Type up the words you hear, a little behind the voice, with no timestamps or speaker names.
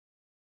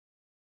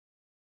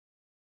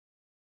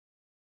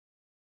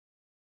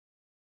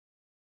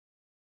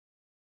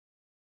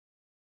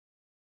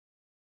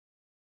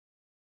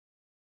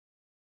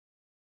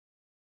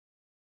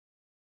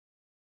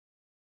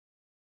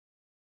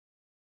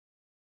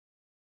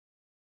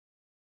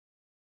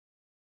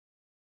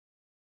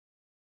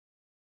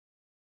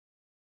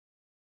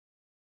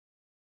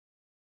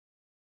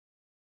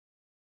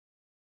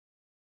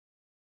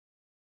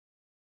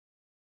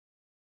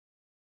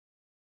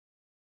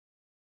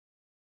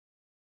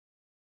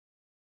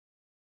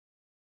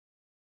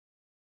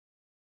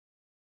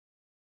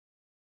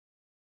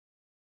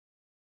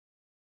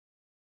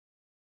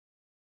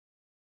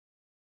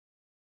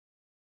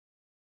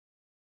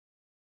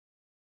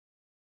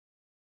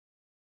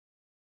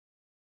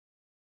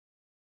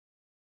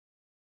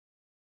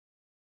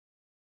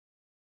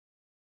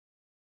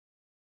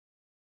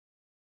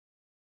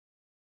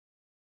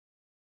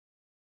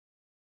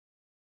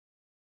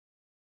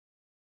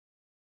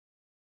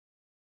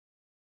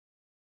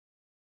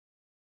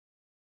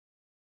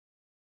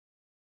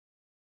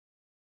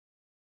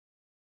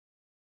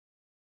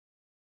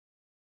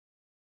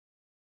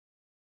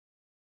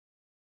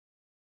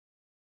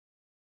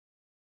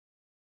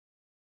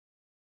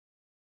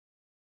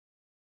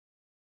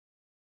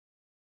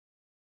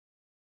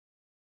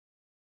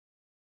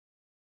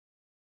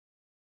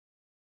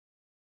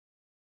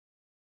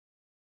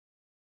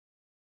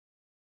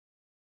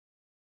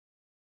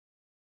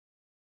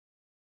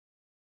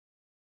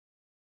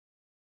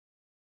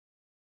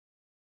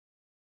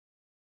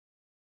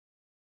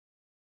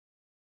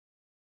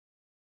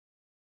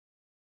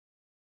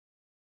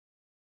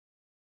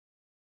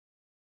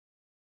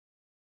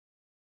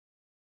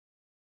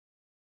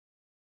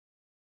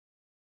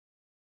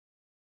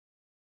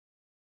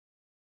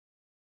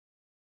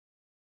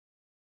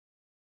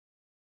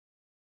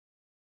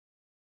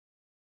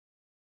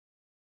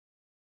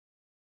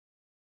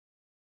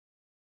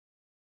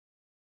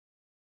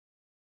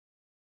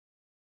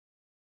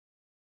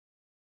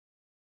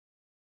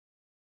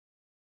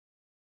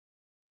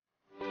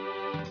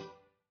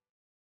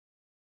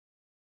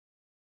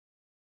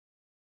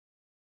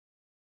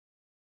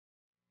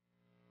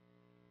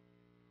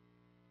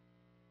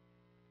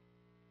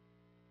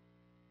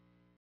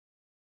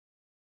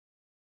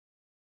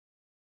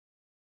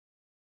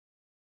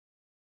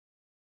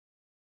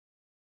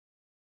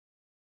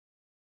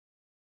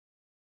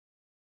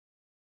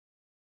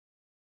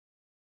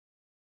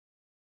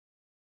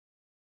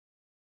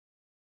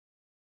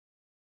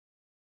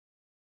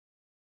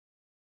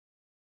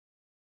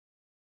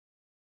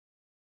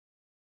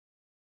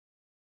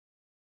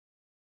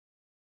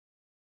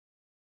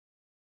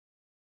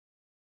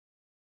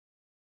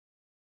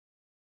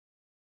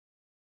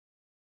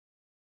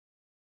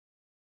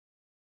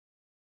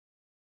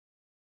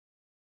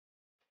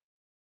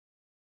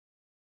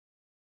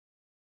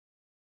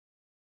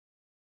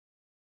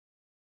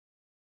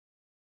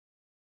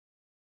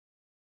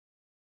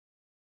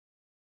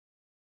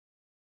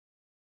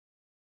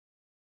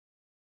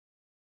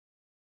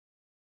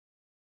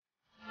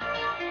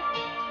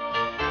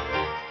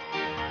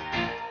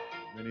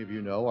of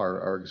you know,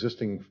 our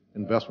existing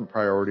investment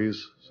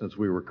priorities since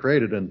we were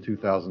created in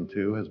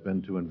 2002 has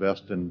been to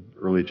invest in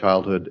early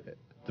childhood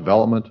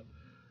development,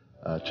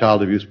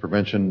 child abuse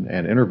prevention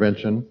and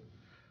intervention,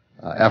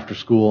 after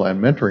school and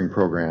mentoring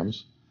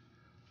programs.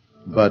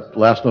 But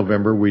last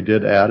November we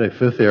did add a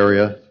fifth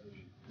area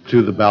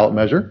to the ballot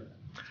measure,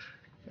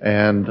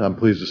 and I'm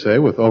pleased to say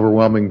with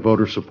overwhelming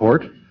voter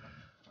support,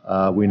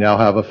 we now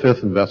have a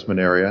fifth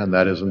investment area, and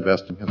that is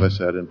investing, as I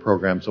said, in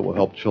programs that will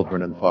help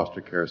children in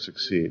foster care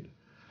succeed.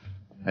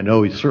 I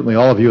know certainly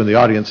all of you in the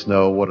audience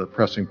know what a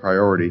pressing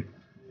priority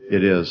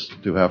it is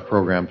to have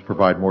programs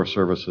provide more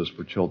services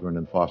for children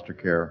in foster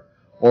care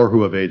or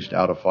who have aged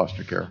out of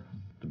foster care,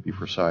 to be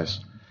precise.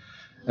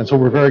 And so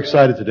we're very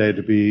excited today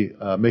to be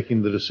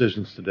making the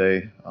decisions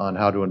today on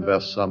how to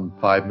invest some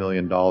 $5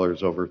 million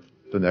over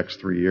the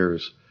next 3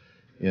 years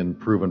in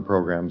proven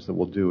programs that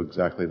will do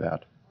exactly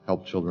that,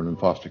 help children in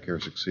foster care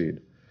succeed.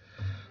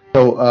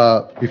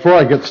 So before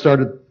I get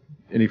started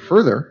any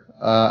further,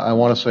 I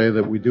want to say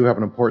that we do have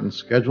an important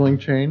scheduling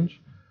change.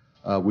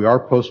 We are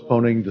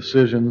postponing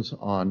decisions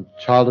on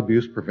child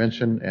abuse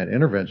prevention and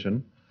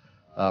intervention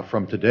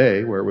from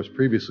today, where it was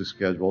previously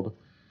scheduled,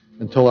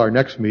 until our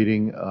next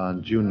meeting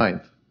on June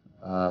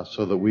 9th,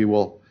 so that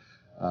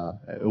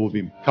it will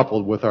be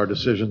coupled with our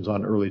decisions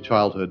on early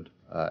childhood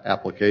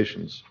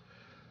applications.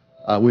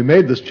 We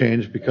made this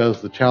change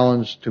because the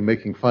challenge to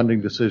making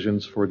funding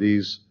decisions for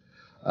these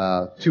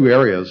two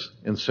areas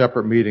in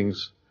separate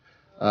meetings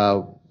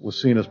was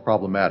seen as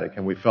problematic,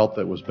 and we felt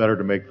that it was better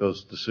to make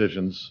those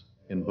decisions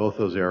in both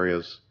those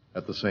areas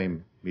at the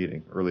same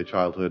meeting, early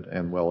childhood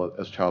and well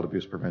as child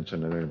abuse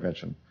prevention and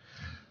intervention.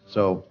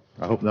 So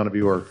I hope none of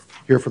you are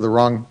here for the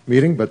wrong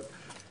meeting, but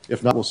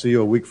if not, we'll see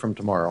you a week from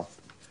tomorrow.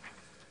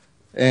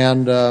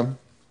 And I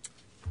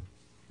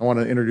want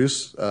to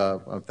introduce,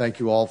 thank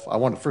you all. I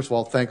want to first of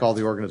all thank all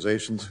the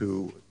organizations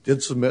who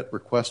did submit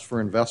requests for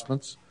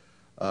investments.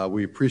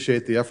 We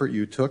appreciate the effort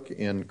you took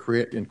in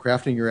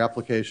crafting your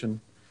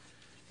application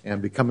and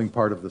becoming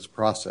part of this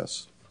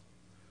process.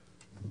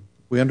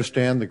 We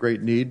understand the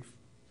great need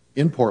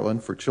in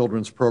Portland for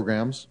children's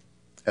programs,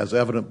 as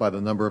evident by the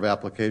number of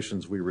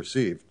applications we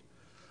received,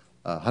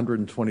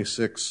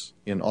 126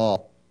 in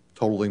all,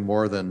 totaling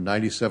more than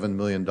 $97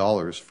 million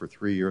for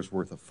 3 years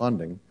worth of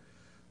funding.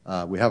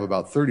 We have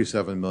about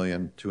 $37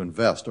 million to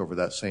invest over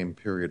that same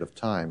period of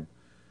time.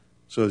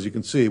 So as you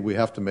can see, we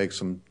have to make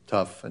some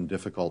tough and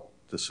difficult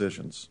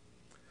decisions.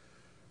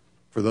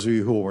 For those of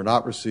you who will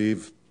not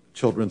receive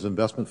Children's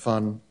Investment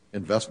Fund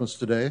investments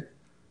today,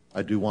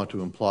 I do want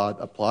to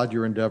applaud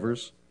your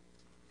endeavors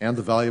and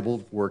the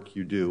valuable work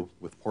you do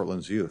with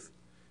Portland's youth.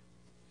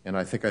 And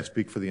I think I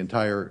speak for the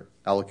entire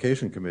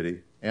allocation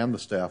committee and the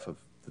staff of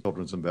the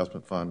Children's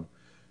Investment Fund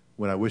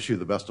when I wish you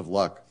the best of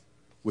luck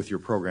with your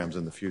programs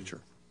in the future.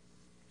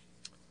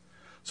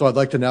 So I'd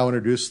like to now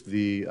introduce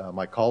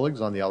my colleagues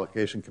on the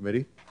allocation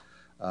committee.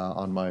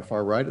 On my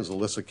far right is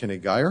Alyssa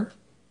Kinney-Geyer.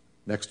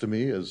 Next to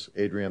me is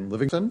Adrienne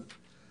Livingston.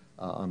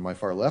 On my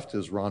far left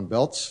is Ron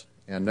Beltz.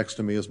 And next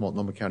to me is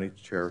Multnomah County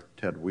Chair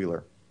Ted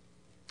Wheeler.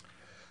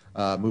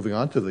 Moving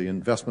on to the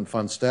investment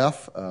fund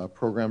staff,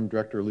 Program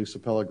Director Lisa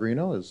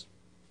Pellegrino is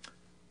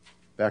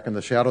back in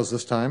the shadows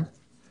this time.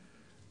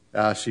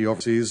 She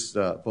oversees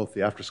both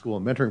the after-school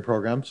and mentoring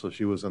programs, so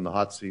she was in the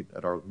hot seat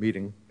at our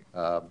meeting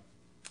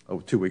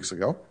 2 weeks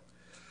ago.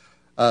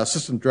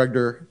 Assistant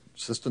Director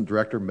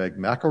Meg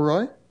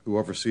McElroy, who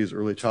oversees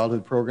early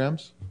childhood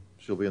programs.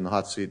 She'll be in the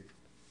hot seat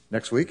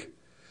next week.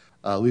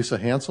 Lisa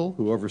Hansel,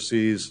 who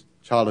oversees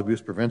child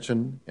abuse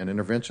prevention and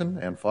intervention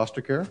and foster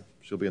care.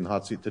 She'll be in the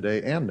hot seat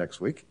today and next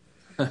week.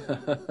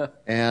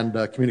 And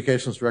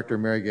Communications Director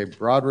Mary Gay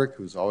Broderick,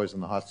 who's always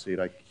in the hot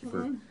seat. I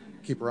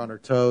keep her on her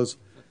toes.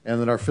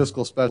 And then our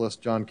fiscal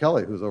specialist, John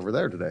Kelly, who's over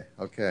there today.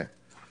 Okay.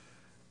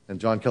 And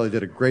John Kelly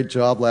did a great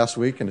job last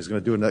week and is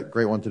going to do a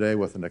great one today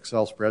with an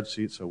Excel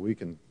spreadsheet so we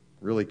can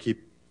really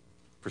keep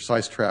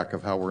precise track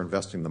of how we're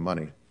investing the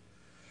money.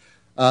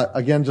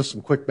 Again, just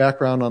some quick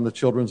background on the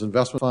Children's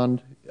Investment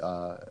Fund.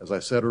 As I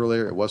said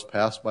earlier, it was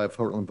passed by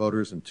Portland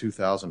voters in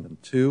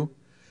 2002.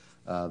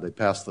 They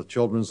passed the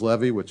Children's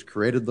Levy, which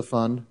created the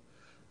fund.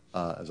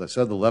 As I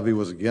said, the levy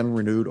was again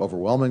renewed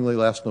overwhelmingly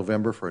last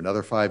November for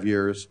another 5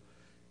 years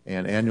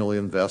and annually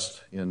invested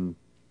in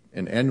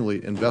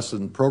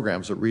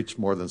programs that reach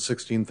more than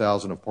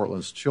 16,000 of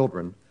Portland's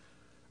children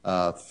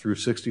through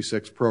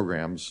 66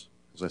 programs,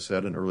 as I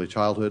said, in early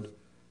childhood,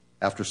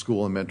 after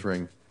school and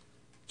mentoring,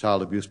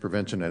 child abuse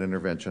prevention and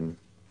intervention,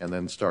 and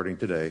then starting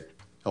today,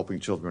 helping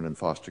children in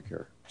foster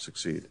care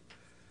succeed.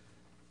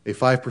 A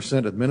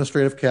 5%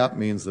 administrative cap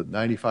means that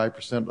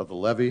 95% of the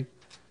levy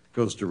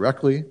goes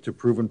directly to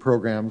proven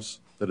programs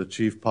that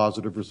achieve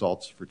positive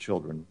results for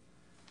children,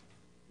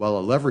 while a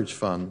leverage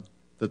fund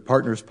that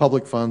partners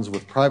public funds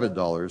with private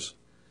dollars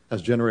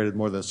has generated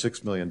more than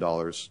 $6 million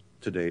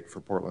to date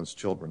for Portland's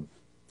children.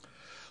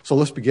 So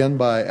let's begin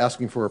by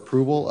asking for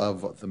approval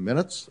of the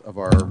minutes of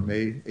our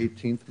May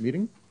 18th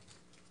meeting.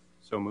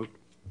 So moved.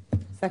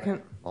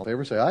 Second. All in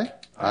favor, say aye.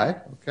 Aye.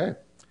 Okay.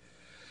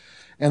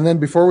 And then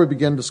before we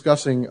begin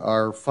discussing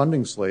our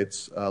funding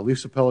slates,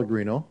 Lisa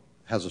Pellegrino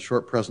has a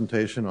short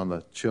presentation on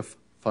the CHIF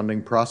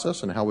funding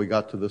process and how we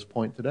got to this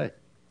point today.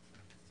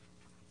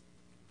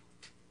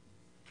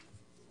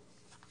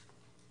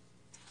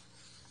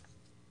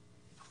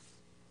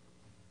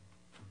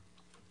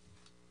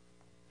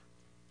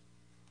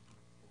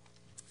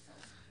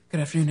 Good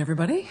afternoon,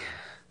 everybody.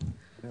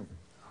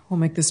 We'll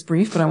make this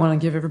brief, but I want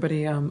to give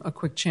everybody a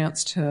quick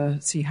chance to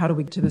see how do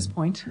we get to this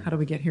point? How do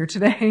we get here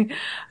today?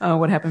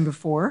 What happened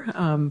before,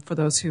 for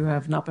those who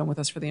have not been with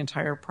us for the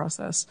entire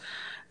process.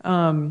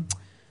 All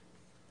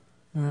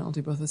right, I'll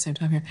do both at the same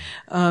time here.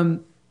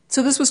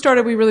 So this was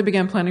started, we really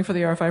began planning for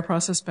the RFI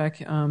process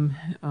back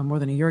more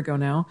than a year ago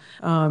now,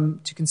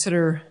 to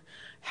consider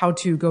how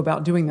to go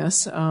about doing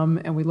this.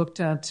 And we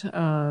looked at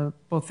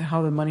both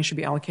how the money should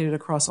be allocated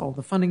across all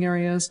the funding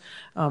areas,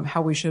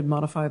 how we should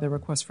modify the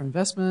request for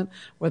investment,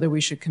 whether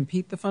we should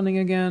compete the funding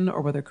again, or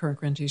whether current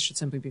grantees should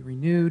simply be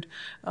renewed.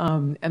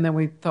 And then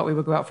we thought we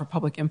would go out for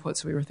public input,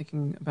 so we were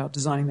thinking about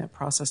designing that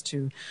process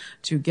to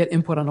get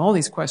input on all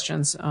these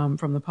questions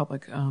from the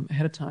public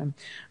ahead of time.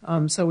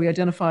 So we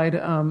identified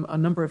a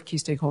number of key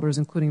stakeholders,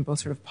 including both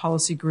sort of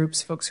policy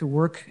groups, folks who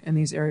work in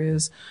these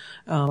areas,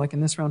 like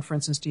in this round, for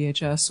instance,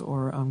 DHS,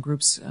 or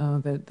groups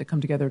that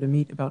come together to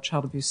meet about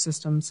child abuse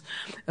systems,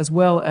 as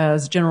well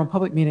as general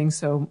public meetings,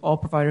 so all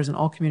providers and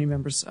all community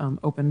members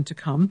open to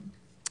come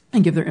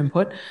and give their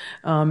input.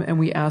 And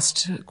we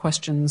asked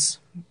questions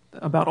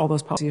about all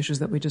those policy issues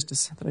that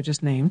I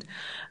just named.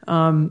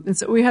 And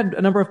so we had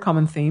a number of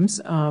common themes,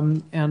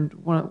 and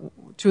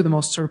two of the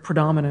most sort of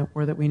predominant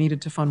were that we needed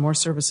to fund more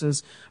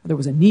services, or there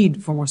was a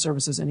need for more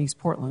services in East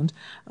Portland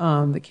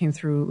that came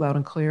through loud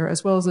and clear,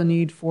 as well as a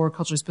need for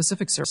culturally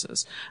specific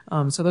services.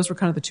 So those were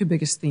kind of the two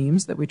biggest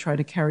themes that we tried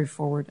to carry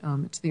forward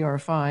to the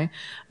RFI.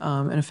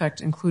 In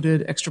effect,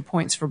 included extra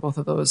points for both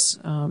of those.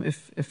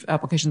 If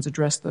applications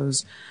addressed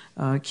those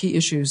key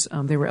issues,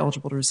 they were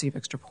eligible to receive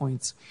extra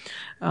points.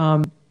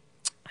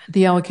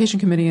 The allocation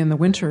committee in the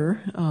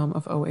winter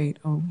of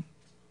 08-09,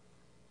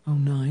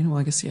 well,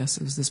 I guess, yes,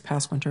 it was this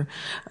past winter,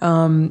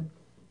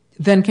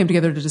 then came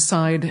together to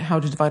decide how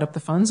to divide up the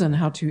funds and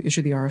how to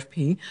issue the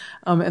RFP.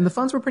 And the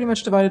funds were pretty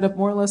much divided up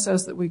more or less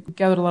as that we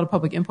gathered a lot of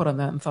public input on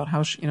that and thought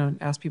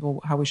asked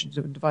people how we should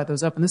divide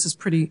those up. And this is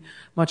pretty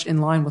much in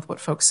line with what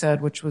folks said,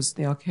 which was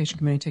the allocation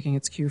committee taking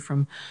its cue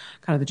from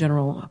kind of the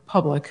general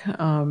public.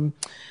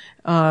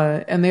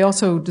 And they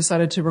also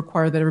decided to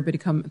require that everybody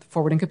come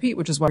forward and compete,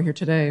 which is why we're here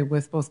today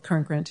with both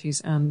current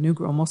grantees and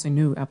mostly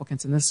new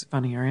applicants in this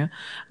funding area,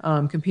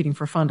 competing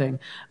for funding.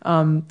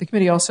 The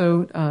committee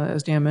also,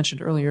 as Dan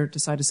mentioned earlier,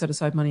 decided to set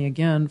aside money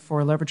again for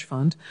a leverage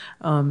fund.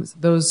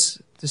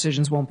 Those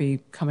decisions won't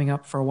be coming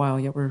up for a while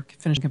yet. We're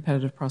finishing the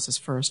competitive process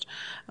first.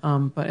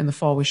 But in the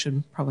fall, we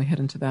should probably head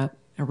into that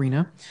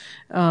arena.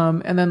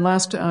 And then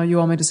last, you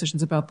all made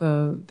decisions about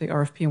the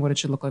RFP and what it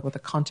should look like, what the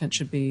content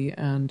should be,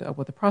 and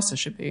what the process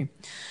should be.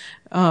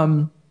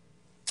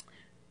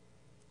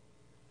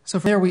 So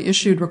from there, we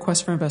issued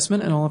requests for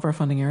investment in all of our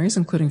funding areas,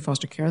 including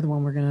foster care, the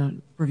one we're going to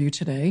review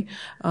today.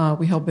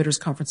 We held bidders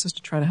conferences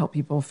to try to help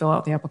people fill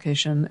out the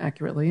application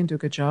accurately and do a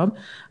good job.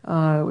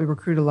 We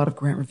recruited a lot of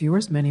grant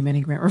reviewers, many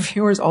grant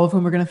reviewers, all of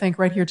whom we're going to thank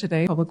right here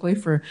today publicly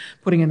for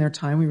putting in their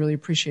time. We really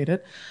appreciate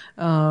it.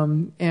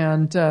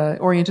 And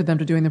oriented them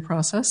to doing the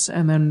process.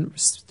 And then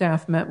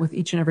staff met with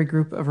each and every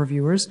group of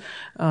reviewers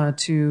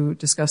to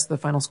discuss the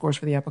final scores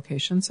for the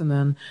applications. And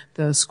then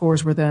the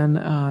scores were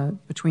then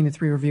between the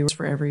three reviewers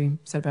for every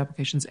set of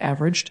applications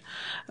averaged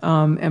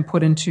and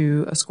put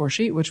into a score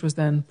sheet, which was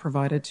then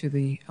provided to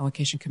the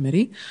allocation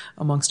committee,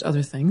 amongst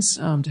other things,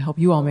 to help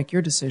you all make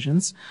your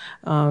decisions.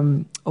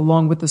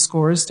 Along with the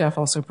scores, staff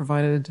also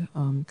provided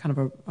kind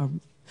of a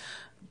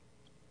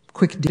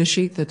quick data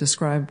sheet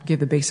that gave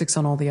the basics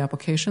on all the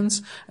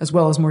applications, as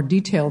well as more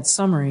detailed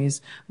summaries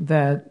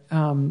that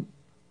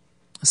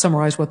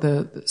summarized what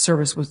the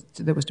service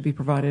that was to be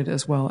provided,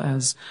 as well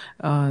as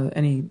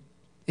any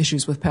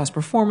issues with past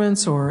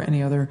performance or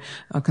any other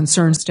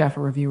concerns staff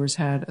or reviewers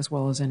had, as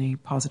well as any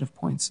positive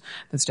points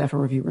that staff or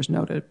reviewers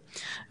noted.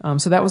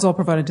 So that was all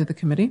provided to the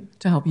committee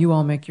to help you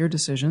all make your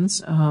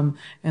decisions. And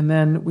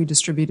then we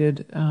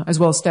distributed, as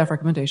well as staff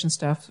recommendations,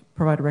 staff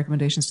provided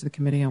recommendations to the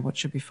committee on what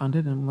should be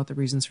funded and what the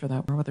reasons for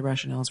that were, what the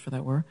rationales for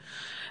that were.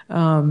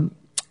 And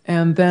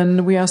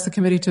then we asked the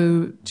committee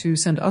to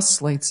send us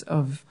slates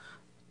of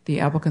the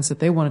applicants that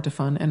they wanted to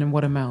fund and in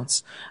what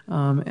amounts.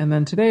 And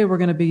then today we're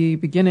going to be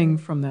beginning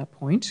from that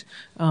point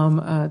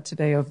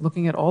today of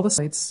looking at all the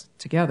sites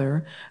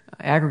together,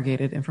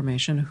 aggregated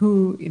information.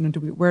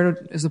 Where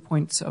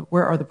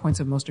are the points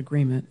of most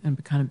agreement,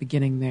 and kind of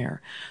beginning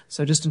there.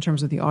 So just in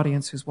terms of the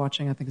audience who's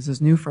watching, I think this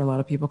is new for a lot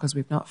of people because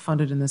we've not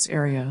funded in this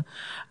area.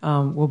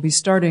 We'll be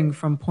starting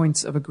from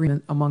points of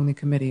agreement among the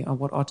committee on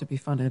what ought to be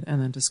funded,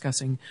 and then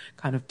discussing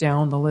kind of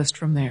down the list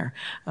from there.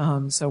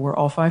 So where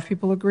all 5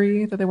 people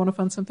agree that they want to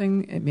fund something,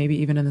 maybe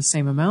even in the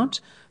same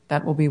amount,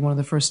 that will be one of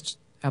the first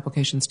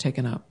applications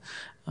taken up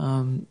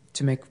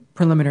to make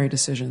preliminary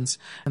decisions.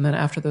 And then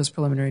after those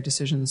preliminary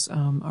decisions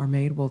are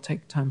made, we'll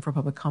take time for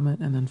public comment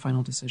and then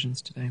final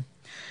decisions today.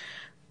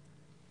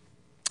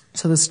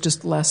 So this is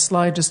just the last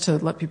slide, just to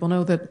let people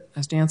know that,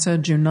 as Dan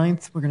said, June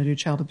 9th, we're going to do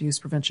child abuse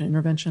prevention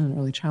intervention in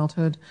early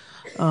childhood.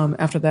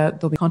 After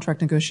that, there'll be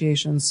contract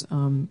negotiations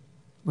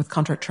with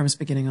contract terms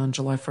beginning on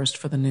July 1st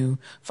for the new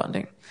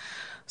funding.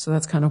 So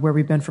that's kind of where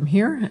we've been from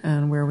here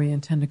and where we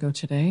intend to go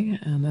today.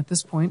 And at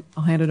this point,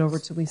 I'll hand it over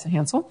to Lisa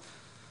Hansel,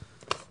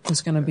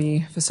 who's going to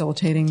be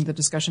facilitating the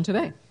discussion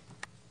today.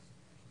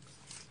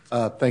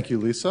 Thank you,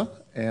 Lisa.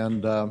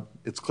 And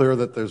it's clear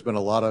that there's been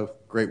a lot of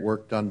great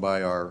work done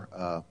by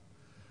our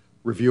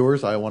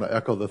reviewers. I want to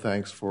echo the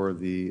thanks for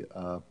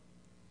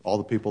all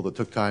the people that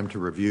took time to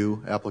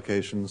review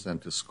applications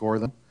and to score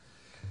them.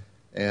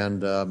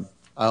 And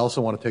I also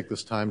want to take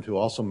this time to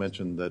also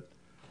mention that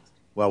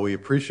while we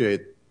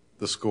appreciate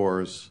the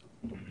scores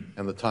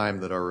and the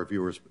time that our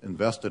reviewers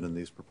invested in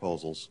these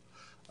proposals,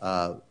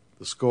 the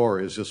score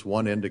is just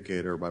one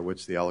indicator by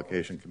which the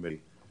allocation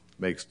committee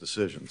makes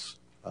decisions.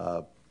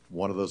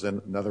 One of those,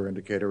 another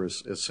indicator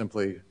is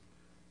simply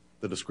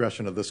the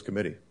discretion of this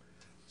committee.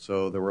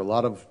 So there were a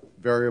lot of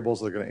variables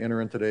that are going to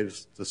enter in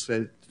today's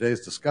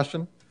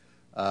discussion,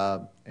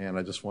 and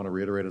I just want to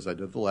reiterate, as I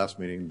did at the last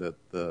meeting, that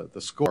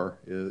the score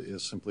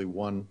is simply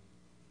one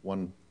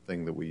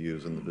thing that we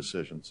use in the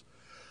decisions.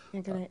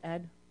 And can I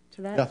add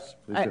to that? Yes,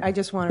 please do. I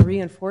just want to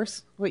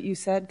reinforce what you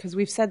said, because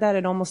we've said that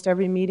at almost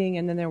every meeting,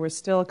 and then there was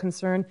still a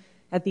concern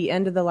at the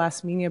end of the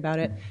last meeting about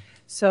it.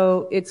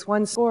 So it's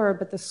one score,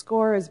 but the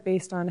score is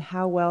based on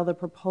how well the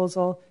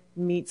proposal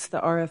meets the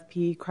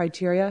RFP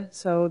criteria.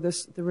 So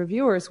the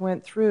reviewers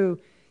went through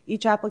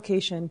each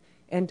application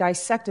and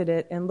dissected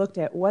it and looked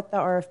at what the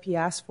RFP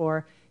asked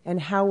for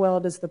and how well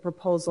does the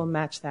proposal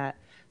match that.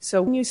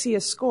 So when you see a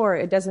score,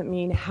 it doesn't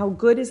mean how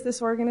good is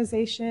this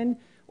organization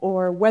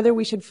or whether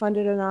we should fund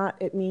it or not.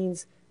 It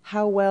means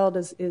how well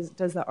does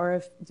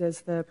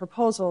the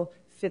proposal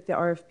fit the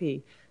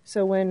RFP.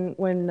 So when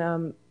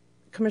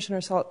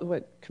Commissioner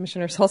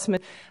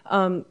Saltzman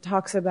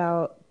talks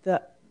about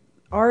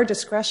our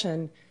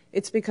discretion,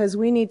 it's because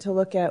we need to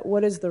look at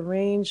what is the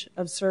range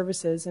of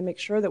services and make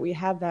sure that we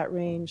have that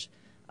range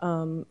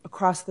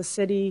across the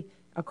city,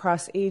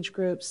 across age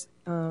groups,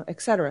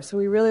 et cetera. So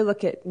we really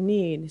look at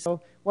need.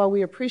 So while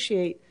we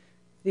appreciate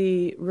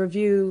the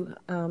review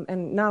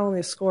and not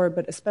only the score,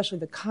 but especially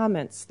the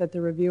comments that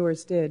the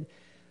reviewers did,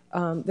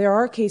 there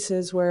are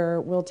cases where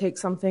we'll take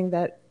something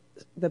that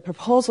the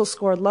proposal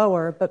scored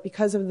lower, but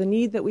because of the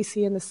need that we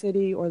see in the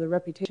city or the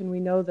reputation we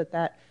know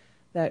that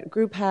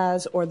group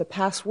has or the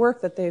past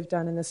work that they've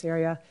done in this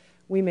area,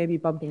 we may be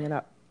bumping it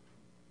up.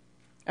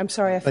 I'm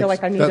sorry, I feel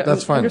like I need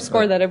to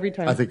underscore that every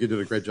time. I think you did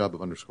a great job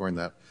of underscoring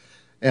that.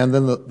 And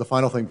then the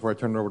final thing before I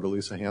turn it over to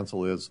Lisa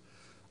Hansel is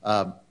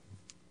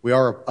we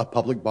are a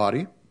public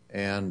body,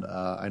 and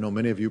I know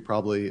many of you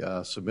probably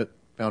submit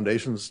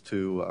foundations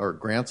or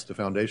grants to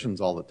foundations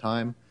all the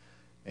time,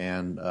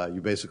 and you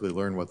basically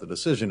learn what the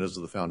decision is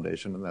of the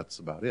foundation, and that's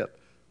about it.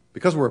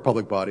 Because we're a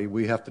public body,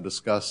 we have to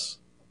discuss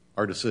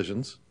our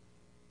decisions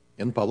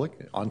in public,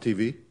 on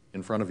TV,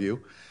 in front of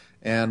you,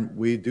 and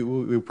we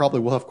probably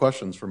will have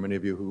questions for many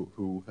of you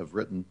who have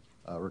written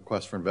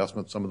requests for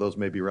investment. Some of those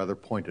may be rather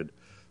pointed.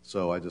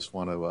 So I just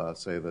want to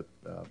say that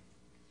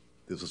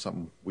this is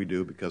something we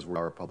do because we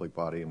are a public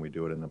body and we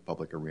do it in a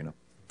public arena.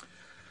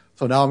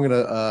 So now I'm going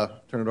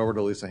to turn it over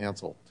to Lisa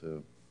Hansel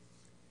to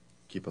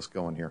keep us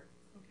going here.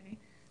 Okay,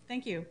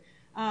 thank you.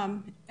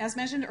 As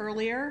mentioned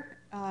earlier,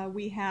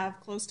 we have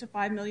close to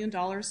 $5 million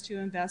to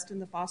invest in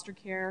the foster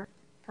care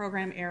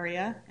program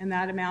area, and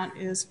that amount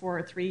is for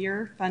a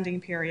 3-year funding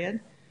period.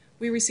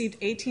 We received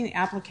 18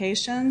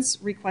 applications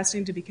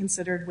requesting to be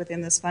considered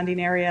within this funding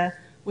area,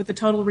 with the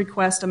total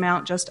request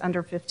amount just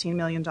under $15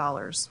 million.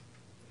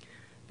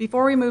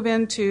 Before we move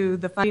into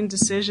the funding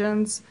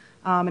decisions,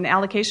 an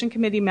allocation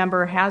committee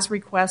member has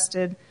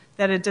requested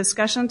that a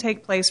discussion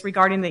take place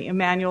regarding the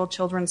Emmanuel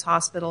Children's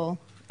Hospital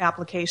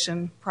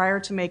application prior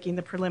to making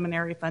the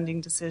preliminary funding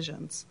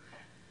decisions.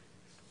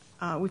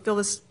 We feel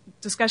this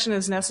discussion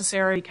is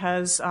necessary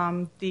because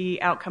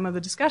the outcome of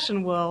the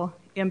discussion will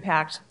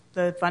impact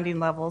the funding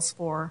levels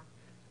for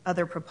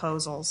other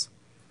proposals.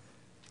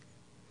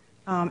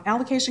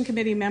 Allocation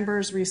committee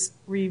members,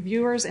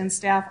 reviewers, and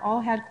staff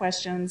all had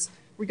questions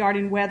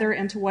regarding whether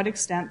and to what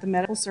extent the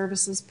medical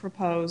services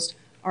proposed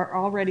are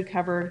already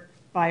covered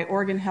by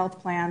Oregon Health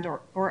Plan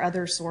or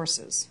other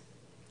sources.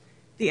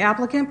 The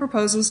applicant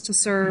proposes to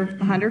serve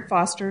 100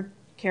 foster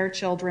care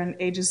children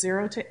ages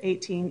 0 to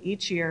 18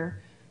 each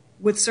year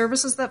with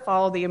services that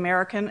follow the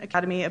American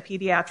Academy of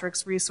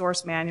Pediatrics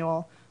Resource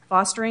Manual,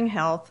 Fostering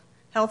Health,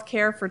 Health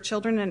Care for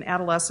Children and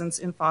Adolescents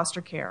in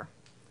Foster Care.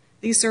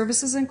 These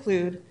services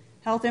include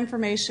health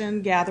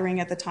information gathering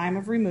at the time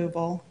of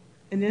removal,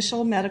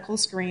 initial medical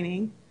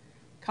screening,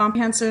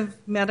 comprehensive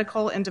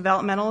medical and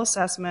developmental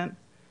assessment,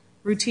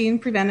 routine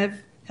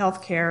preventive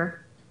health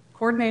care,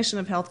 coordination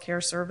of health care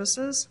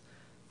services,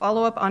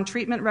 follow-up on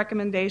treatment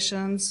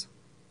recommendations,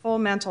 full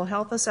mental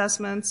health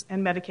assessments,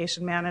 and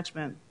medication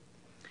management.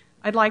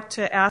 I'd like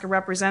to ask a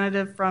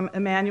representative from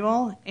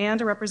Emmanuel and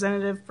a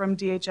representative from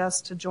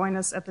DHS to join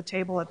us at the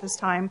table at this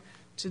time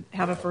to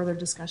have a further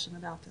discussion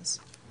about this.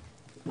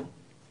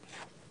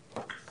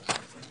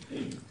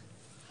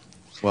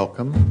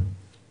 Welcome.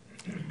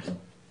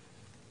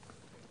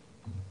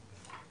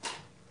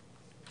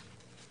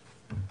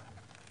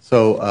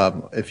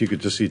 So if you could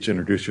just each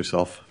introduce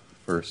yourself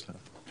first.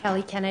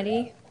 Kelly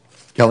Kennedy.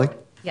 Kelly?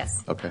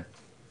 Yes. Okay.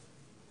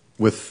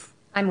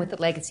 I'm with the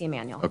Legacy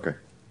Manual. Okay.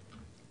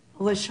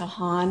 Alicia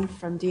Hahn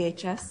from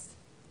DHS.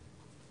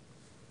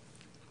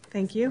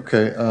 Thank you.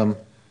 Okay.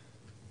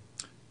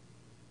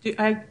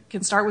 I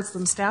can start with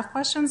some staff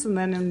questions and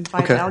then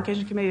invite Okay. the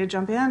allocation committee to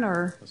jump in,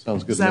 or That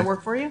sounds good does to that me.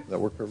 work for you? Does that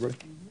work for everybody?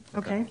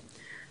 Okay.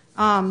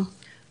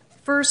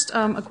 First,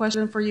 a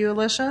question for you,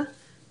 Alicia.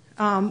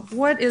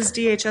 What is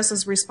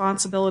DHS's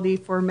responsibility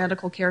for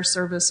medical care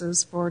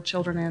services for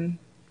children in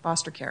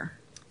foster care?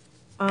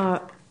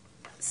 As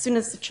soon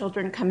as the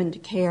children come into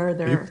care,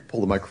 Can you they're...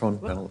 pull the microphone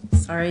down?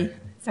 Sorry,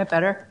 is that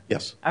better?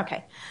 Yes.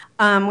 Okay.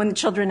 When the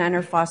children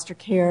enter foster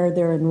care,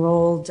 they're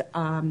enrolled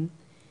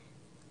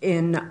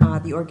in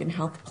the Oregon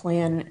Health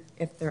Plan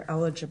if they're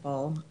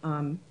eligible.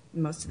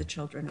 Most of the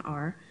children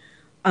are.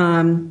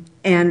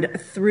 And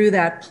through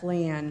that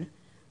plan,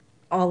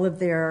 all of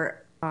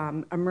their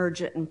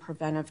emergent and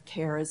preventive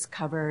care is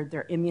covered,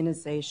 their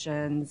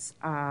immunizations,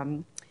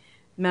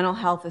 mental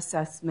health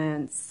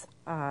assessments,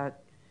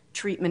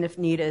 treatment if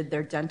needed,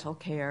 their dental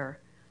care.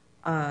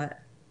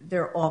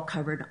 They're all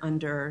covered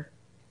under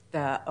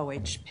the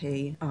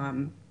OHP.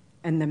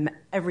 And then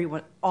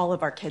all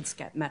of our kids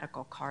get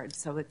medical cards,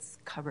 so it's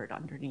covered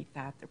underneath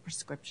that, their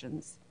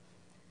prescriptions.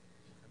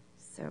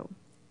 So.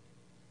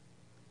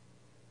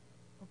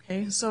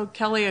 Okay, so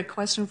Kelly, a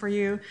question for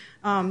you.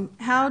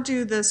 How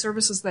do the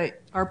services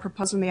that are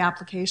proposed in the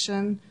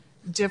application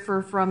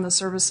differ from the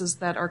services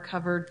that are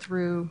covered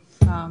through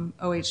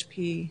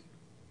OHP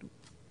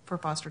for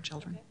foster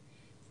children?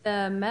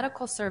 The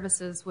medical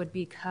services would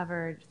be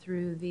covered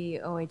through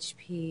the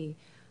OHP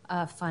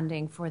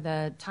funding for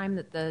the time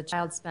that the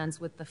child spends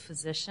with the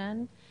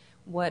physician.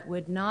 What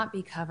would not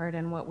be covered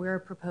and what we're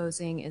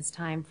proposing is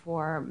time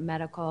for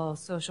medical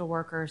social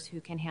workers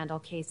who can handle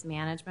case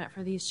management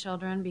for these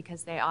children,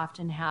 because they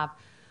often have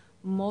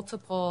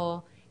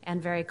multiple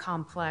and very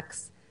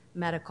complex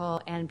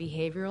medical and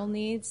behavioral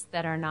needs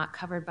that are not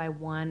covered by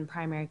one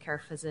primary care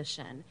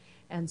physician.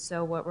 And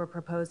so what we're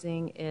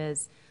proposing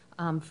is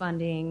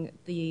funding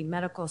the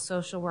medical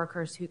social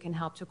workers who can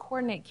help to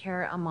coordinate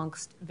care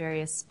amongst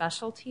various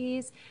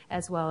specialties,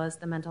 as well as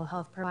the mental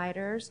health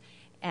providers,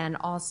 and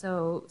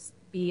also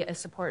be a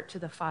support to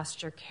the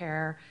foster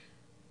care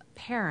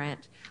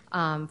parent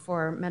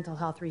for mental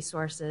health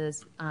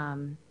resources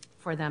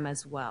for them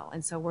as well.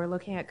 And so we're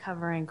looking at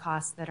covering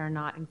costs that are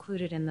not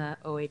included in the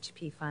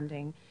OHP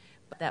funding,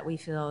 but that we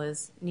feel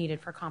is needed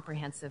for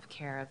comprehensive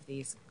care of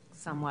these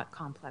somewhat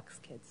complex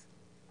kids.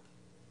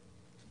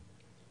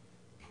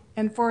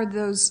 And for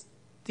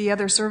the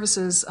other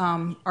services,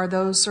 are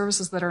those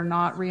services that are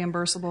not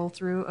reimbursable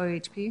through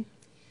OHP?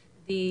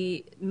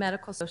 The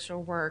medical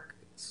social work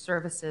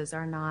services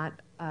are not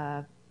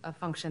a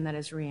function that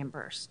is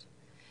reimbursed.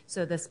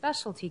 So the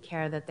specialty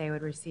care that they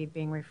would receive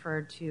being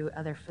referred to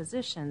other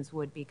physicians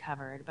would be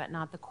covered, but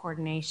not the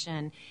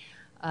coordination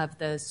of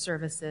the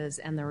services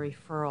and the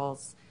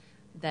referrals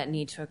that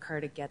need to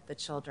occur to get the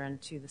children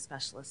to the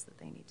specialists that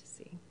they need to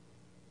see.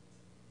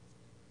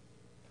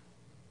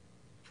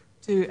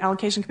 Do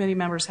allocation committee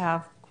members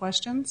have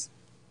questions?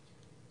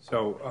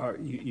 So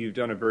you've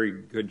done a very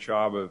good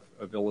job of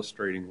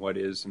illustrating what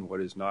is and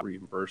what is not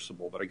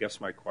reimbursable, but I guess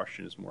my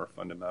question is more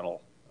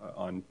fundamental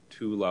on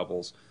two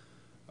levels.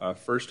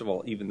 First of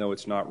all, even though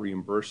it's not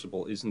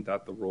reimbursable, isn't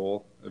that the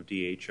role of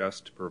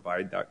DHS to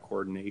provide that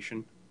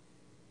coordination?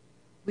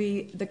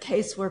 The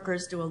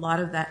caseworkers do a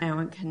lot of that now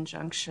in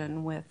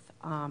conjunction with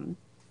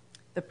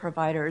the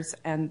providers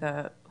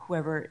and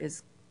whoever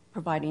is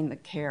providing the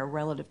care,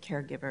 relative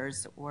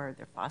caregivers or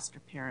their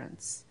foster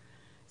parents.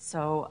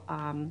 So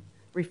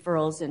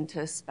referrals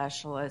into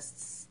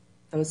specialists,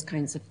 those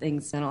kinds of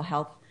things, mental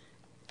health,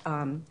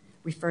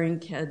 referring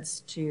kids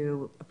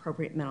to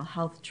appropriate mental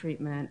health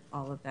treatment,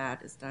 all of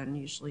that is done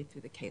usually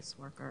through the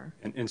caseworker.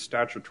 And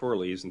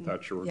statutorily, isn't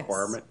that your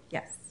requirement?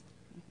 Yes.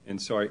 And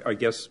so I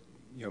guess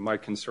my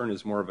concern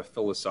is more of a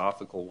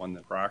philosophical one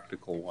than a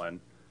practical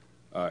one.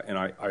 And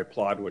I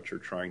applaud what you're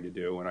trying to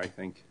do, and I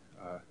think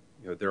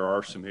there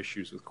are some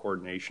issues with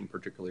coordination,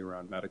 particularly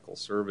around medical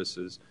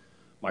services.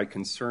 My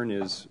concern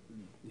is,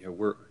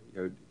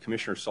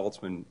 Commissioner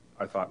Saltzman,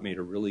 I thought, made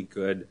a really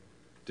good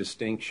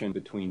distinction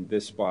between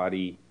this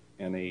body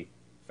and a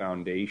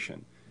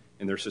foundation.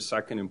 And there's a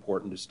second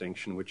important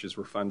distinction, which is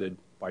we're funded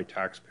by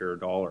taxpayer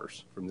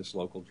dollars from this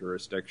local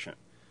jurisdiction.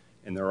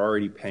 And they're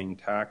already paying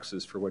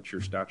taxes for what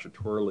you're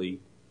statutorily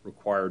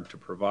required to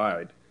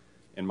provide.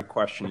 And my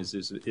question is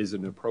it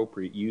an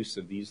appropriate use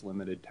of these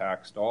limited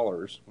tax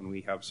dollars when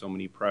we have so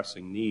many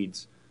pressing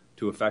needs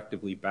to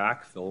effectively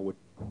backfill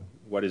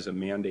what is a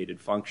mandated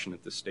function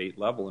at the state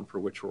level and for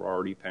which we're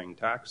already paying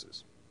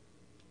taxes?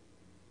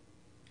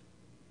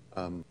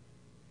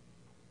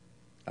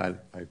 I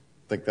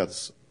think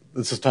this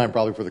is time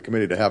probably for the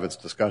committee to have its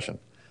discussion.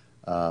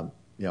 I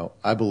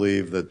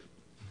believe that,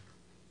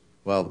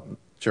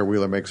 Chair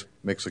Wheeler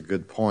makes a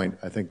good point.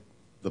 I think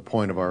the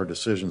point of our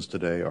decisions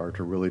today are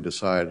to really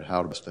decide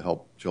how best to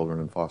help children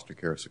in foster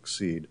care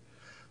succeed.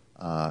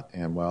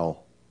 And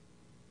while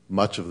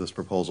much of this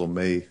proposal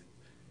may,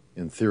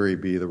 in theory,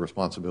 be the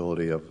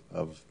responsibility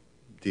of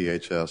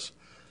DHS,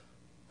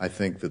 I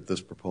think that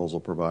this proposal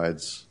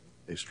provides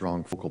a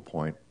strong focal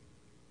point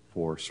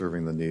for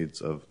serving the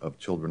needs of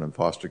children in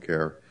foster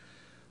care.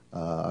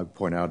 I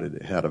point out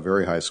it had a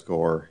very high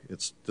score.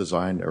 It's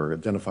designed or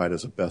identified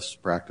as a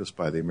best practice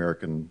by the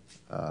American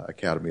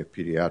Academy of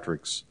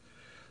Pediatrics.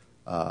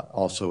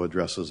 Also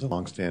addresses a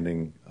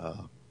longstanding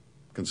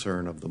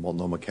concern of the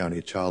Multnomah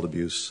County Child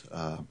Abuse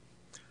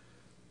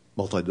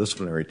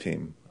multidisciplinary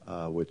team,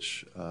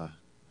 which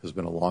has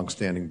been a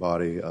longstanding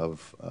body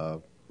of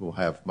who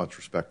I have much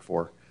respect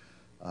for,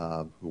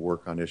 who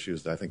work on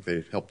issues that I think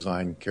they helped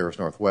design CARES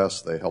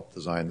Northwest, they helped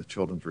design the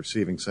Children's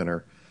Receiving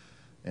Center,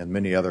 and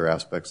many other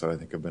aspects that I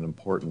think have been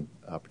important,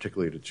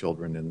 particularly to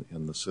children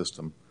in the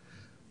system.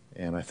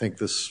 And I think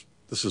this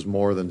is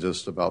more than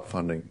just about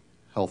funding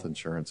health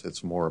insurance.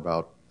 It's more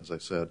about, as I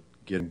said,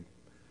 getting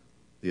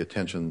the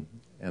attention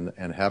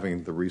and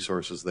having the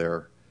resources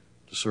there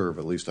to serve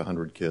at least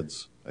 100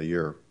 kids a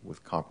year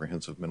with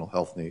comprehensive mental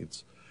health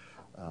needs,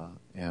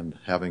 and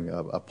having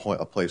a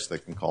place they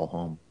can call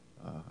home,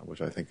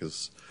 which I think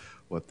is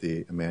what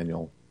the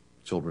Emmanuel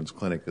Children's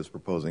Clinic is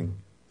proposing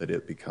that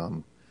it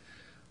become.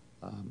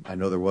 I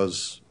know there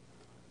was,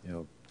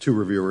 two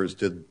reviewers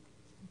did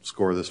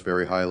score this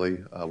very highly.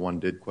 One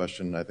did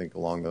question, I think,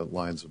 along the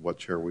lines of what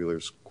Chair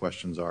Wheeler's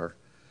questions are.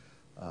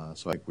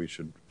 So I think we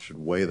should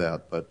weigh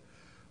that. But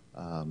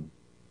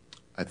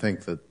I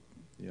think that,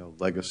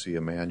 Legacy,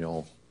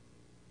 Emmanuel,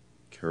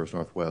 CARES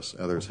Northwest,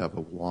 others have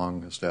a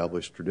long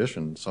established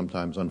tradition,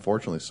 sometimes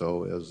unfortunately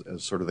so,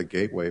 as sort of the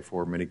gateway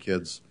for many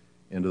kids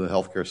into the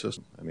healthcare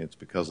system. I mean, it's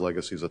because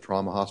Legacy is a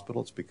trauma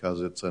hospital. It's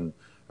because it's an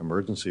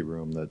emergency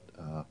room that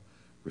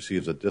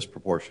receives a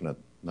disproportionate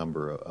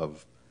number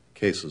of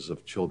cases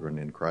of children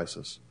in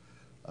crisis,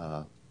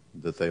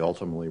 that they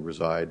ultimately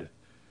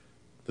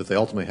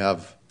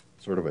have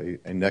sort of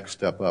a next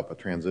step up, a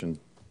transition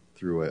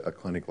through a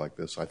clinic like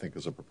this. I think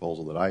is a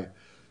proposal that I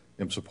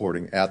am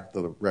supporting at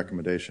the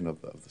recommendation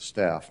of the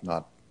staff,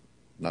 not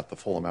the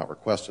full amount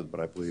requested, but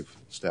I believe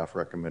staff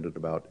recommended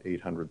about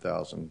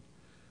 $800,000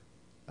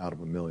 out of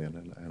 $1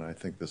 million, and I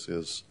think this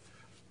is,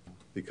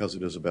 because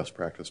it is a best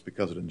practice,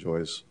 because it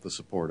enjoys the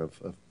support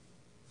of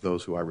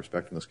those who I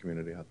respect in this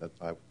community,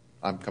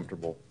 I'm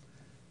comfortable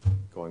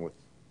going with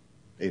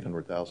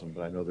 $800,000,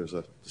 but I know there's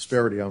a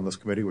disparity on this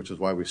committee, which is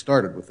why we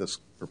started with this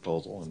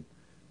proposal, and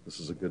this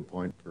is a good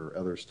point for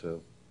others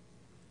to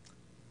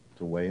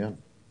weigh in.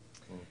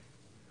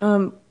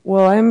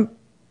 Well, I'm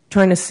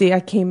trying to see. I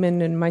came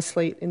in my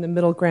slate in the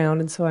middle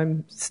ground, and so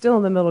I'm still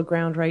in the middle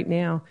ground right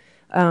now.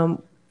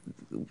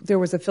 There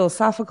was a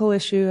philosophical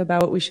issue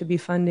about what we should be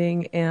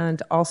funding,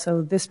 and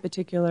also this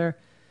particular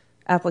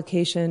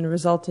application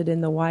resulted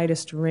in the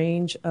widest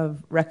range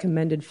of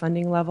recommended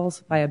funding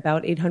levels by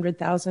about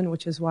 $800,000,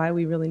 which is why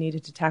we really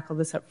needed to tackle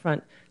this up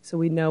front so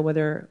we know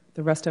whether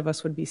the rest of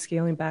us would be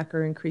scaling back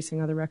or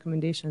increasing other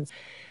recommendations.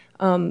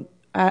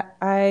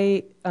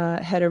 I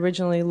had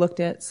originally looked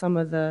at some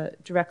of the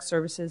direct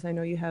services. I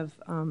know you have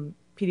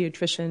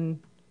pediatrician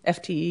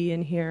FTE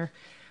in here.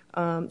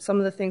 Some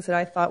of the things that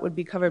I thought would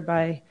be covered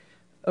by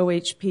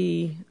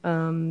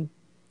OHP,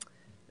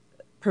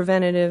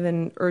 preventative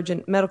and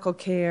urgent medical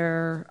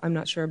care. I'm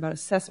not sure about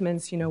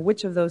assessments.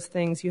 Which of those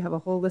things? You have a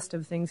whole list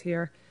of things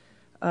here.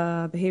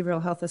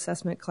 Behavioral health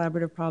assessment,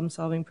 collaborative problem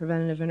solving,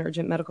 preventative and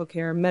urgent medical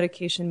care,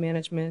 medication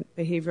management,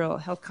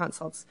 behavioral health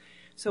consults.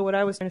 So what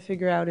I was trying to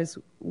figure out is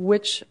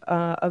which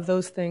of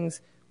those things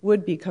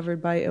would be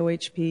covered by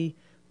OHP,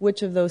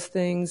 which of those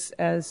things,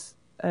 as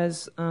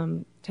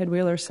Ted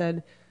Wheeler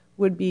said,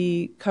 would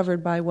be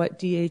covered by what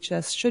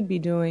DHS should be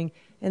doing,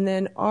 and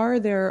then are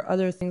there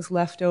other things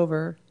left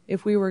over?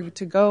 If we were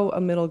to go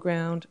a middle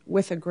ground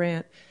with a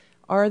grant,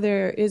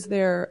 is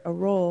there a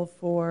role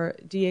for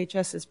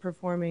DHS is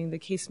performing the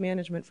case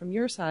management from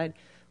your side,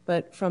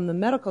 but from the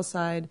medical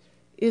side,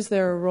 is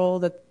there a role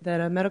that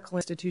a medical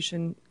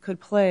institution could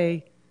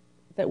play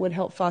that would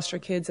help foster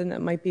kids and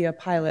that might be a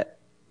pilot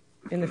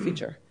in the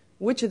future?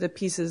 Which of the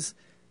pieces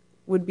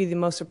would be the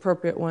most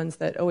appropriate ones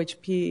that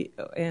OHP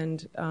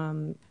and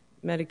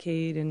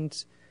Medicaid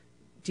and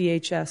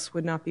DHS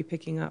would not be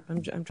picking up?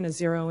 I'm trying to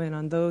zero in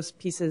on those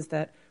pieces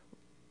that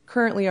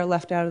currently are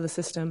left out of the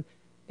system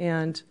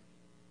and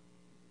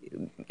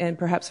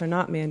perhaps are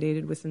not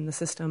mandated within the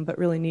system but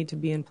really need to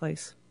be in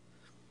place.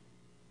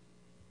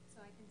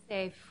 So I can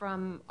say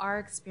from our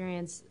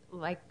experience,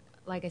 like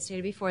I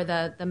stated before,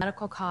 the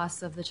medical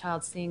costs of the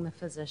child seeing the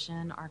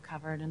physician are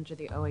covered under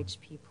the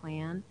OHP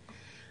plan.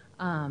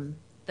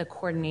 The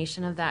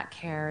coordination of that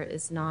care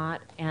is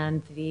not,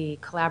 and the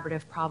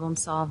collaborative problem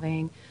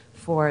solving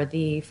for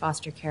the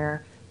foster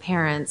care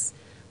parents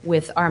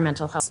with our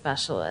mental health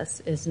specialists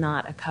is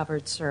not a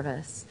covered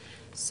service.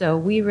 So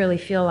we really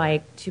feel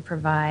like to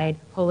provide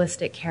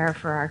holistic care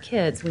for our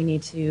kids, we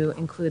need to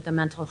include the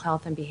mental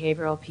health and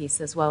behavioral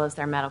piece as well as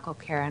their medical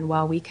care. And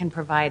while we can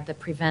provide the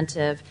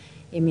preventive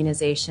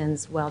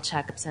immunizations, well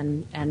checkups,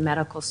 and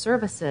medical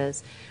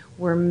services,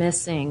 we're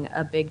missing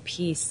a big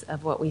piece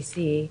of what we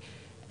see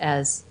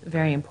as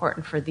very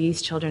important for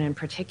these children in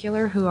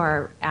particular who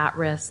are at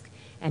risk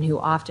and who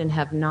often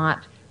have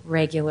not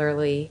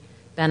regularly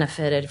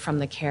benefited from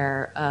the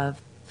care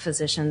of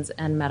physicians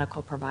and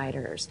medical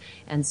providers.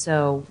 And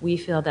so we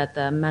feel that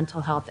the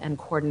mental health and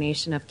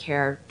coordination of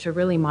care to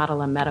really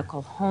model a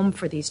medical home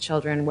for these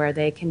children where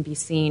they can be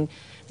seen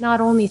not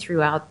only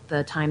throughout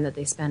the time that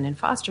they spend in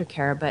foster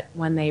care, but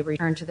when they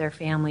return to their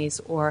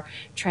families or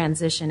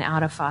transition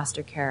out of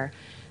foster care,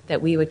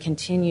 that we would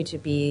continue to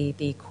be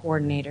the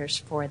coordinators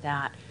for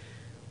that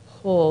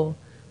whole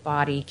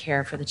body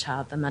care for the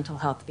child, the mental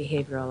health,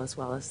 behavioral, as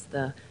well as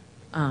the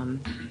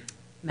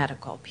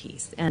medical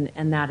piece.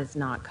 And that is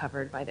not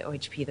covered by the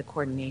OHP, the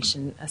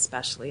coordination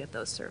especially of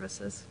those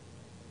services.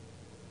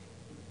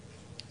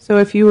 So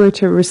if you were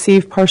to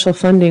receive partial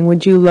funding,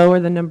 would you lower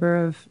the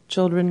number of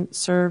children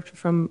served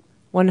from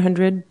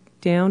 100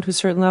 down to a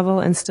certain level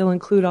and still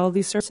include all of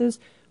these services?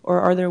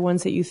 Or are there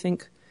ones that you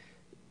think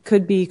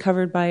could be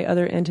covered by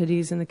other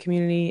entities in the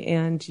community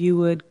and you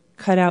would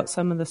cut out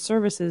some of the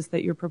services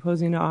that you're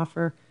proposing to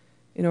offer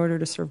in order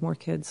to serve more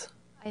kids?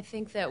 I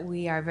think that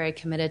we are very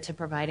committed to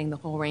providing the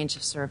whole range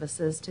of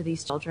services to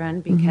these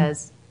children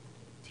because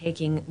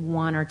taking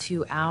one or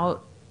two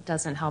out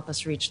doesn't help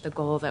us reach the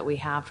goal that we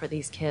have for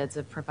these kids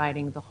of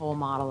providing the whole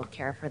model of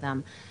care for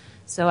them.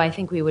 So I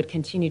think we would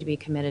continue to be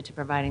committed to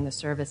providing the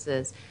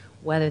services,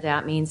 whether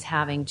that means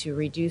having to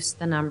reduce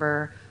the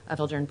number of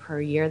children per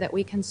year that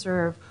we can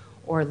serve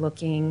or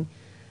looking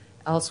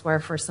elsewhere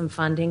for some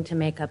funding to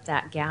make up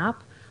that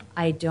gap.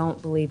 I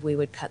don't believe we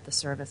would cut the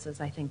services.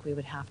 I think we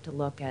would have to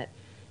look at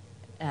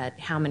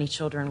how many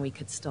children we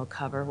could still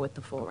cover with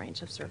the full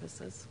range of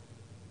services.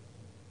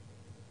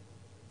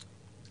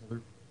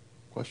 Other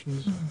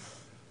questions?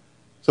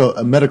 So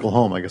a medical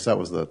home, I guess that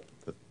was the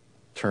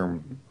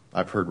term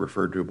I've heard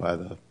referred to by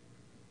the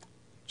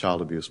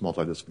child abuse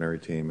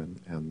multidisciplinary team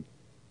and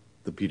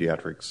the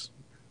pediatrics.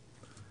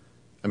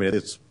 I mean,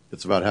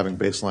 it's about having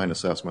baseline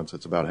assessments.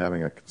 It's about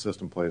having a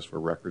consistent place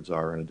where records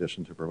are in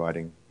addition to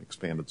providing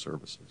expanded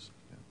services.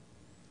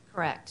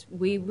 Correct.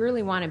 We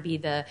really want to be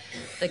the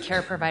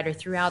care provider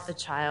throughout the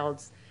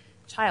child's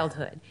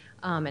childhood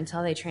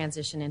until they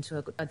transition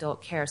into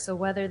adult care. So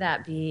whether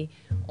that be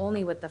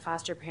only with the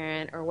foster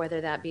parent or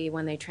whether that be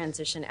when they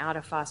transition out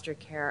of foster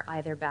care,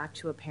 either back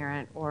to a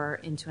parent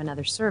or into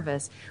another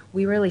service,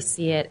 we really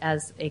see it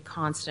as a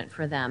constant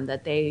for them,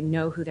 that they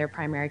know who their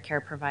primary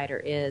care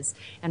provider is,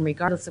 and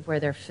regardless of where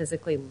they're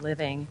physically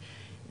living,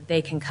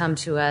 they can come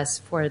to us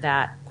for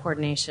that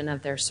coordination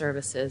of their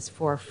services,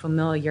 for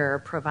familiar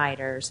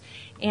providers,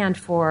 and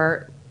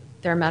for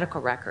their medical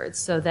records,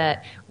 so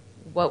that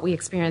what we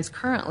experience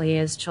currently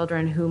is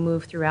children who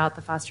move throughout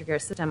the foster care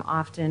system.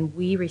 Often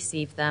we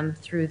receive them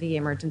through the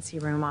emergency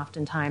room,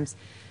 oftentimes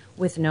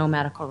with no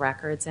medical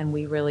records, and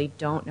we really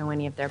don't know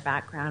any of their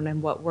background.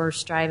 And what we're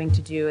striving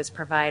to do is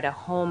provide a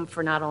home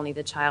for not only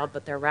the child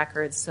but their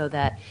records, so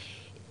that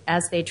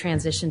as they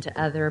transition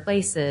to other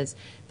places,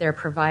 their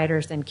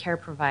providers and care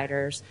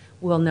providers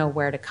will know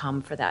where to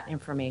come for that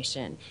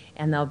information,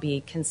 and there'll be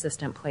a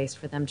consistent place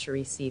for them to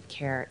receive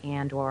care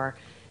and or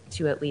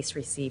to at least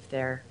receive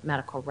their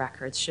medical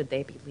records should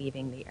they be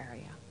leaving the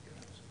area.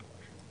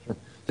 Sure.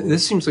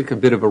 This seems like a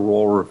bit of a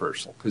role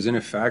reversal, because in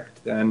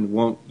effect, then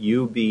won't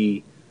you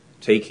be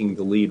taking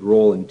the lead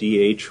role and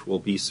DH will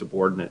be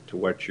subordinate to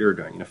what you're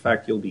doing? In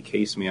effect, you'll be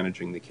case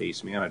managing the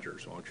case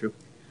managers, won't you?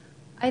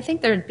 I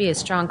think there'd be a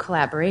strong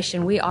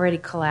collaboration. We already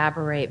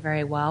collaborate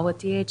very well with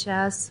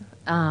DHS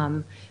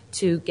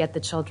to get the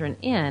children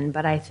in,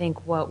 but I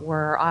think what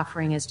we're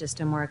offering is just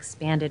a more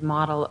expanded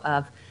model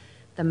of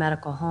the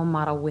medical home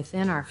model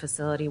within our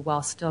facility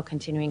while still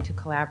continuing to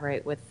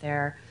collaborate with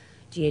their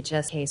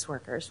DHS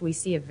caseworkers. We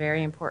see a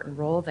very important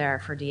role there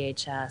for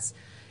DHS,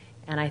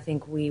 and I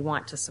think we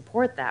want to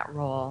support that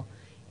role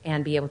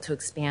and be able to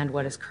expand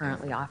what is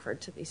currently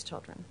offered to these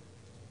children.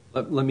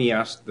 Let me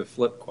ask the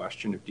flip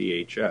question of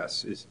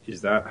DHS.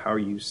 Is that how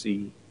you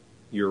see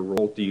your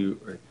role? Do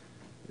you,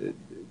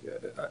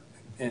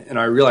 and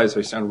I realize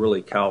I sound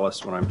really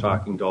callous when I'm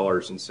talking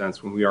dollars and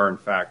cents when we are in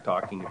fact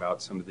talking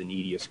about some of the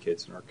neediest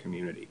kids in our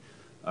community.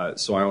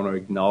 So I want to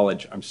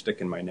acknowledge I'm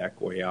sticking my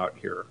neck way out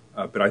here.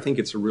 But I think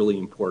it's a really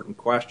important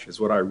question. Is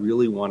what I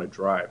really want to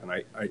drive, and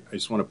I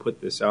just want to put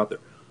this out there.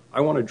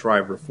 I want to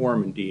drive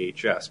reform in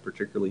DHS,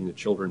 particularly in the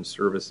Children's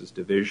Services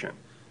Division.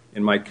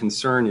 And my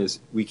concern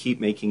is we keep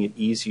making it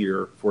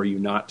easier for you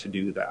not to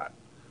do that.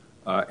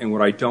 And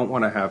what I don't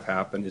want to have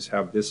happen is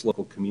have this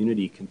local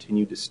community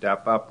continue to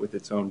step up with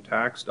its own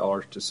tax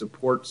dollars to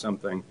support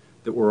something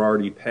that we're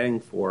already paying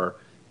for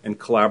and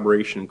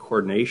collaboration and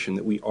coordination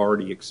that we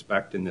already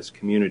expect in this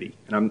community.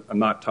 And I'm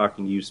not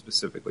talking to you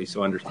specifically,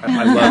 so I love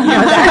you.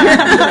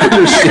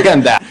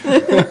 Understand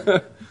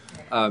that.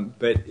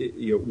 But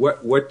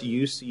what do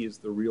you see as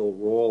the real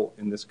role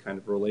in this kind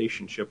of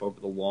relationship over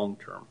the long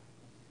term?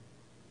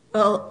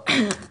 Well,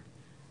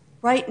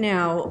 right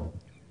now,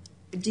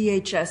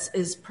 DHS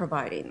is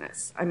providing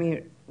this. I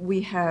mean,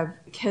 we have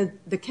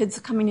the kids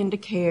coming into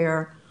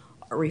care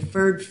are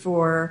referred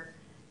for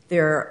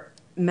their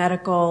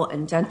medical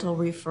and dental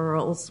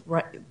referrals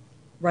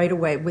right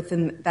away.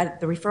 Within that,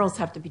 the referrals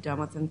have to be done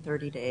within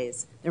 30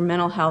 days. Their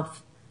mental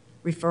health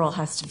referral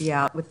has to be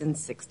out within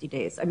 60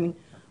 days. I mean,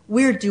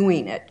 we're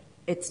doing it.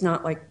 It's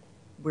not like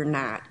we're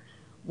not.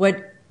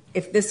 What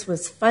if this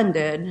was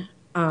funded?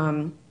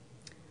 I'm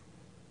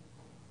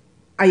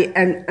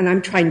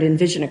trying to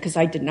envision it because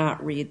I did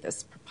not read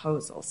this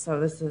proposal, so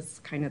this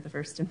is kind of the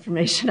first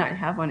information I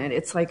have on it.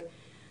 It's like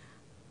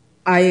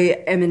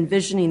I am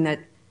envisioning that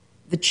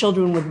the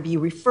children would be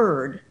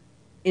referred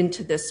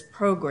into this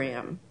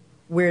program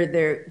where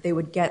they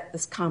would get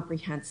this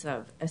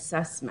comprehensive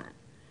assessment,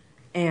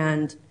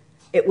 and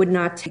it would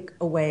not take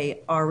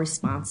away our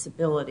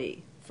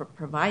responsibility for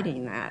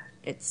providing that.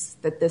 It's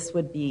that this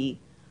would be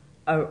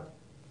a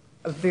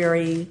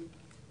very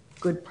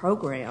good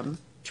program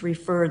to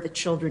refer the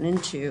children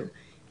into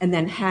and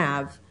then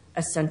have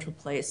a central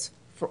place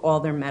for all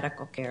their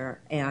medical care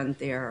and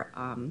their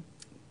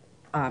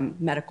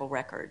medical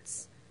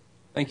records.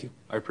 Thank you.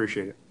 I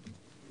appreciate it.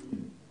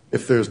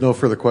 If there's no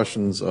further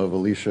questions of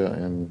Alicia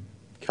and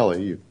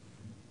Kelly,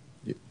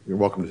 you're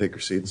welcome to take your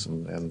seats,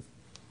 and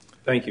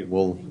Thank you.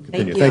 we'll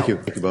continue. Thank you.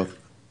 Thank you both.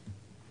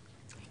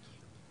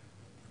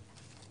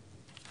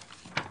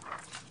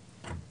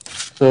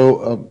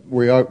 So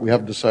we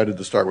have decided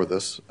to start with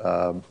this.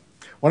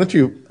 Why don't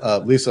you,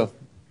 Lisa,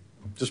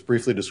 just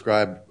briefly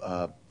describe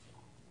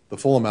the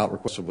full amount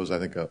requested was, I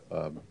think,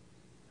 a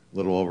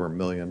little over $1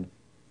 million,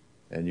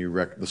 and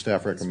the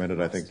staff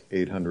recommended, I think,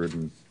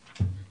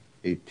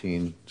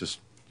 818. Just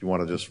you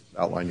want to just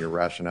outline your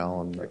rationale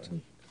on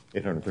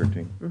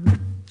 813? Mm-hmm.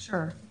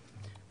 Sure.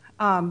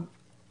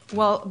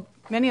 Well,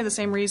 many of the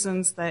same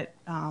reasons that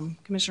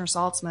Commissioner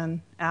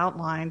Saltzman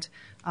outlined,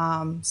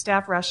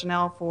 staff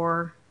rationale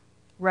for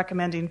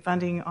recommending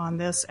funding on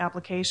this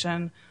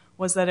application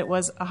was that it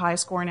was a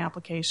high-scoring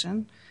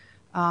application.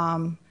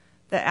 The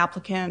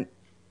applicant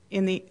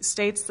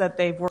states that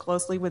they've worked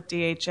closely with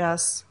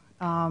DHS,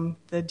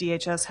 the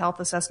DHS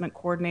Health Assessment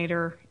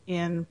Coordinator,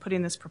 in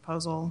putting this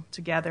proposal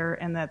together,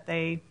 and that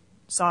they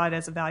saw it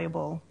as a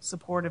valuable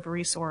supportive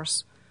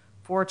resource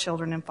for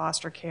children in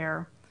foster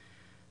care.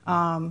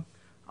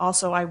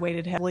 Also, I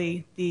weighted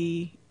heavily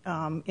the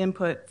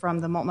input from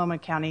the Multnomah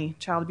County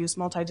Child Abuse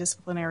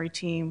Multidisciplinary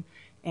Team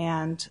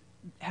and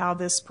how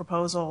this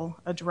proposal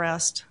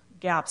addressed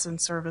gaps in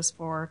service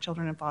for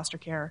children in foster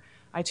care.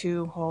 I,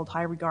 too, hold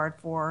high regard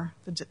for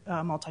the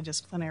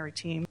multidisciplinary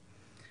team.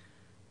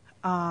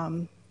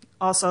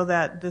 Also,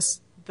 that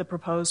the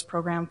proposed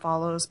program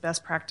follows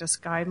best practice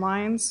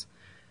guidelines.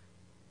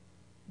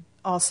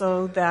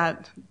 Also,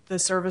 that the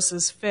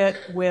services fit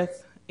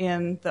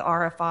within the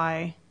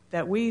RFI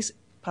that we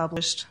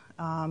published,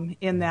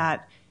 in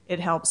that it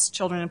helps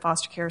children in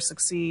foster care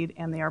succeed,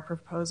 and they are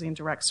proposing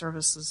direct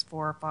services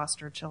for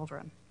foster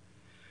children.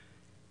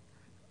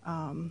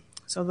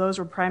 So those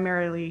were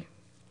primarily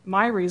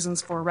my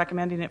reasons for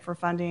recommending it for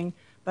funding,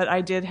 but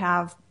I did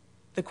have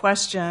the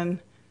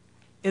question,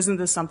 isn't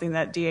this something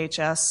that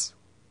DHS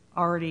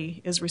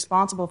already is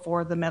responsible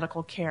for, the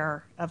medical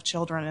care of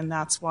children? And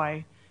that's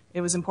why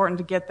it was important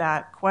to get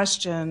that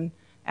question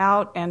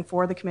out and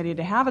for the committee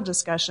to have a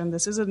discussion.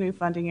 This is a new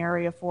funding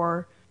area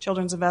for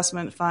Children's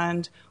Investment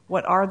Fund.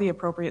 What are the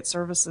appropriate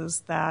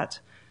services that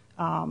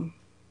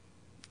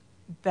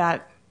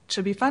that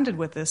should be funded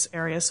with this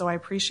area? So I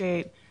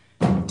appreciate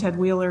Ted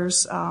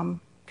Wheeler's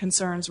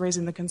concerns,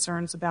 raising the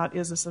concerns about,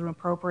 is this an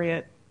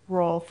appropriate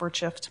role for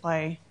CHIF to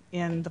play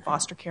in the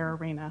foster care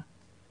arena?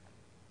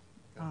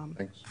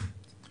 Thanks.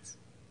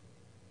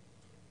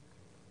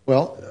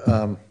 Well,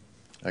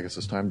 I guess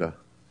it's time to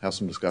have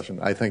some discussion.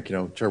 I think,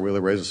 Chair Wheeler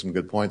raises some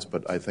good points,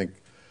 but I think,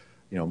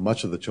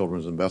 much of the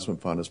Children's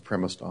Investment Fund is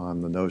premised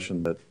on the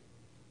notion that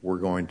we're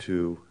going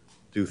to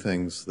do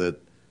things that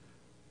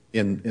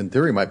in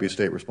theory might be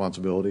state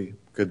responsibility,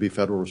 could be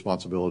federal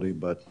responsibility,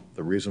 but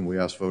the reason we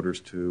asked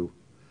voters to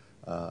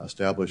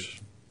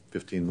establish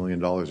 $15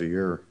 million a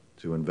year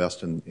to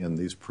invest in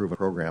these proven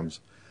programs,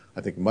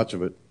 I think much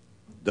of it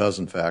does,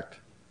 in fact,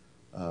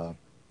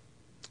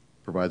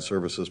 provide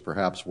services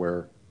perhaps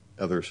where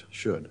others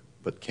should,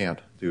 but can't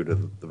due to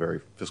the very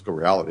fiscal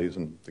realities,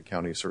 and the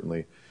county is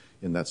certainly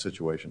in that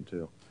situation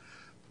too.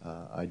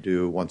 I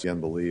do once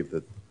again believe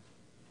that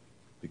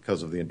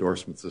because of the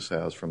endorsements this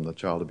has from the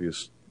Child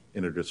Abuse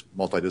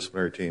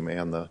Multidisciplinary Team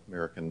and the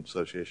American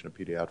Association of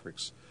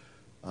Pediatrics,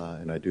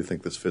 and I do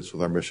think this fits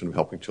with our mission of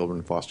helping children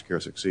in foster care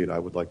succeed, I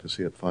would like to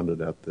see it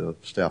funded at the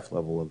staff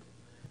level of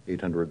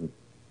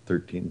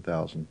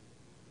 $813,000. Am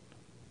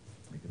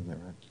I getting that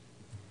right?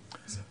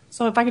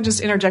 So if I could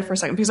just interject for a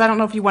second, because I don't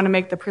know if you want to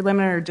make the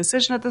preliminary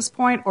decision at this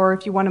point, or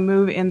if you want to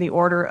move in the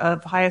order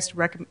of highest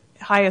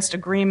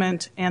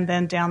agreement and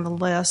then down the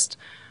list.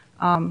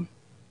 If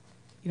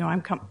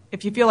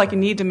you feel like you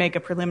need to make a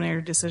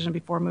preliminary decision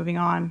before moving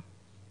on,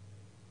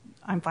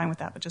 I'm fine with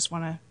that. But just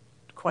want to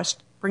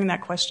bring that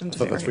question to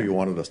bear. So that's what you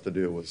wanted us to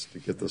do, was to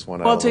get this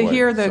one out well, of the way. Well, to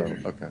hear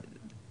okay.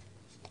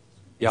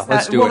 Yeah,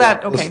 let's do it.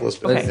 Okay.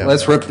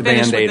 Let's rip the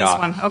Finish with Band-Aid this off.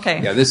 one.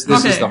 Okay. Yeah, this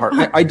is the hard.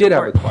 I did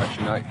have a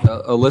question.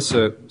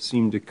 Alyssa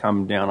seemed to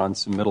come down on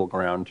some middle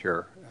ground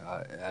here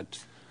at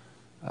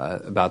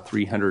about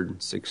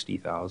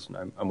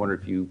 $360,000. I wonder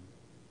if you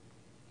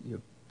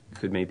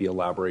could maybe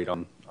elaborate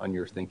on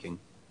your thinking.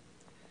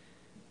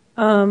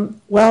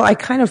 Well, I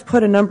kind of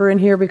put a number in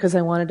here because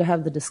I wanted to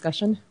have the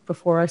discussion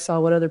before I saw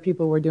what other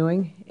people were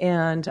doing.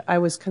 And I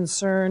was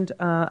concerned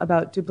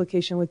about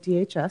duplication with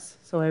DHS,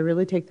 so I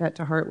really take that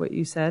to heart, what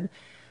you said.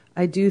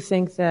 I do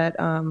think that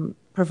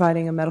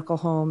providing a medical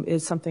home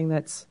is something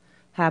that's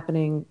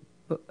happening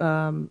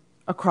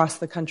across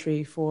the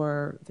country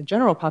for the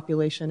general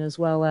population as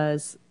well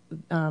as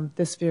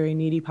this very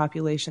needy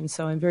population.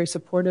 So I'm very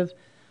supportive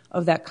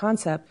of that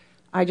concept.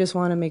 I just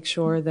want to make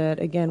sure that,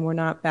 again, we're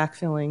not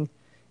backfilling.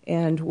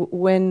 And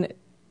when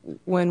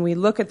we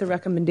look at the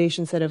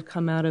recommendations that have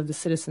come out of the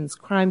Citizens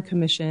Crime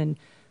Commission,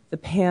 the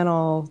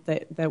panel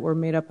that were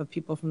made up of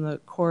people from the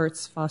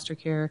courts, foster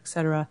care, et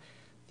cetera,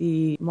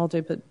 the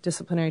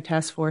multidisciplinary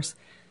task force,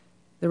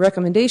 the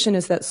recommendation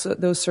is that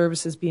those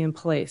services be in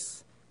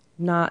place,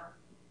 not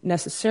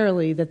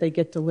necessarily that they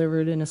get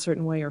delivered in a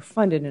certain way or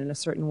funded in a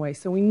certain way.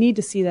 So we need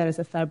to see that as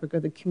a fabric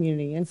of the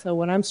community. And so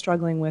what I'm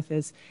struggling with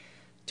is,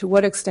 to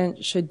what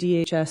extent should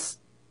DHS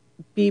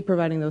be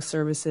providing those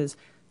services?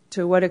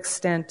 To what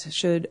extent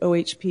should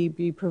OHP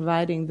be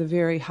providing the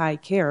very high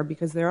care?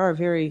 Because there are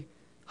very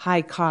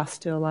high costs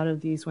to a lot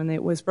of these. When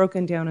it was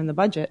broken down in the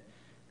budget,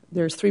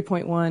 there's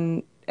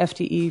 3.1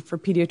 FTE for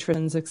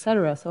pediatricians, et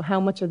cetera. So how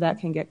much of that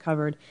can get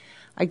covered?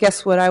 I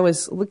guess what I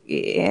was,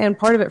 and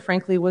part of it,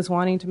 frankly, was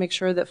wanting to make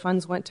sure that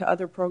funds went to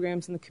other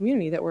programs in the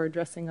community that were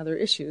addressing other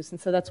issues. And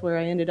so that's where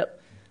I ended up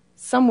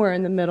somewhere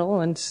in the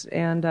middle,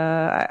 and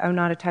I'm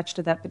not attached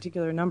to that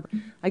particular number.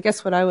 I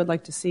guess what I would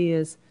like to see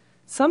is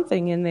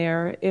something in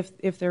there,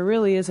 if there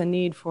really is a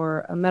need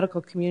for a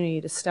medical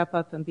community to step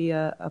up and be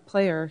a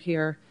player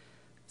here,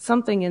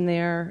 something in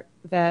there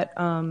that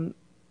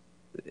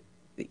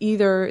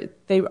either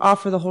they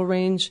offer the whole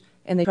range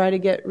and they try to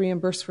get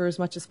reimbursed for as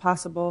much as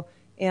possible,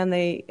 and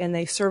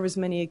they serve as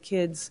many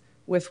kids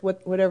with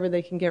whatever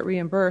they can get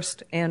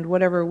reimbursed and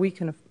whatever we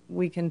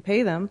can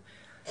pay them,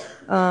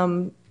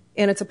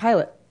 and it's a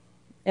pilot.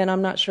 And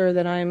I'm not sure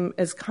that I'm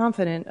as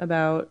confident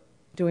about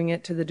doing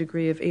it to the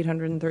degree of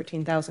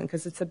 $813,000,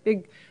 because it's a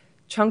big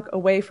chunk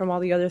away from all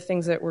the other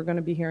things that we're going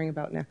to be hearing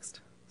about next.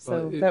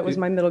 So that was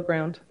my middle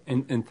ground.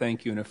 And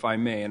thank you. And if I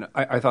may, and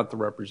I thought the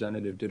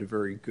representative did a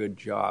very good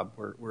job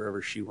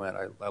wherever she went.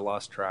 I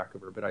lost track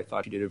of her, but I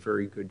thought she did a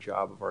very good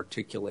job of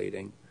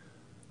articulating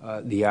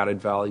the added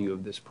value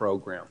of this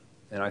program.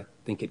 And I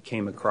think it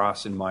came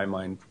across in my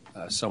mind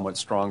somewhat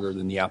stronger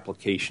than the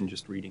application,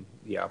 just reading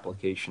the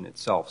application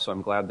itself. So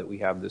I'm glad that we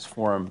have this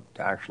forum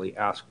to actually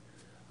ask,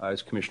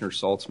 as Commissioner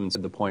Saltzman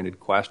said, the pointed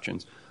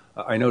questions.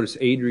 I notice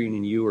Adrian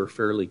and you are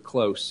fairly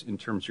close in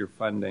terms of your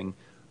funding.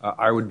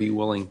 I would be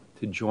willing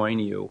to join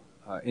you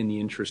in the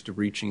interest of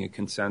reaching a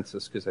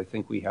consensus, because I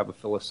think we have a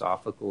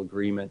philosophical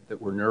agreement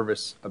that we're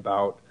nervous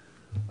about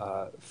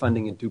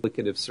funding a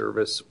duplicative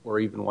service or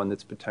even one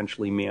that's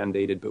potentially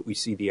mandated, but we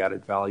see the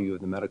added value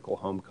of the medical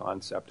home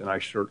concept, and I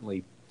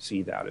certainly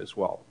see that as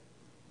well.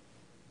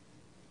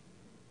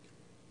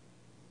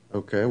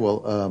 Okay,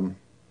 well,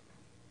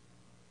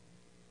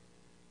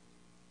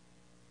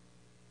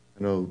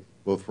 I know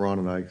both Ron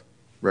and I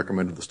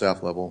recommended the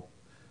staff level.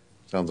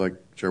 Sounds like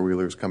Chair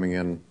Wheeler's coming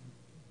in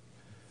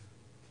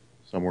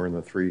somewhere in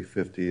the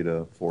 $350,000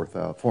 to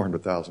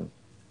 $400,000,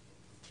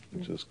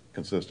 which is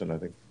consistent, I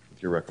think,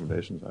 with your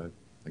recommendations.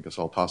 I guess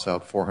I'll toss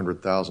out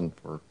 $400,000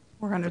 for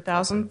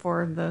 $400,000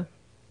 for the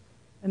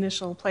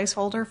initial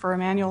placeholder for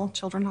Emmanuel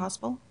Children's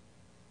Hospital.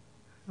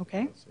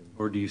 Okay.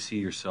 Or do you see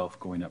yourself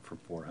going up for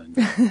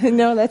 400?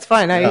 No, that's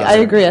fine. I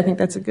agree. I think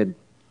that's a good.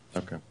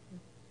 Okay.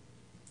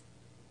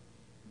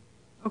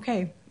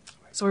 Okay.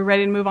 So we're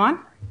ready to move on?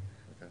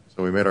 Okay.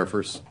 So we made our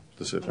first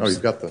decision. Oh,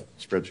 you've got the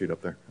spreadsheet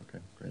up there. Okay,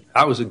 great.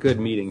 That was a good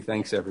meeting.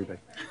 Thanks, everybody.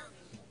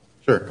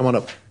 Sure. Come on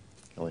up,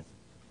 Kelly.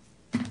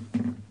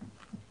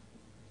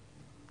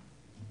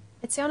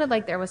 It sounded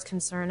like there was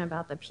concern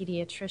about the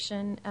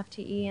pediatrician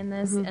FTE in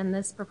this, and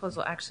this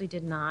proposal actually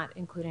did not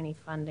include any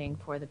funding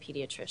for the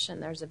pediatrician.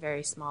 There's a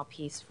very small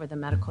piece for the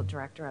medical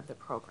director of the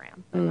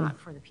program, but not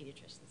for the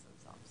pediatricians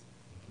themselves.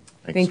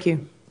 Thanks. Thank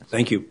you.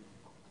 Thank you.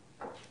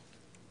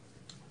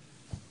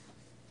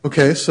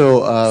 Okay,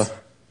 so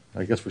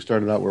I guess we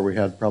started out where we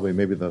had probably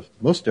maybe the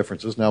most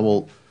differences. Now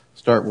we'll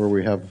start where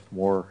we have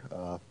more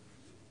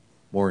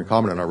in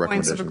common in our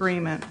recommendations. Points of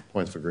agreement.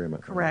 Points of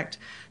agreement. Correct.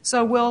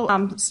 So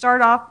we'll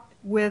start off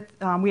with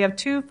we have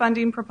two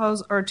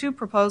proposals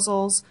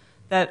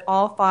that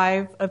all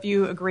five of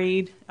you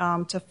agreed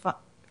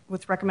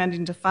with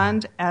recommending to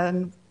fund,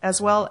 and as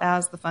well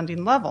as the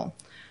funding level.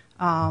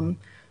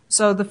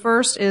 So the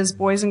first is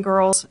Boys and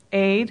Girls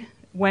Aid,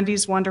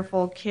 Wendy's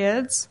Wonderful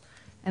Kids,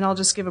 and I'll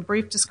just give a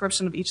brief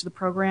description of each of the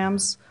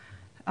programs.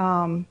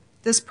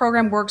 This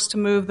program works to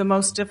move the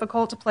most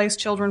difficult to place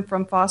children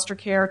from foster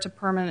care to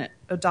permanent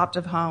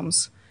adoptive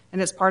homes.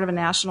 and it's part of a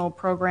national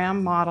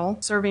program model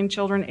serving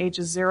children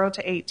ages 0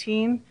 to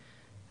 18.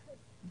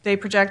 They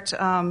project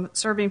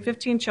serving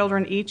 15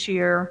 children each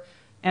year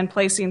and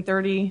placing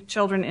 30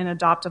 children in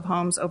adoptive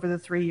homes over the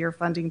 3-year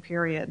funding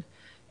period.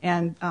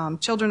 And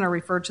children are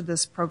referred to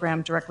this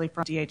program directly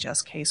from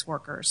DHS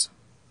caseworkers.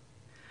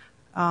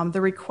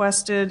 The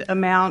requested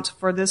amount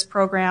for this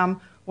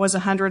program was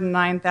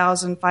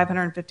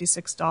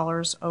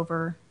 $109,556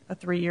 over a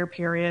 3-year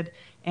period,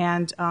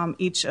 and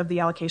each of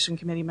the allocation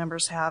committee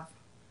members have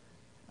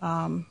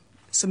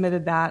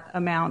submitted that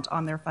amount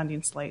on their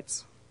funding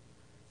slates.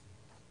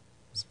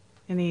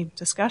 Any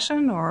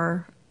discussion,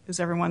 or is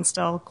everyone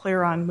still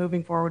clear on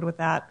moving forward with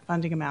that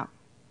funding amount?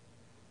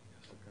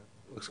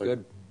 Looks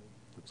good.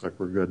 Looks like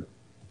we're good.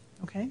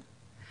 Okay.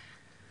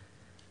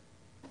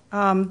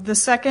 The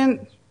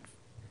second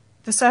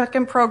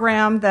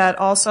program that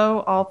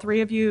also all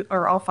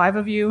 5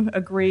 of you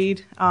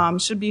agreed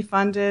should be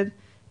funded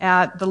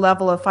at the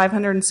level of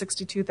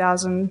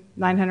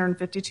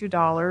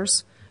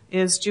 $562,952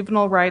 is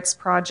Juvenile Rights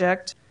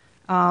Project.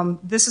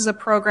 This is a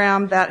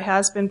program that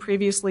has been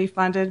previously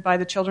funded by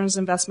the Children's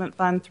Investment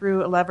Fund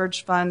through a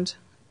leveraged fund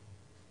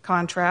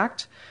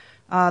contract.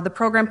 The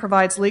program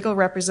provides legal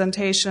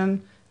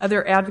representation,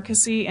 other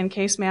advocacy, and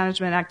case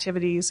management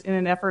activities in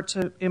an effort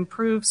to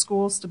improve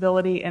school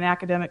stability and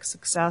academic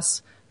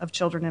success of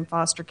children in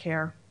foster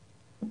care.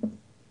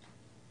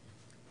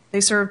 They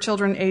serve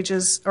children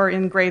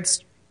in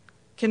grades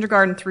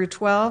kindergarten through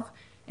 12,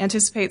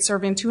 anticipate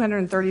serving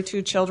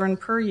 232 children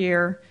per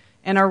year,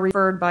 and are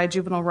referred by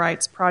Juvenile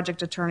Rights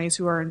Project attorneys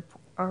who are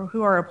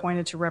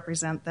appointed to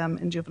represent them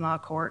in juvenile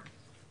court.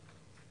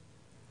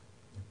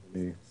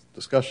 Any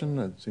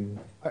discussion?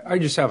 I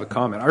just have a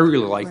comment. I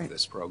really like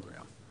this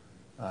program.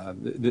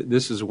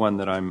 This is one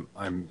that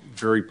I'm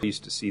very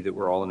pleased to see that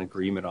we're all in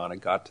agreement on.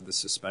 It got to the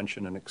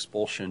suspension and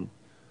expulsion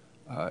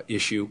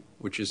issue,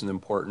 which is an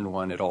important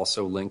one. It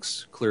also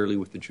links clearly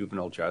with the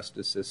juvenile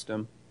justice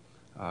system,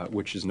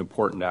 which is an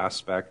important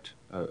aspect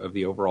of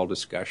the overall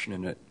discussion,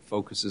 and it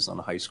focuses on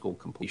high school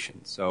completion.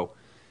 So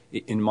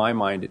in my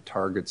mind, it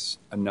targets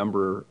a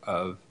number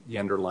of the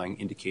underlying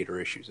indicator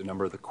issues, a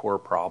number of the core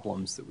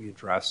problems that we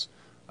address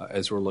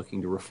as we're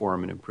looking to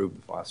reform and improve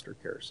the foster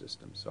care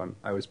system. So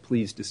I was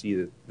pleased to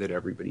see that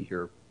everybody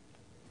here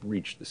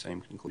reached the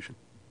same conclusion.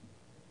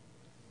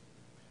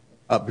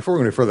 Before we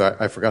go any further,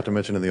 I forgot to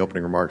mention in the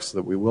opening remarks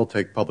that we will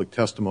take public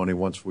testimony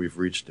once we've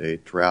reached a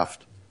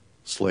draft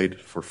slate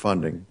for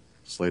funding,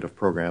 slate of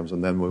programs,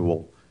 and then we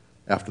will,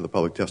 after the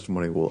public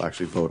testimony, we'll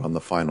actually vote on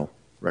the final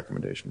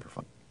recommendation for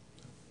funding.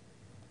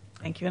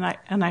 Thank you,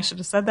 and I should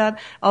have said that.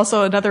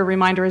 Also, another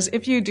reminder is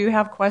if you do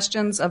have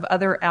questions of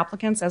other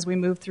applicants as we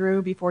move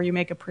through before you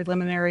make a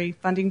preliminary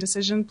funding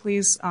decision,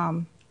 please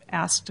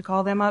ask to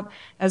call them up,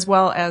 as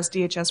well as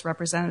DHS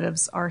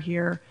representatives are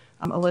here,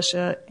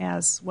 Alicia,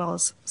 as well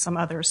as some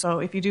others. So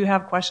if you do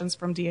have questions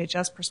from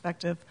DHS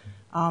perspective,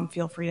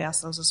 feel free to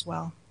ask those as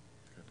well.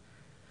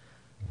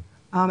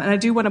 And I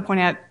do want to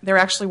point out, there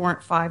actually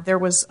weren't 5. There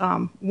was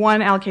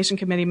one allocation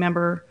committee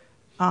member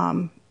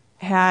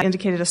had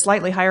indicated a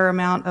slightly higher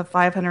amount of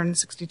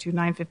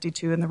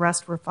 $562,952, and the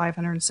rest were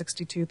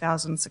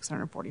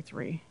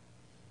 $562,643.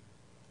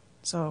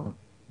 So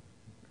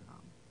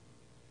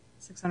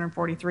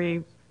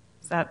 643,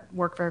 does that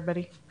work for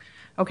everybody?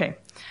 Okay.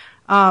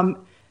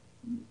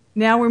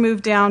 Now we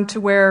move down to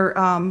where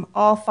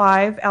all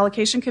 5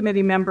 allocation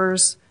committee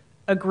members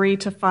agree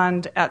to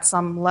fund at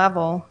some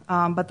level,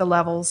 but the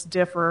levels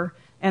differ,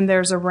 and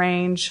there's a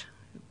range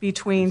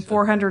between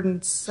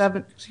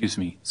 407. Excuse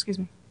me. Excuse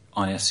me.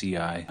 On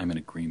SEI, I'm in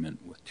agreement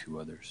with 2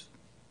 others.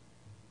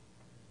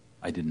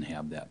 I didn't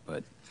have that,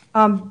 but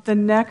the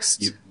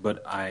next.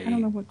 I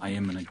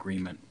am in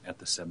agreement at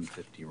the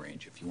 750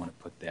 range. If you want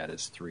to put that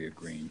as 3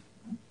 agreeing.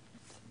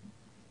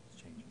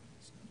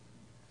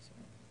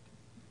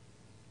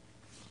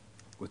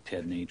 With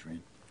Ted and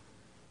Adrian.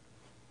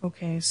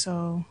 Okay,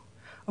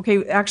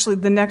 actually,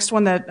 the next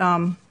one that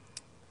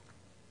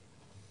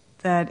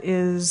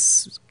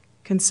is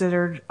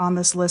considered on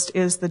this list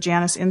is the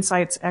Janus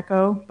Insights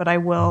Echo, but I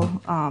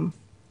will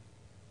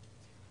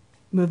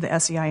move the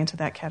SEI into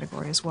that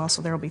category as well,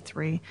 so there will be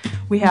 3.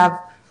 We have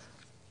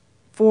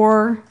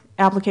 4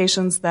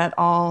 applications that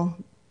all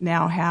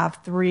now have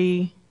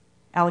 3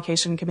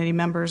 allocation committee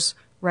members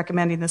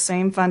recommending the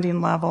same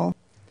funding level,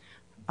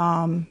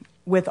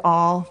 with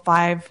all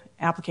 5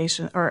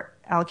 allocation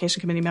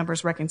committee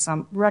members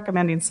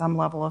recommending some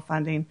level of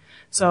funding.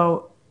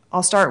 So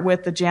I'll start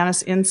with the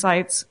Janus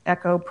Insights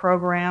Echo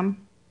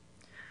program.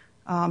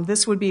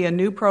 This would be a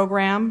new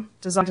program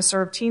designed to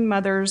serve teen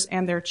mothers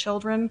and their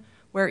children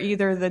where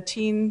either the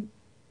teen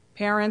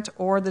parent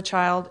or the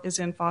child is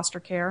in foster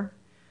care.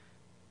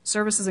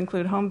 Services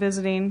include home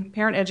visiting,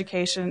 parent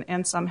education,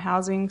 and some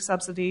housing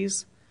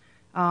subsidies.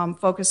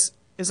 Focus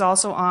is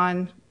also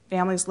on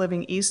families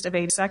living east of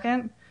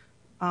 82nd,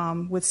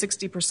 with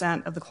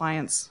 60% of the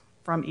clients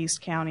from East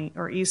County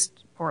or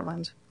East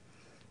Portland.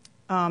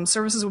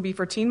 Services will be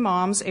for teen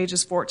moms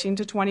ages 14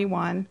 to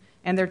 21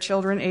 and their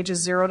children ages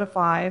 0 to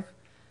 5.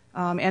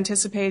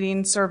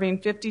 anticipating serving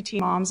 50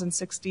 teen moms and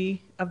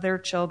 60 of their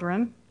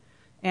children.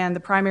 And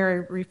the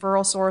primary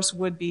referral source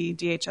would be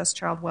DHS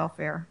Child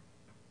Welfare.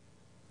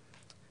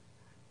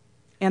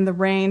 And the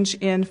range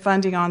in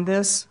funding on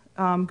this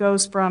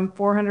goes from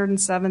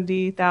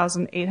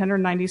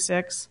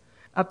 $470,896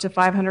 up to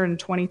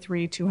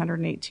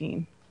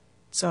 $523,218.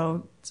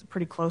 So it's a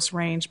pretty close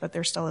range, but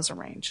there still is a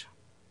range.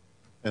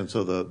 And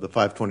so the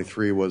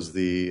 523 was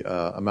the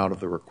amount of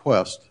the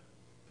request,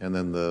 and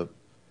then the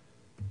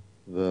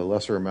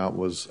lesser amount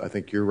was, I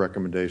think, your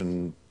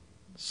recommendation,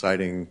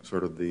 citing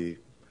sort of the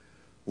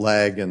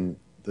lag and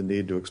the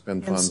need to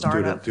expend funds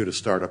due to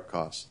startup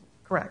costs.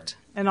 Correct.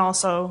 And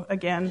also,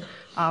 again,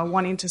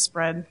 wanting to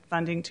spread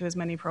funding to as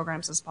many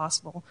programs as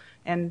possible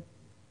and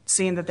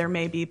seeing that there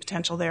may be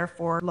potential there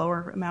for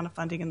lower amount of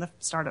funding in the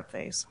startup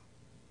phase.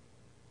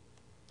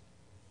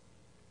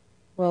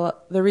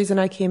 Well, the reason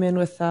I came in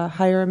with a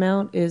higher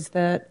amount is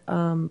that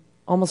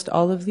almost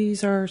all of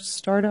these are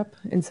startup,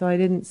 and so I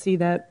didn't see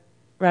that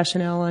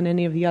rationale on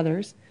any of the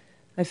others.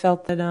 I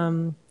felt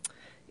that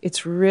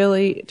it's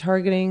really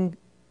targeting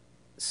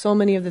so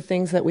many of the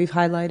things that we've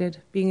highlighted,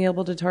 being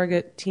able to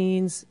target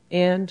teens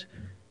and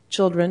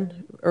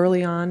children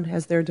early on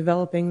as they're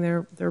developing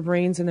their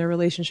brains and their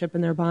relationship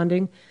and their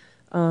bonding.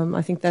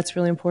 I think that's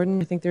really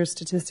important. I think there's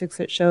statistics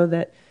that show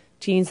that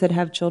teens that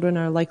have children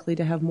are likely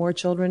to have more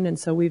children, and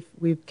so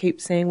we've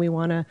kept saying we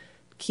want to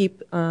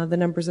keep the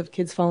numbers of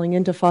kids falling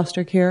into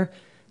foster care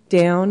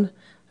down.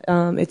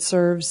 It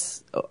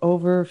serves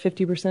over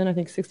 50%, I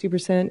think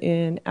 60%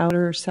 in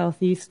outer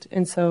southeast,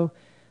 and so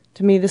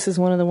to me this is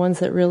one of the ones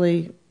that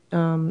really,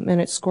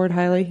 and it scored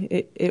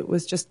highly. It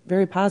was just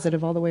very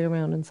positive all the way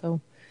around, and so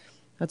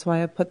that's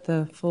why I put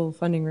the full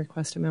funding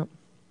request amount.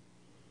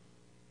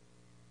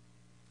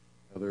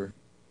 Other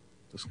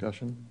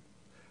discussion?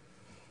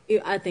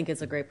 I think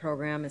it's a great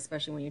program,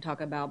 especially when you talk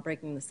about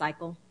breaking the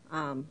cycle.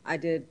 I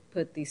did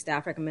put the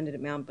staff recommended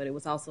amount, but it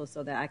was also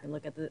so that I can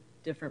look at the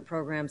different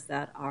programs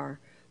that are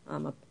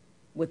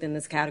within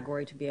this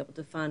category to be able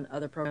to fund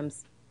other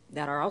programs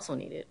that are also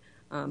needed,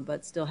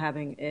 but still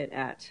having it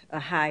at a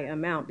high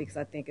amount because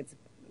I think it's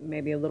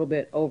maybe a little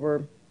bit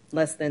over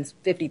less than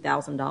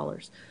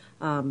 $50,000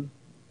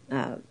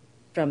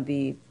 from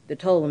the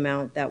total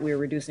amount that we're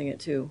reducing it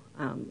to.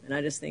 And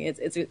I just think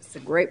it's a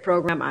great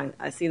program.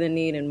 I see the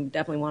need and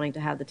definitely wanting to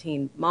have the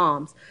teen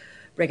moms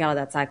break out of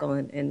that cycle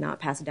and not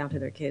pass it down to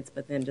their kids,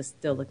 but then just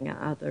still looking at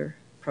other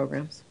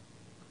programs.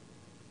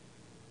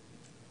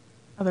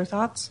 Other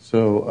thoughts?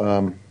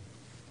 So,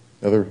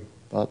 other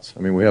thoughts? I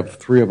mean, we have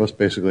 3 of us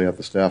basically at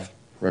the staff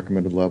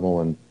recommended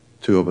level and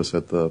 2 of us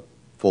at the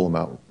full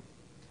amount.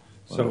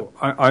 So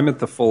I'm at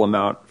the full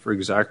amount for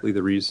exactly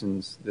the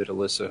reasons that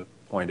Alyssa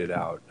pointed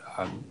out.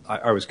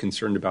 I was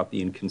concerned about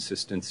the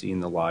inconsistency in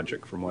the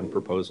logic from one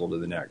proposal to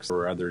the next. There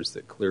were others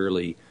that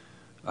clearly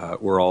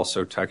were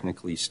also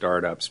technically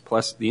startups.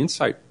 Plus, the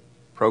Insight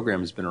program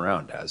has been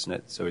around, hasn't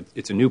it? So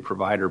it's a new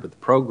provider, but the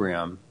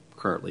program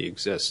currently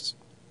exists.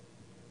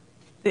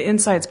 The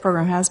Insights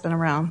program has been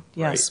around,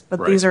 yes,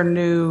 but these are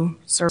new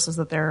services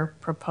that they're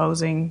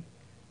proposing.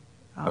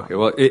 Okay,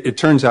 well, it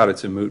turns out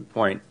it's a moot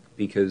point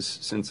because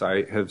since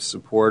I have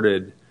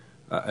supported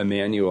a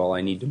manual,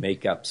 I need to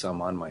make up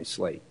some on my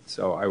slate.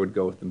 So I would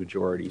go with the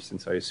majority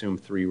since I assume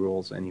 3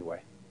 rules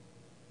anyway.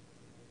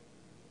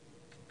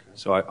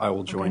 So I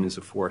will join as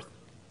a 4th.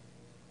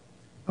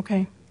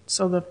 Okay,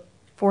 so the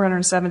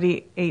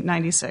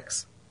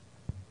 $478,896.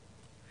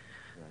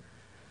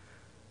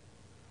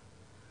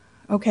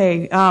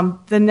 Okay,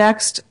 the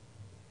next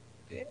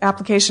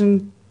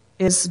application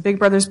is Big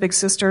Brothers Big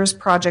Sisters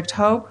Project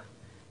Hope,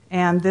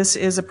 and this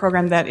is a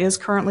program that is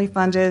currently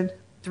funded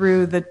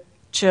through the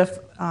CHIF,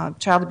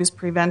 Child Abuse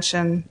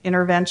Prevention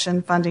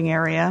Intervention funding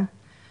area.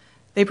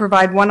 They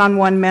provide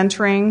one-on-one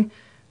mentoring,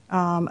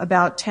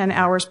 about 10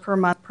 hours per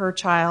month per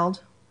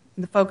child.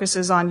 The focus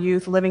is on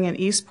youth living in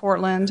East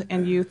Portland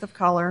and youth of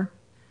color.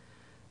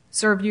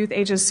 Serve youth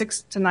ages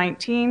 6 to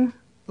 19,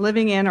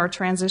 living in or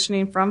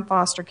transitioning from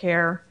foster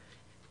care.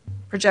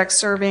 Projects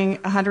serving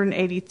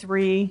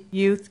 183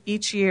 youth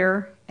each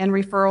year, and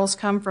referrals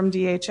come from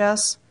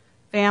DHS,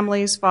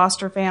 families,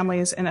 foster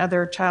families, and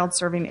other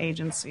child-serving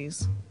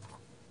agencies.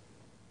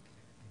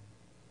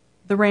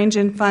 The range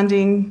in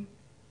funding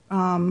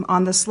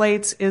on the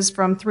slates is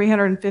from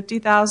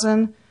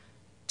 $350,000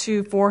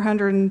 to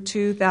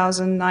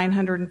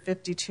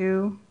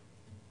 $402,952.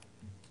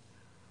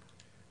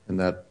 And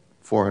that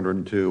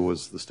 402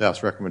 was the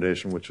staff's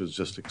recommendation, which was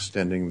just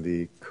extending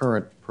the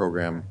current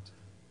program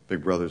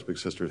Big Brothers Big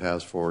Sisters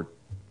has for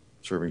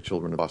serving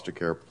children in foster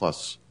care,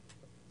 plus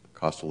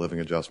cost of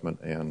living adjustment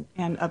and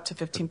up to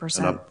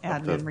 15%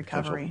 admin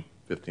recovery.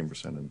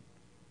 15% in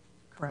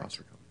Correct.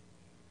 foster care.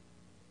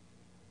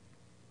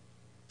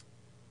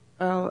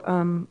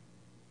 Well,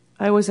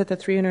 I was at the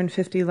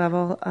 350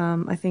 level.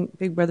 I think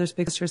Big Brothers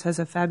Big Sisters has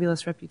a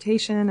fabulous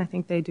reputation. I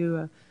think they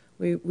do.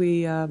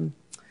 We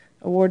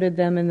awarded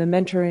them in the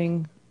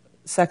mentoring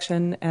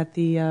section at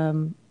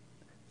the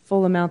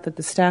full amount that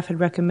the staff had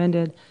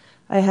recommended.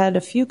 I had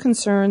a few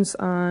concerns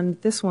on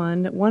this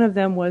one. One of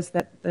them was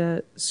that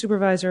the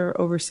supervisor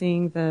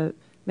overseeing the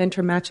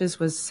mentor matches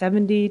was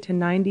 70 to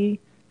 90,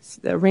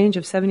 a range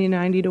of 70 to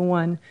 90 to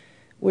 1,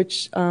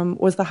 which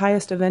was the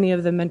highest of any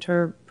of the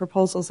mentor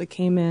proposals that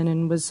came in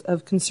and was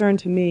of concern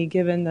to me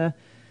given the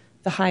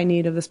high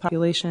need of this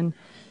population.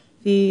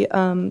 The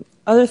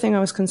other thing I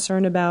was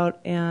concerned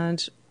about,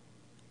 and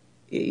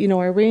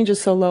our range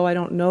is so low, I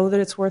don't know that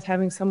it's worth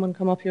having someone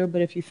come up here,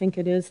 but if you think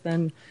it is,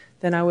 then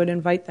I would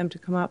invite them to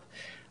come up.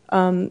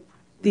 The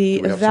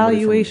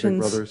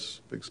evaluations... Big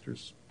Brothers, Big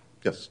Sisters?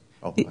 Yes.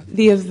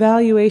 The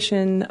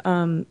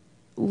evaluation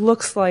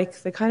looks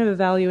like the kind of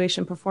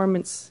evaluation,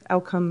 performance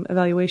outcome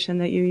evaluation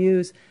that you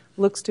use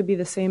looks to be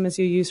the same as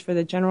you use for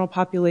the general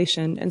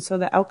population. And so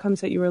the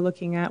outcomes that you were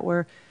looking at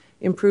were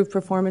improved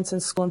performance in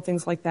school and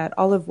things like that,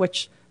 all of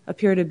which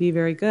appear to be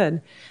very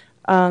good.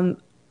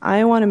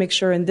 I want to make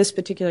sure in this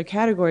particular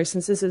category,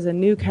 since this is a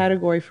new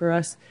category for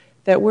us,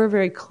 that we're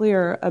very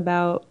clear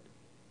about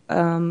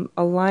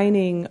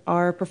aligning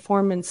our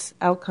performance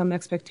outcome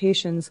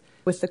expectations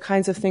with the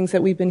kinds of things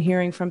that we've been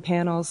hearing from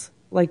panels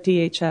like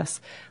DHS.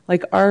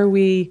 Like, are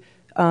we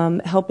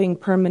helping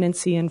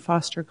permanency in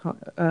foster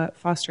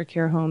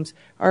care homes?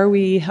 Are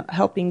we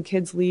helping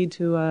kids lead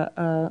to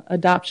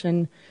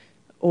adoption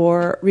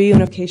or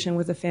reunification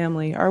with a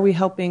family? Are we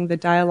helping the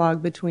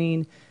dialogue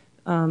between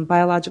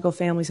biological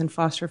families and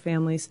foster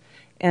families?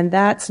 And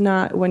that's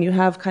not, when you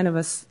have kind of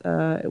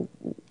a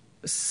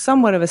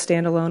somewhat of a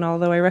standalone,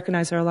 although I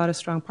recognize there are a lot of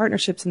strong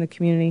partnerships in the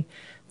community,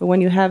 but when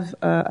you have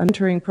a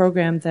mentoring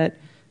program that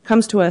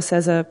comes to us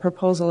as a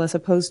proposal as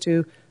opposed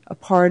to a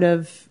part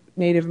of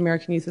Native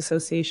American Youth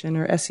Association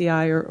or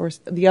SEI or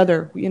the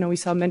other, we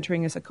saw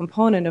mentoring as a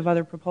component of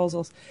other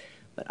proposals.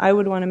 But I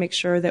would want to make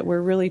sure that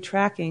we're really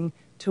tracking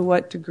to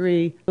what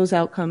degree those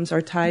outcomes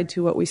are tied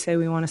to what we say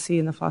we want to see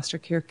in the foster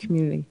care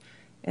community.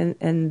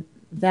 And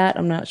that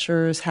I'm not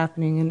sure is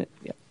happening. And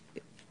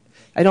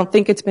I don't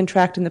think it's been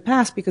tracked in the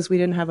past because we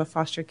didn't have a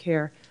foster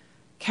care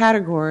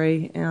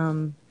category.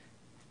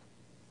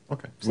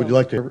 Okay. Would you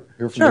like to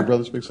hear from Sure. Big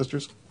Brothers, Big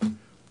Sisters?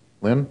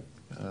 Lynn?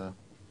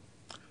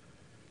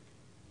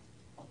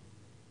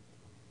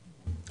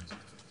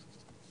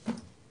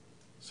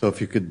 So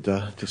if you could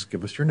just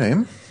give us your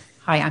name.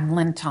 Hi, I'm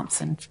Lynn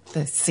Thompson,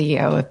 the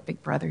CEO of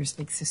Big Brothers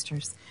Big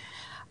Sisters.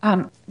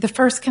 The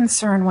first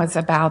concern was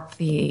about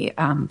the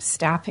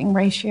staffing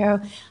ratio.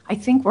 I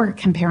think we're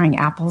comparing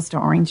apples to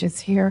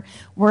oranges here.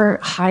 We're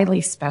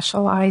highly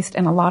specialized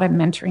in a lot of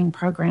mentoring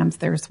programs.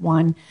 There's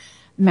one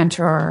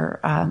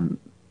mentor,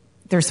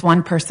 there's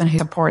one person who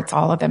supports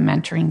all of the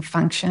mentoring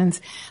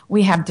functions.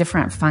 We have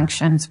different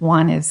functions.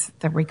 One is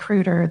the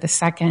recruiter. The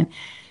second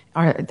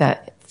are the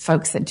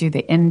folks that do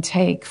the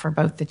intake for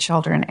both the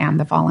children and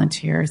the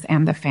volunteers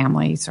and the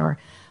families or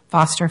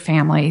foster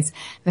families.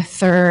 The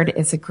third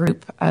is a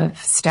group of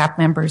staff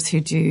members who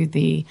do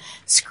the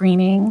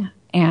screening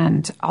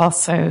and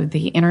also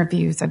the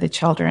interviews of the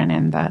children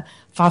and the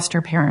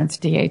foster parents,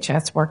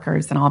 DHS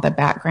workers, and all the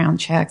background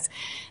checks.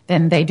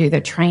 Then they do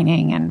the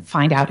training and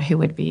find out who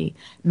would be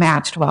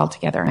matched well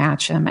together,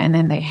 match them, and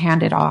then they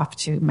hand it off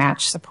to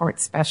match support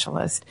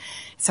specialists.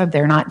 So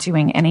they're not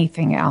doing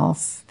anything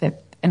else.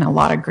 That in a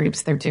lot of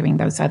groups, they're doing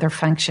those other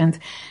functions.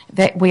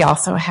 That we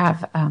also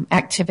have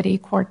activity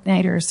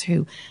coordinators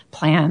who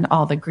plan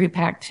all the group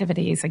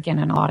activities. Again,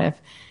 in a lot of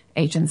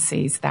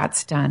agencies,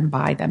 that's done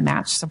by the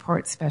match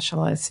support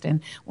specialist,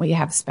 and we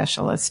have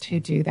specialists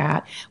who do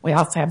that. We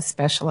also have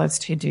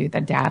specialists who do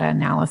the data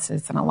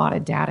analysis and a lot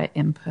of data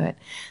input.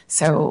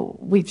 So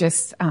we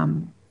just,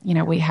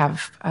 we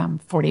have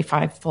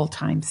 45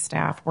 full-time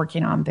staff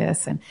working on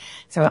this, and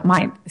so it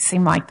might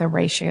seem like the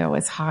ratio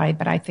is high,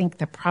 but I think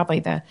that probably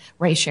the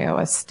ratio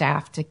of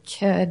staff to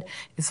kid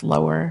is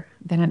lower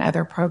than in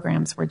other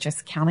programs. We're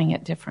just counting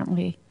it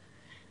differently.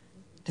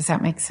 Does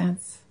that make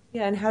sense?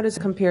 Yeah, and how does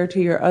it compare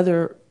to your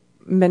other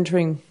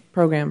mentoring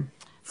program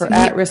for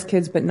at-risk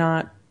kids but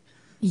not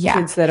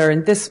kids that are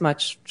in this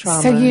much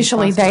trauma? So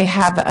usually they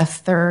have a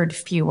third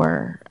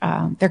fewer.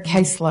 Their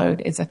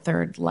caseload is a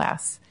third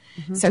less.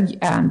 Mm-hmm. So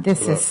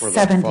this is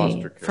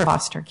 70 for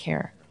foster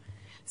care.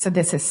 So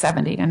this is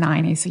 70 to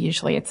 90. So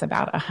usually it's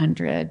about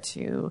 100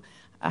 to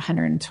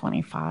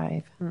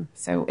 125.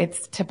 So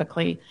it's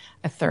typically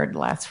a third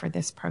less for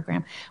this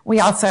program. We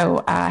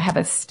also have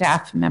a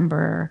staff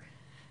member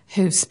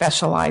who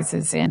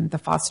specializes in the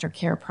foster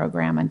care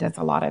program and does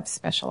a lot of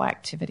special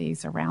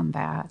activities around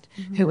that,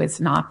 who is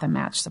not the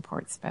match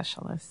support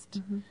specialist.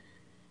 Mm-hmm.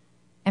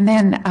 And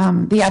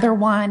then the other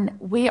one,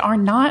 we are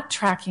not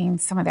tracking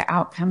some of the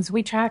outcomes.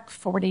 We track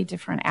 40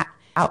 different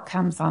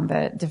outcomes on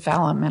the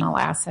developmental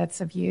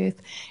assets of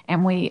youth.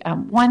 And we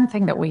one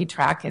thing that we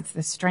track is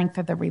the strength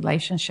of the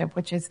relationship,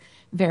 which is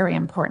very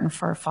important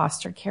for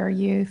foster care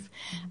youth.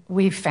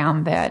 We've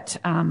found that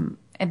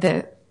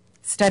the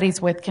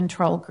studies with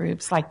control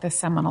groups, like the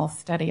seminal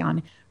study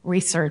on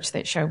research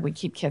that showed we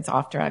keep kids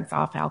off drugs,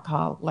 off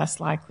alcohol, less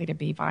likely to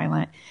be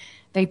violent.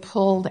 They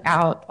pulled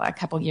out a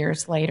couple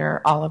years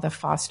later all of the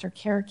foster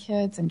care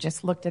kids and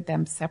just looked at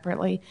them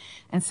separately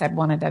and said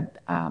one of the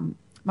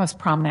most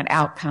prominent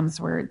outcomes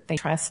were they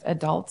trust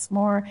adults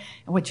more,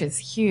 which is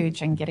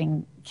huge in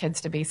getting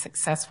kids to be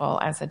successful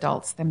as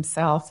adults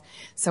themselves.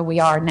 So we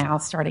are now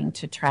starting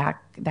to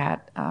track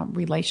that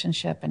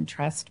relationship and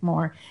trust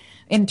more.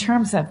 In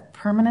terms of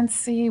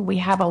permanency, we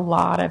have a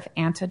lot of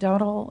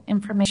anecdotal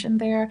information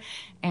there,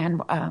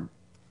 and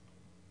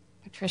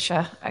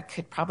Patricia, I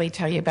could probably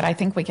tell you, but I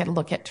think we could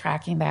look at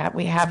tracking that.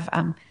 We have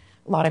a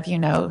lot of you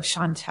know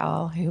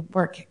Chantel, who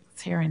works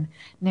here in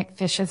Nick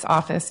Fish's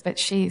office, but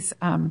she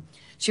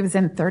was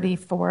in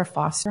 34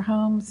 foster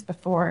homes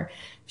before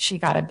she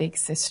got a big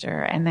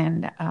sister. And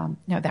then,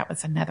 no, that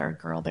was another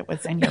girl that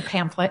was in your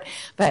pamphlet.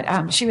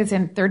 But she was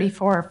in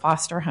 34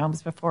 foster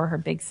homes before her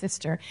big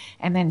sister.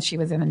 And then she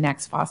was in the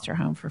next foster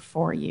home for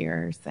 4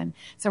 years. And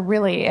so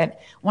really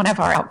one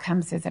of our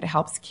outcomes is it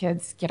helps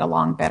kids get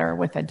along better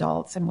with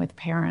adults and with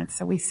parents.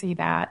 So we see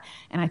that.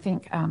 And I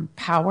think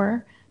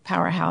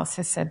Powerhouse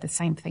has said the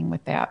same thing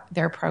with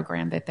their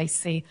program, that they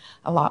see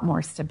a lot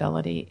more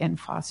stability in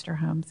foster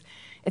homes.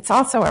 It's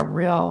also a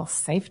real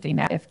safety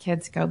net if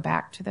kids go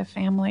back to the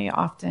family.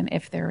 Often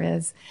if there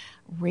is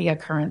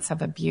reoccurrence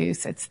of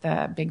abuse, it's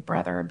the big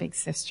brother or big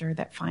sister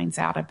that finds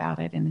out about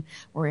it, and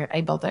we're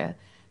able to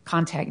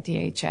contact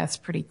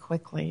DHS pretty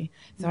quickly.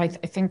 So I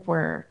think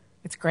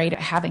it's great at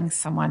having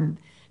someone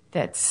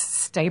that's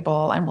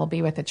stable and will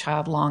be with the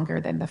child longer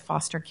than the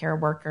foster care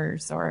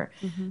workers or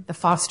the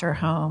foster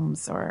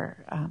homes or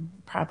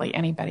probably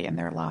anybody in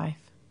their life.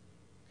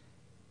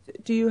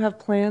 Do you have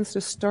plans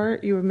to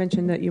start? You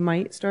mentioned that you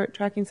might start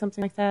tracking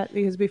something like that,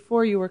 because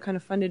before you were kind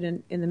of funded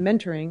in the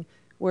mentoring,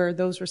 where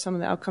those were some of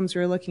the outcomes we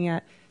were looking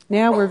at.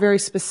 Now we're very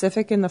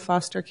specific in the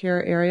foster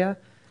care area.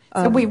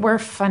 So we were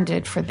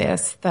funded for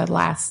this the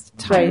last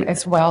time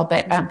as well,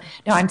 but no,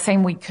 I'm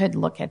saying we could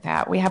look at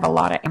that. We have a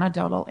lot of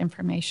anecdotal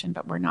information,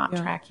 but we're not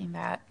tracking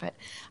that. But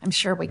I'm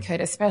sure we could,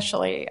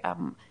 especially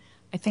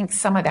I think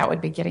some of that would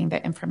be getting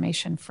the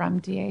information from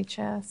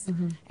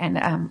DHS.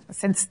 And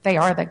since they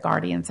are the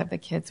guardians of the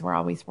kids, we're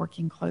always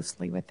working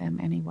closely with them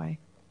anyway.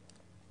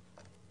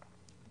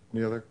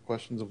 Any other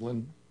questions of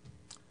Lynn?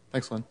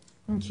 Thanks, Lynn.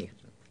 Thank you.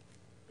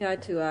 Yeah, I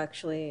too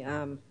actually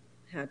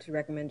had to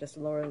recommend just a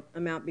lower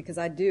amount, because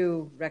I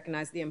do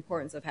recognize the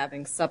importance of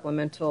having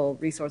supplemental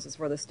resources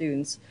for the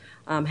students.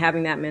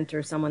 Having that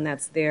mentor, someone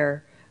that's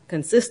there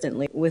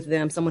consistently with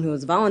them, someone who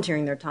is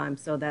volunteering their time,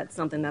 so that's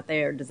something that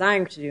they are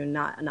desiring to do,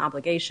 not an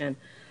obligation.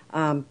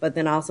 But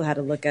then I also had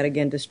to look at,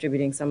 again,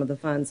 distributing some of the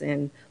funds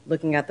and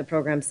looking at the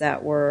programs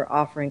that were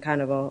offering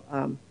kind of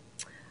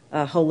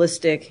a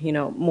holistic,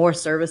 more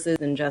services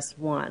than just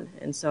one.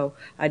 And so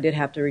I did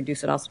have to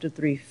reduce it also to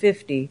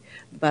 $350,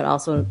 but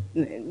also,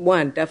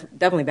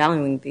 definitely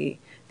valuing the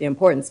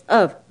importance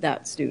of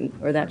that student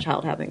or that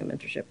child having a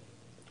mentorship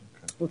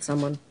with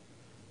someone.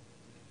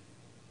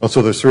 Oh,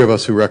 so there's three of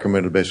us who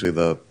recommended basically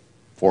the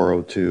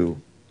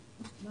 402,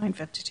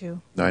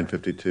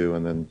 952,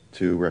 and then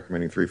two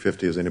recommending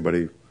 350. Does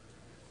anybody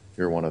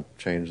here want to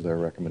change their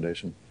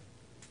recommendation?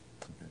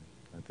 Okay.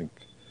 I think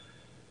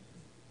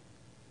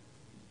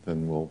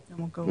then we'll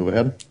go move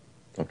ahead.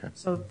 Okay.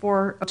 So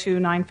 402,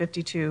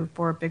 952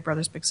 for Big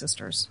Brothers Big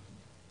Sisters.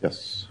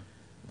 Yes.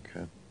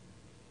 Okay.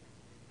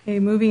 Okay,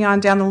 moving on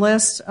down the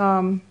list.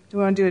 Do we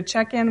want to do a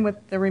check-in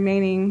with the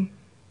remaining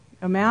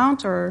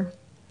amount, or?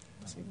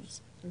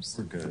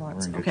 We're good. We're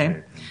in good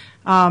Okay.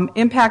 shape.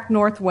 Impact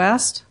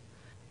Northwest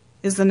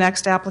is the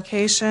next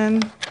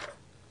application,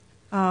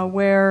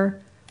 where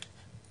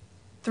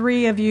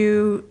three of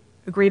you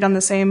agreed on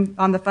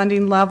the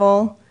funding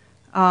level,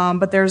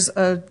 but there's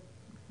a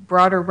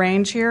broader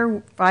range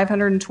here: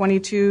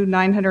 522,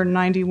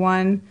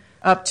 991,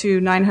 up to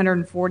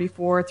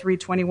 944,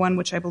 321,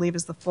 which I believe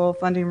is the full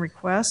funding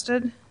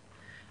requested.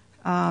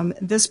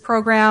 This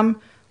program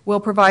will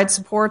provide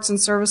supports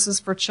and services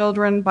for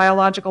children,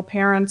 biological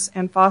parents,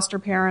 and foster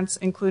parents,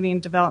 including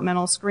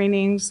developmental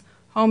screenings,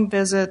 home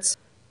visits,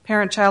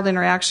 parent-child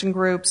interaction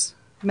groups,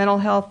 mental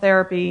health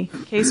therapy,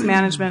 case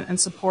management, and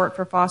support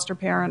for foster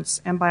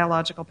parents and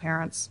biological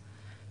parents.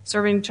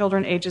 Serving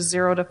children ages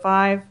 0 to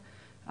 5,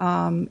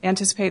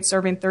 anticipate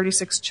serving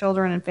 36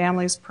 children and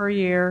families per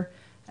year,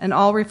 and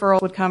all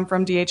referrals would come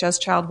from DHS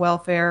Child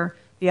Welfare,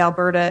 the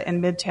Alberta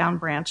and Midtown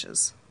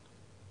branches.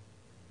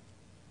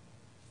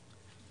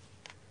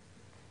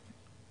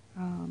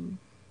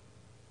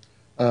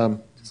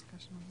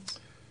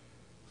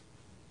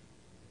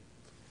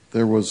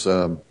 There was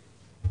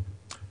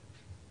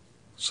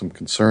some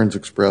concerns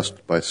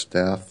expressed by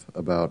staff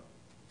about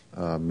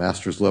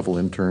master's level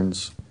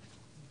interns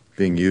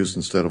being used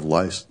instead of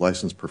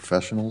licensed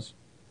professionals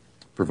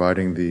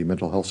providing the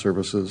mental health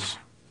services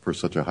for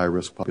such a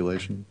high-risk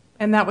population.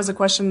 And that was a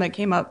question that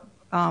came up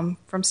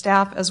from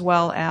staff as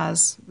well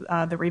as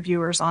the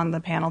reviewers on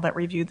the panel that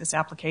reviewed this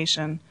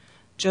application,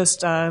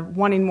 just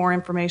wanting more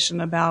information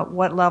about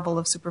what level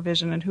of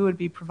supervision and who would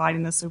be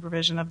providing the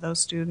supervision of those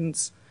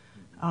students,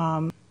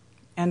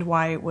 and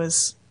why it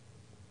was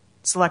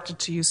selected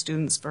to use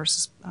students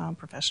versus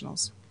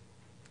professionals.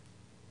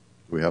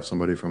 Do we have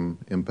somebody from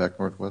Impact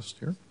Northwest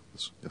here?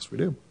 Yes, we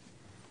do.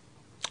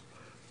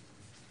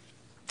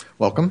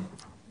 Welcome.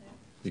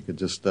 you could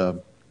just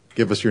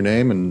give us your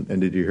name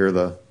and did you hear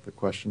the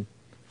question?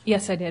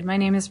 Yes, I did. My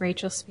name is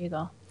Rachel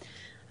Spiegel.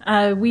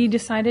 We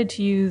decided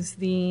to use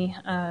the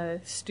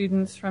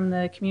students from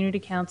the Community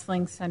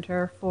Counseling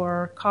Center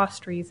for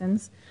cost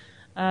reasons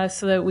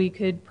so that we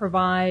could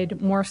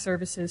provide more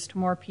services to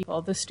more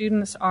people. The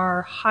students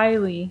are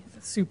highly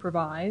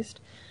supervised.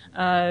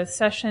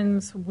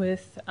 Sessions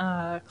with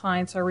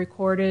clients are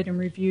recorded and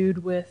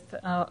reviewed with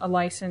a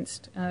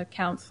licensed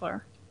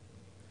counselor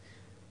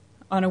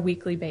on a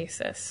weekly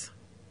basis.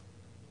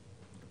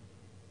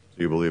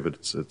 Do you believe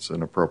it's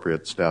an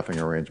appropriate staffing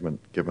arrangement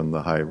given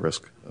the high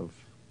risk of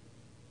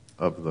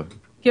the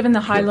Given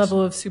the high kids?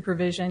 level of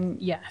supervision,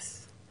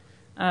 yes.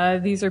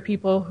 These are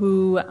people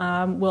who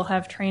will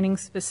have training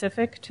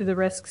specific to the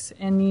risks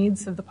and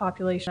needs of the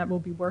population that we'll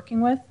be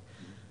working with,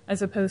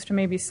 as opposed to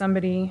maybe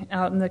somebody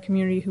out in the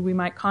community who we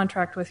might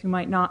contract with who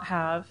might not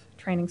have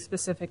training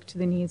specific to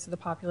the needs of the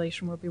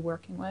population we'll be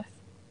working with.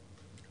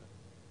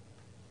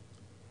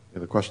 Any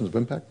other questions of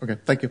impact? Okay,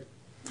 thank you.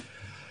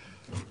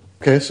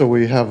 Okay, so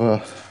we have I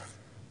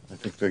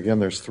think, again,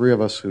 there's three of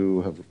us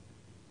who have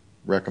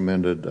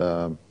recommended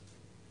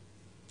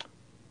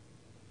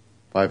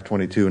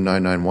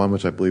 522-991,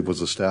 which I believe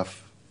was a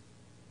staff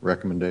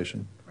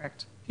recommendation.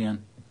 Correct.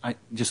 Dan,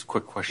 just a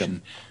quick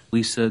question.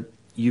 Lisa,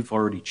 you've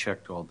already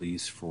checked all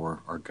these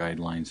for our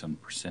guidelines on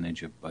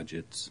percentage of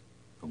budgets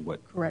of what?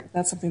 Correct.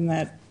 That's something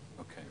that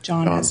Okay.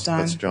 John has done.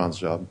 That's John's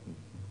job.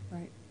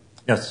 Right.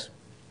 Yes,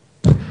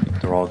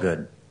 they're all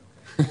good.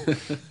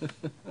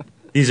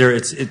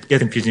 It gets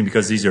confusing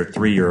because these are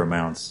 3-year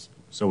amounts.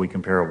 So we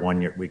compare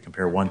 1 year. We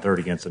compare 1/3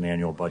 against an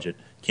annual budget.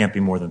 Can't be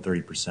more than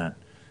 30%.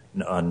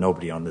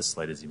 Nobody on this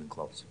slide is even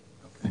close.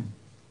 Okay.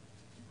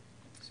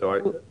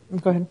 So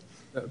Go ahead.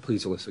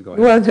 please, Alyssa, go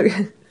ahead.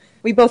 Well,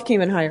 we both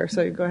came in higher,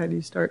 so go ahead,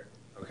 you start.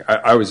 Okay.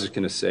 I was just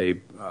going to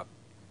say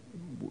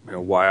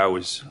why I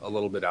was a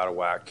little bit out of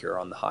whack here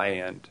on the high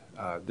end.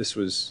 This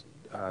was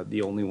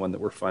the only one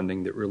that we're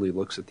funding that really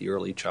looks at the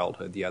early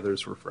childhood. The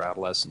others were for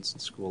adolescents and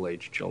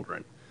school-age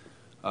children.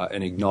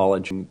 And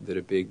acknowledging that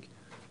a big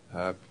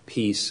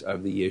piece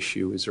of the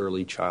issue is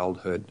early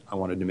childhood, I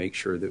wanted to make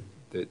sure that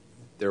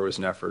there was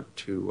an effort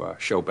to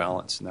show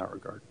balance in that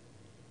regard.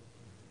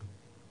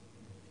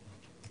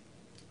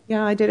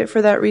 Yeah, I did it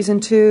for that reason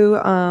too.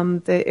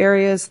 The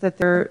areas that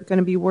they're going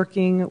to be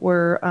working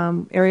were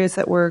areas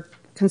that were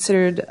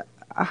considered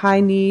a high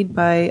need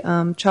by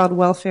child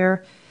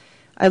welfare.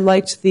 I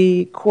liked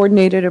the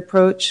coordinated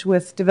approach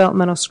with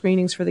developmental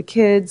screenings for the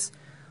kids,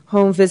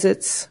 home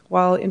visits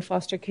while in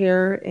foster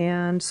care,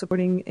 and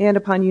supporting and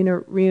upon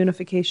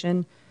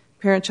reunification,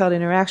 parent-child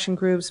interaction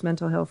groups,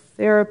 mental health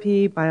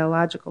therapy,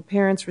 biological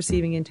parents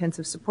receiving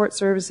intensive support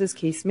services,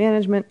 case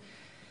management,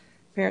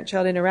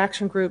 parent-child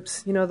interaction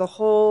groups. You know, the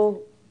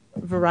whole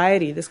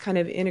variety, this kind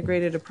of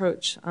integrated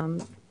approach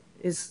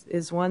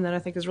is one that I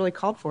think is really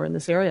called for in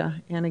this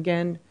area. And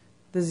again,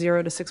 the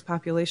 0 to 6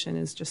 population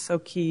is just so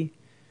key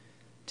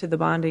to the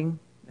bonding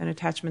and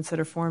attachments that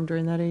are formed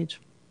during that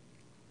age.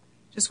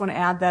 Just want to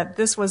add that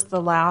this was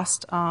the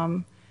last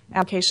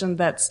application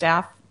that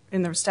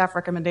in the staff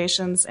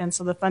recommendations, and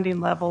so the funding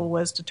level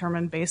was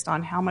determined based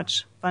on how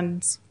much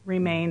funds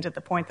remained at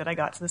the point that I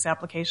got to this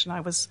application.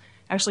 I was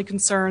actually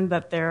concerned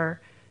that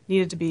there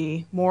needed to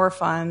be more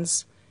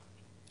funds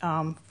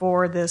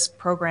for this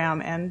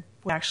program, and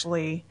we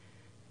actually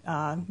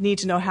need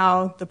to know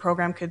how the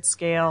program could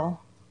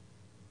scale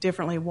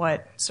differently,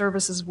 what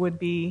services would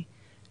be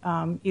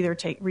either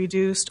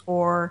reduced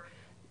or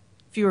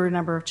fewer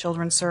number of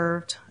children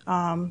served.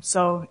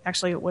 So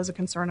actually it was a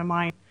concern of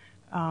mine,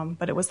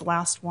 but it was the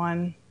last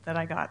one that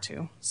I got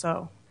to.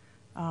 So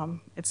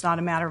it's not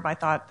a matter of I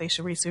thought they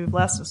should receive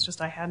less, it's just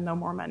I had no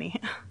more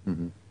money.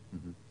 Mm-hmm.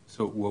 Mm-hmm.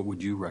 So what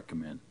would you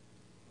recommend?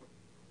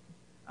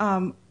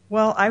 Well,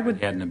 It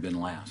hadn't have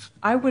been last.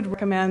 I would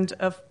recommend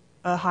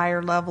a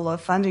higher level of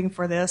funding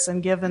for this,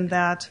 and given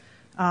that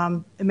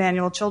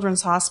Emmanuel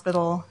Children's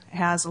Hospital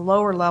has a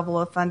lower level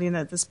of funding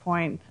at this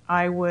point,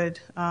 I would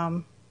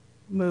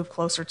move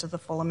closer to the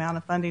full amount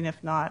of funding,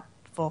 if not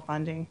full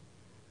funding.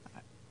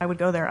 I would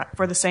go there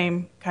for the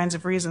same kinds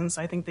of reasons.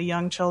 I think the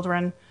young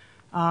children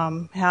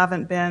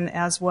haven't been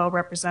as well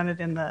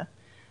represented in the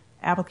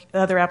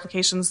other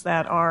applications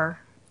that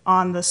are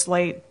on the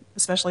slate,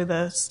 especially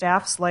the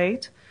staff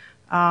slate.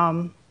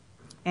 And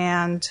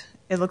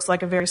it looks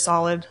like a very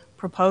solid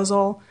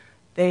proposal.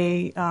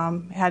 They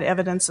had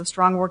evidence of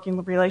strong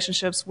working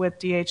relationships with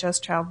DHS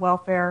Child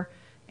Welfare,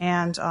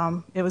 and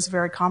it was a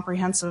very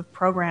comprehensive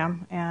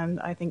program, and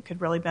I think could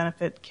really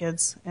benefit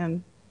kids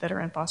that are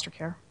in foster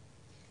care.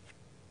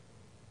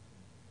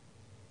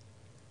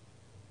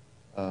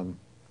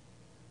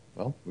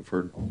 Well, we've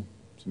heard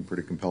some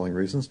pretty compelling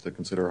reasons to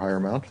consider a higher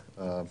amount.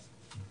 I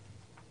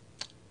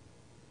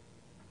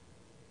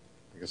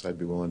guess I'd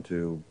be willing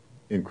to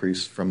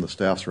increase from the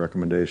staff's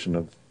recommendation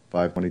of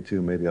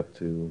 522, maybe up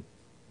to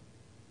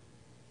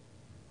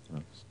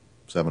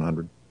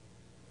 700,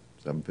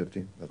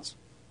 750. That's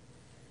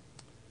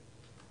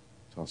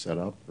toss that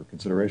out for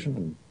consideration.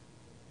 And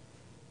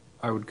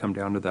I would come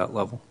down to that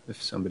level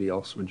if somebody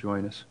else would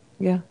join us.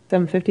 Yeah,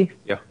 750.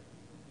 Yeah.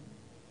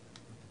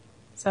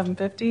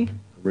 750.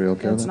 Everybody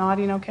okay with It's that?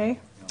 nodding okay.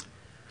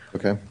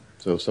 Okay,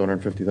 so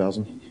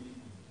 750,000.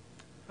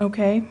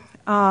 Okay.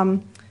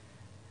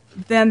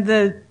 Then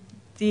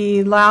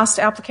the last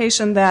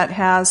application that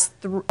has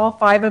all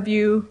five of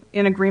you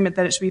in agreement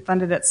that it should be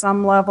funded at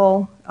some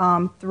level,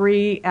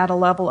 three at a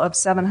level of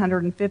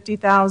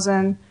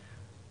 750,000,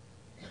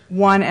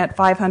 one at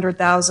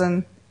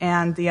 500,000,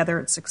 and the other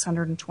at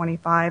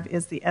 625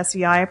 is the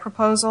SEI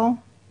proposal.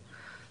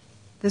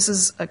 This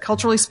is a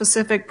culturally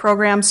specific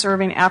program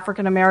serving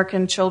African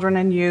American children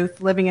and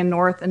youth living in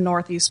North and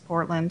Northeast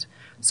Portland.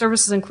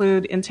 Services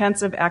include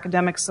intensive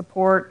academic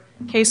support,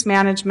 case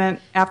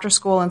management,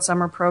 after-school and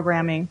summer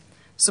programming,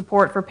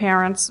 support for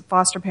parents,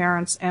 foster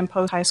parents, and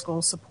post-high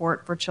school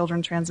support for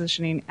children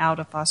transitioning out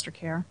of foster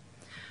care.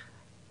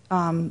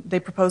 They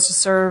propose to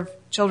serve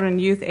children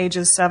and youth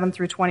ages 7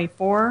 through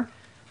 24,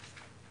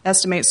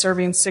 estimate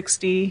serving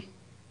 60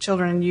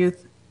 children and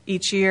youth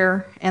each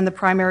year, and the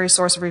primary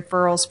source of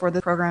referrals for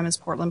the program is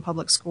Portland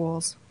Public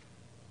Schools.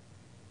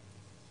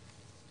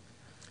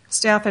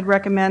 Staff had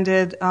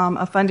recommended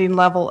a funding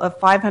level of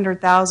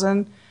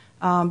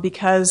 $500,000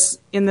 because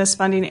in this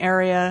funding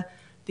area,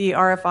 the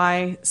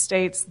RFI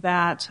states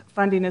that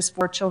funding is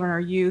for children or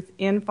youth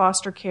in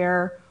foster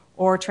care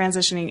or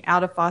transitioning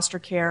out of foster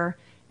care,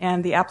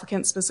 and the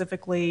applicant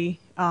specifically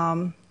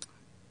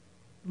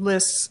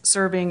lists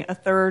serving a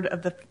third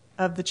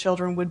of the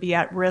children would be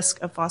at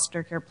risk of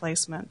foster care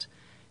placement.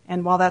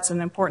 And while that's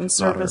an important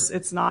service,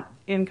 it's not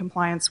in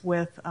compliance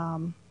with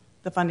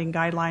the funding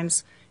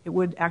guidelines. It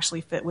would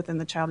actually fit within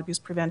the child abuse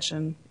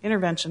prevention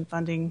intervention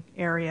funding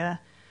area.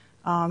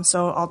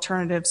 So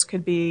alternatives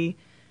could be,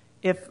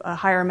 if a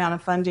higher amount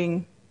of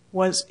funding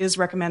is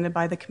recommended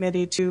by the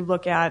committee, to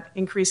look at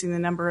increasing the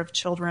number of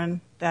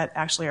children that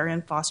actually are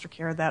in foster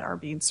care that are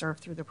being served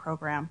through the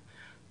program.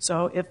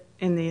 So if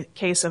in the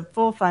case of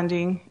full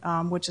funding,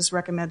 which is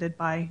recommended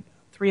by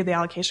 3 of the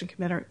allocation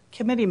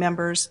committee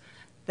members,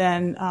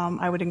 then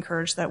I would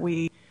encourage that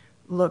we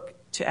look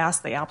to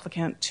ask the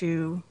applicant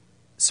to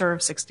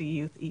serve 60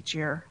 youth each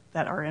year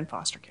that are in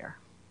foster care.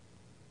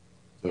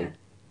 So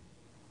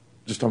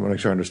just want to make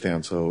sure I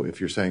understand. So if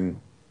you're saying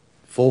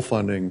full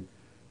funding,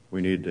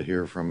 we need to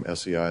hear from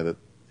SEI that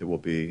it will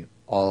be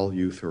all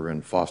youth who are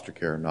in foster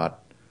care,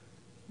 not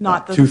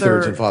the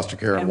 2/3 in foster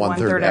care and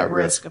 1/3 at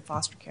risk of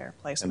foster care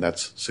placement. And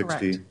that's 60?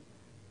 Correct.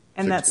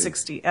 And that's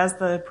 60. As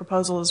the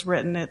proposal is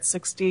written, it's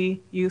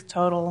 60 youth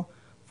total,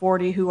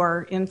 40 who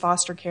are in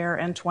foster care,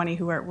 and 20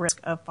 who are at risk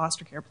of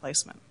foster care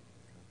placement.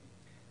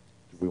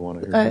 Do we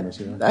want to hear from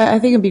SEI? I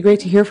think it'd be great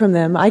to hear from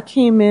them. I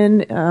came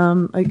in,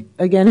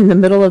 again, in the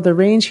middle of the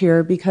range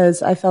here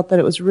because I felt that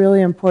it was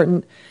really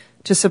important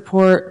to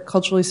support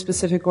culturally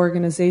specific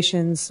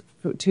organizations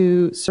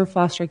to serve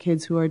foster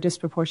kids who are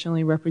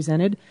disproportionately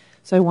represented.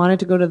 So I wanted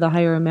to go to the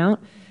higher amount,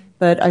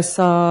 but I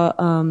saw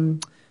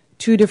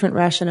 2 different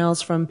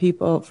rationales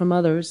from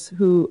others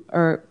who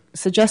are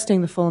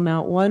suggesting the full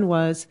amount. One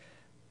was,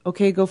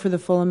 okay, go for the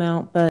full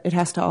amount, but it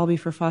has to all be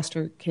for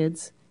foster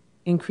kids.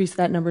 Increase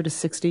that number to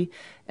 60.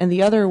 And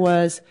the other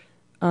was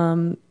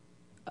that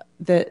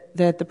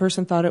the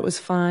person thought it was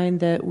fine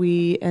that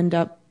we end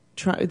up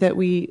that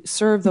we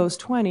serve those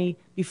 20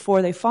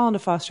 before they fall into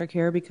foster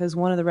care, because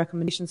one of the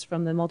recommendations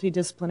from the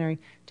multidisciplinary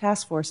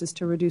task force is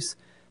to reduce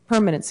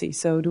permanency.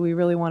 So do we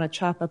really want to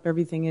chop up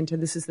everything into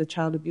this is the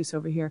child abuse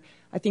over here?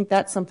 I think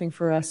that's something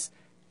for us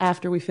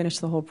after we finish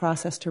the whole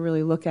process to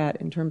really look at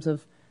in terms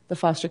of the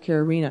foster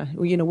care arena.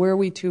 Where are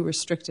we too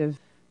restrictive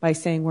by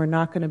saying we're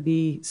not going to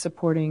be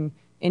supporting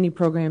any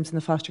programs in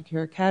the foster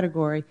care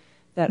category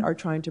that are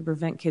trying to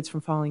prevent kids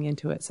from falling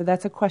into it? So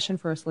that's a question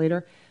for us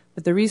later.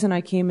 But the reason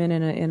I came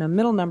in a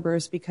middle number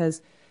is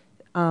because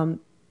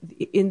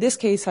in this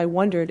case, I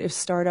wondered if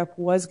startup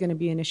was going to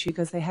be an issue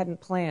because they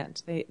hadn't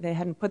planned. They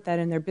hadn't put that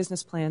in their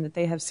business plan that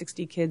they have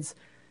 60 kids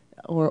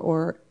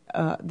or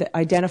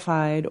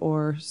identified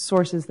or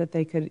sources that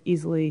they could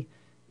easily,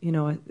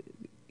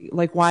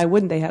 like why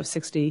wouldn't they have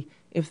 60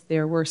 if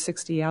there were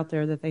 60 out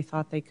there that they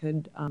thought they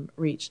could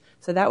reach?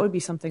 So that would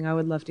be something I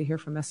would love to hear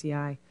from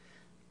SEI.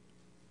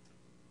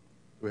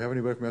 Do we have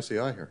anybody from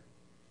SEI here?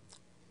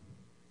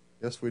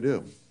 Yes, we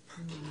do.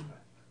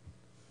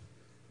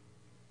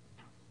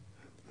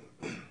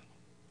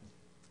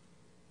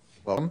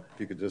 Welcome. If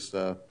you could just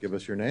give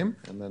us your name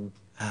and then.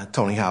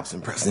 Tony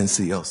Hobson, President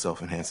and CEO of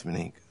Self Enhancement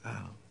Inc.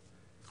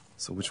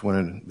 So which one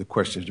of the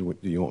questions do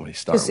you want me to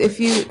start with?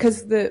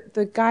 Because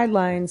the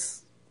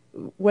guidelines,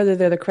 whether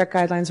they're the correct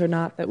guidelines or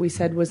not, that we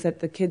said was that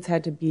the kids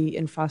had to be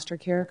in foster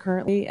care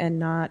currently and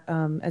not,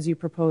 as you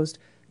proposed,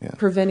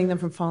 preventing them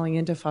from falling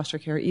into foster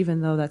care,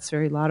 even though that's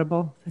very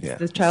laudable. It's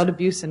the child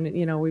abuse, and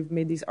we've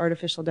made these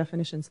artificial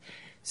definitions.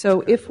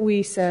 So if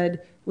we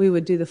said we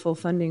would do the full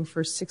funding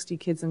for 60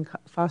 kids in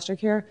foster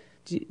care,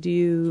 do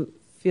you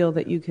feel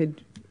that you could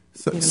do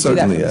that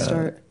from the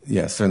start?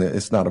 Yes, certainly.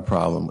 It's not a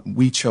problem.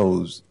 We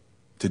chose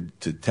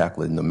to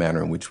tackle it in the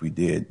manner in which we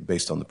did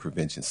based on the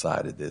prevention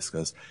side of this,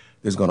 because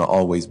there's going to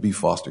always be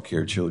foster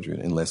care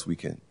children unless we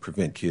can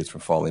prevent kids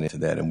from falling into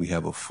that. And we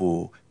have a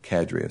full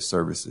cadre of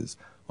services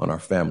on our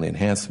family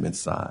enhancement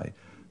side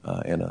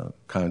and a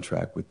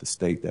contract with the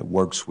state that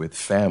works with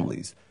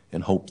families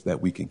in hopes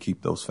that we can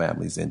keep those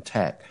families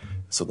intact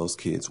so those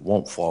kids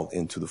won't fall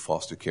into the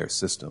foster care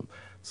system.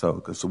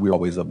 So we're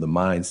always of the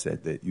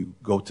mindset that you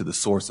go to the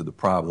source of the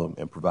problem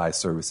and provide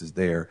services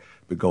there,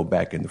 but go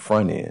back in the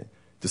front end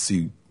to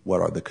see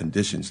what are the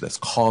conditions that's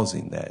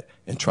causing that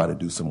and try to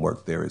do some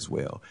work there as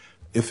well.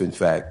 If, in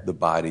fact, the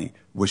body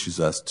wishes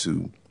us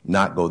to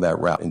not go that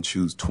route and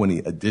choose 20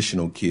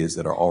 additional kids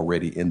that are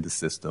already in the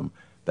system,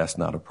 that's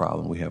not a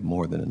problem. We have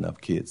more than enough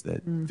kids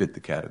that fit the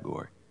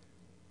category.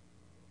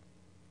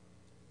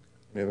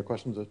 Any other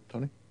questions,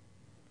 Tony?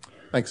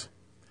 Thanks.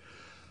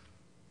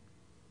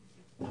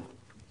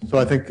 So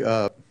I think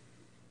the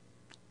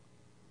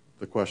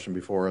question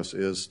before us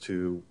is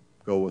to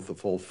go with the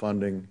full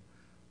funding.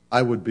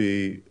 I would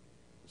be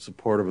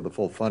supportive of the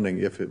full funding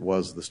if it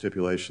was the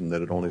stipulation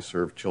that it only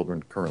served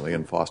children currently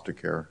in foster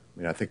care. I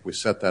mean, I think we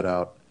set that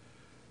out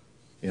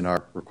in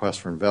our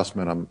request for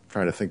investment. I'm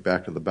trying to think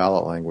back to the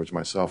ballot language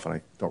myself, and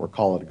I don't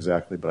recall it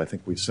exactly, but I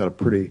think we set a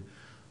pretty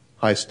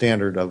high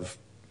standard of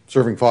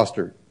serving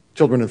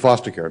children in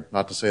foster care.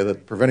 Not to say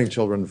that preventing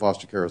children in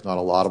foster care is not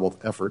a laudable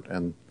effort,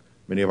 and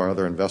many of our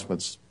other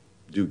investments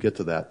do get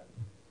to that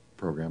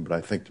program, but I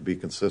think to be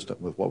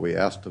consistent with what we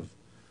asked of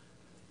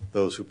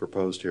those who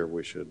proposed here,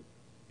 we should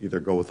either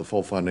go with the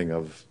full funding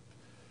of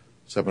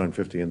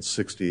 750 and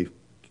 60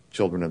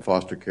 children in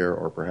foster care,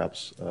 or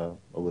perhaps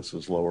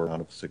Alyssa's lower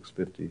amount of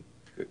 650.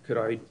 Could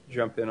I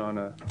jump in on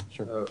a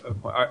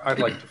point? I'd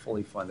like to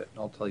fully fund it, and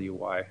I'll tell you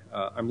why.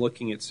 I'm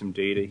looking at some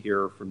data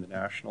here from the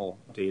National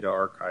Data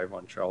Archive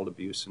on Child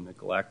Abuse and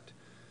Neglect,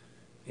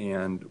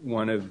 and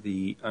one of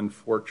the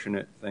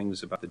unfortunate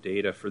things about the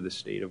data for the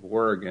state of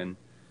Oregon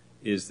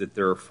is that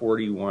there are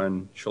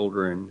 41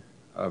 children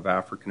of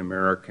African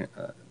American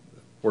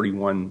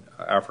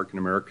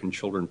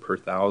children per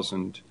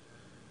 1,000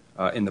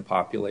 in the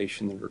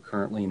population that are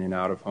currently in an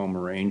out-of-home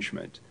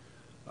arrangement.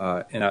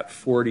 And at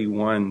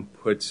 41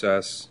 puts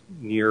us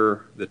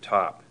near the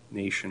top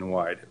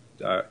nationwide.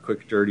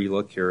 Quick dirty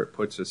look here, it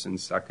puts us in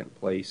second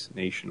place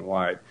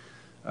nationwide.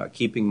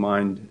 Keeping in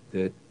mind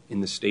that in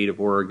the state of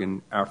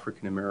Oregon,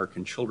 African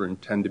American children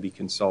tend to be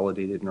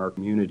consolidated in our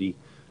community.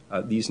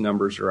 These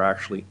numbers are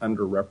actually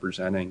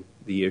underrepresenting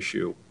the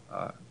issue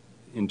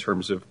in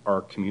terms of our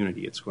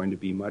community. It's going to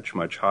be much,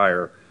 much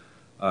higher.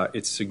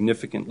 It's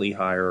significantly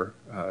higher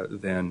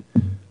than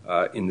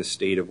in the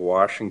state of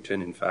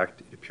Washington. In fact,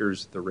 it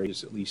appears that the rate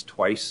is at least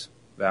twice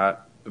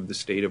that of the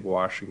state of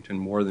Washington,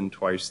 more than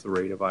twice the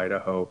rate of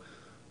Idaho,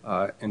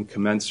 and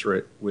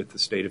commensurate with the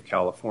state of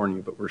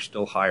California, but we're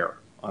still higher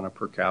on a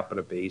per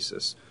capita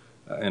basis.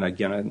 And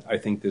again, I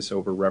think this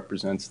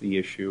overrepresents the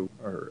issue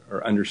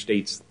or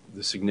understates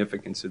the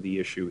significance of the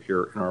issue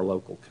here in our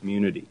local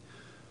community.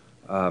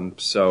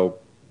 So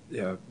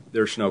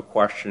there's no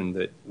question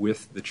that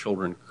with the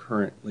children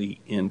currently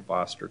in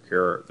foster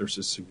care, there's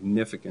a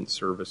significant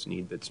service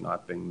need that's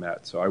not being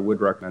met. So I would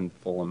recommend the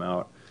full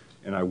amount,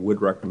 and I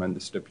would recommend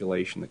the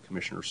stipulation that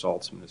Commissioner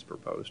Saltzman has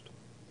proposed.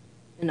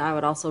 And I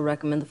would also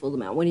recommend the full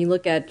amount. When you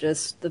look at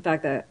just the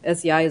fact that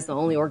SEI is the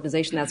only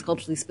organization that's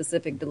culturally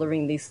specific,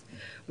 delivering these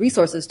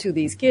resources to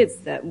these kids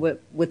that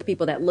with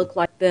people that look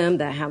like them,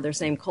 that have their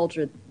same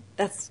culture,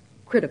 that's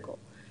critical.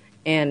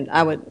 And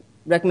I would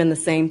recommend the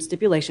same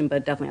stipulation,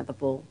 but definitely at the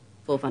full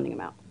funding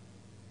amount.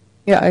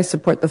 Yeah, I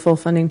support the full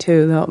funding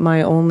too.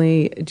 My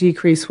only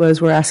decrease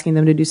was we're asking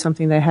them to do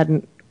something they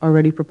hadn't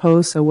already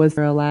proposed, so was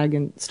there a lag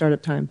in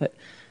startup time? But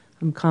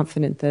I'm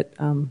confident that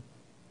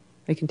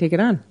they can take it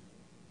on.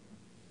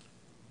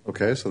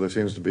 Okay, so there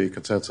seems to be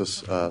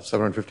consensus,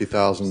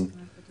 $750,000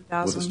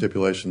 with a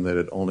stipulation that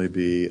it only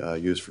be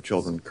used for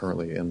children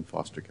currently in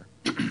foster care.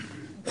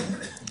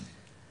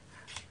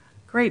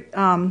 Great.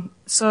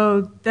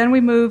 So then we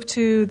move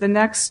to the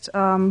next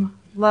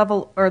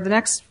level, or the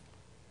next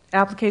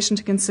application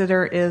to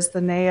consider is the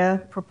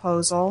NAIA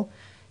proposal.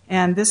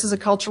 And this is a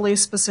culturally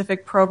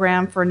specific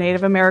program for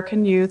Native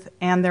American youth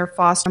and their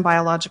foster and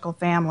biological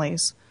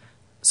families.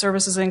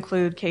 Services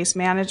include case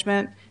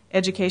management,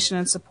 education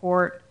and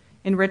support,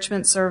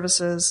 enrichment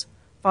services,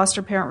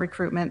 foster parent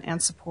recruitment,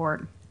 and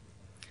support.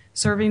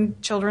 Serving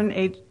children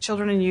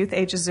and youth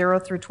ages 0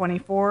 through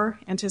 24,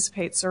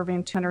 anticipate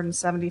serving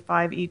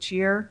 275 each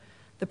year.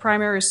 The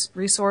primary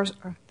source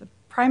for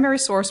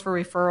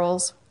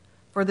referrals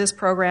for this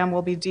program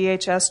will be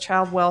DHS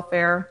Child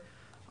Welfare,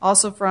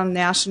 also from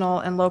national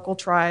and local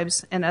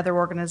tribes and other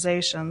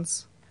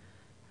organizations.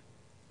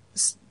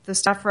 The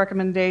staff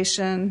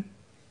recommendation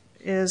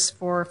is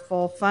for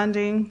full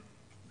funding.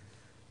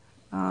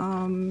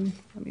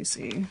 Let me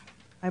see.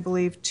 I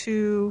believe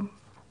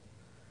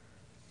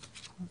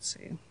let's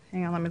see.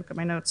 Hang on, let me look at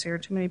my notes here.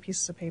 Too many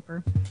pieces of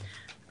paper.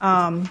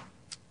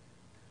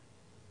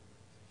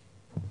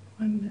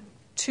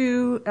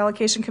 2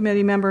 allocation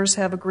committee members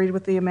have agreed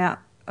with the amount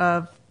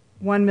of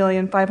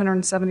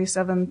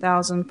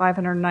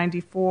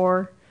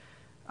 $1,577,594.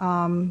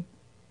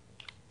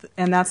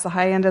 And that's the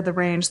high end of the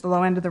range. The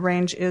low end of the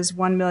range is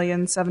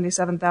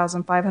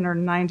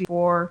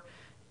 $1,077,594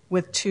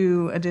 with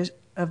two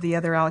of the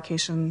other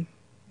allocation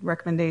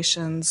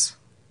recommendations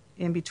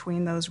in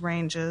between those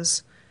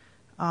ranges.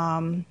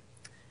 And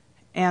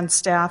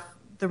staff,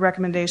 the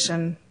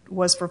recommendation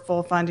was for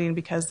full funding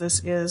because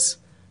this is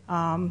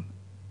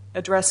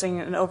addressing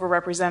an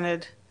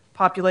overrepresented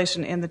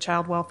population in the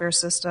child welfare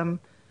system,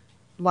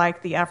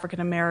 like the African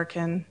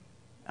American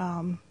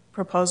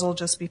proposal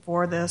just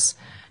before this.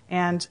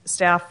 And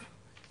staff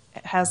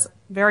has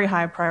very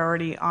high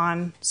priority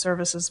on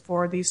services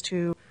for these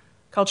two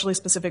culturally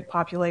specific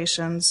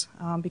populations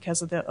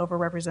because of the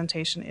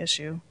overrepresentation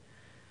issue.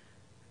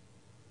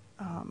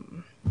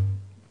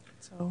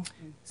 So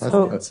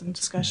some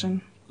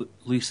discussion.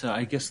 Lisa,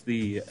 I guess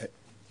the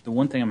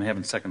one thing I'm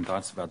having second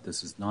thoughts about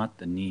this is not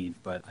the need,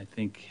 but I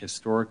think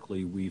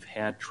historically we've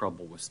had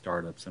trouble with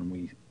startups, and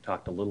we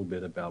talked a little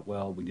bit about,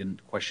 well, we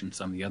didn't question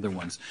some of the other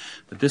ones,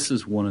 but this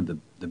is one of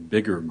the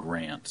bigger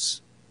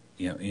grants,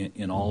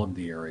 in all of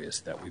the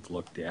areas that we've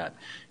looked at.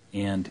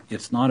 And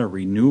it's not a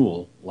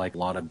renewal like a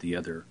lot of the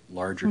other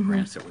larger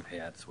grants that we've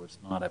had, so it's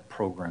not a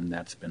program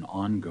that's been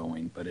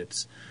ongoing, but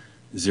it's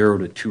 0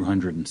 to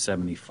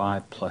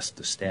 275 plus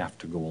the staff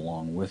to go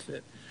along with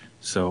it.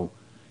 So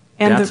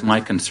that's my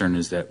concern,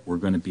 is that we're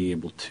going to be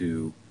able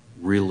to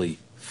really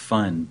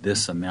fund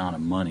this amount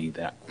of money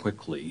that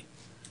quickly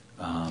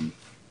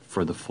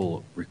for the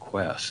full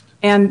request.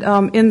 And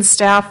in the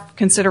staff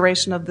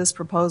consideration of this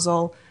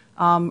proposal,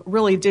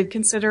 really did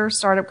consider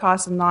startup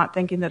costs and not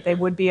thinking that they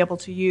would be able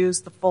to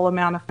use the full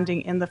amount of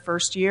funding in the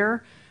first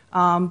year.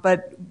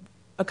 But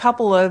a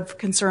couple of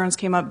concerns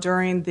came up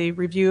during the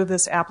review of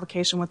this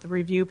application with the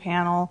review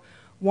panel.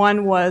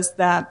 One was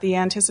that the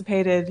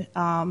anticipated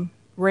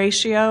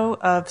ratio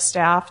of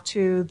staff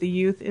to the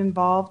youth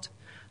involved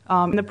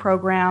in the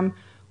program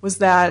was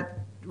that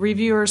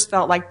reviewers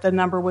felt like the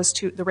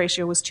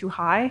ratio was too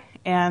high,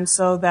 and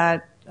so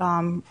that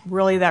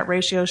really that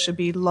ratio should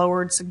be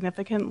lowered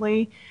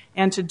significantly,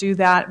 and to do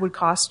that would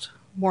cost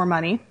more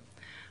money.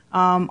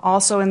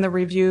 Also in the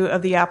review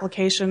of the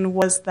application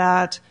was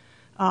that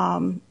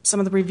some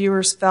of the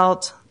reviewers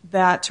felt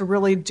that to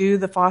really do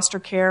the foster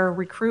care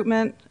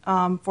recruitment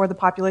for the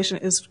population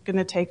is going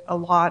to take a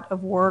lot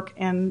of work,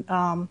 and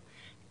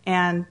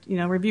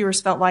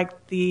reviewers felt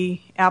like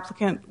the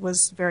applicant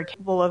was very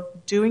capable of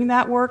doing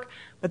that work,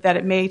 but that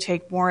it may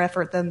take more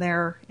effort than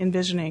they're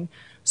envisioning.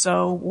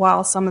 So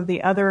while some of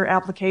the other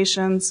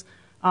applications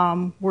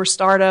were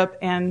startup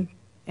and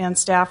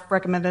staff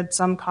recommended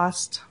some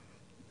cost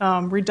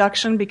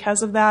reduction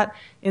because of that,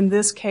 in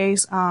this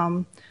case,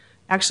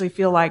 actually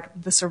feel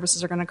like the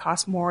services are going to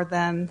cost more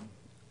than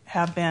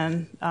have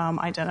been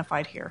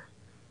identified here.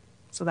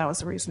 So that was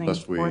the reasoning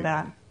for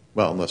that.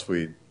 Well, unless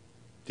we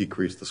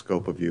decrease the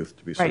scope of youth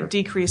to be served. Right,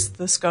 decrease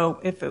the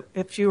scope.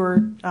 If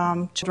fewer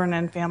children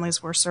and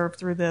families were served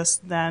through this,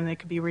 then it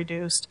could be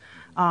reduced.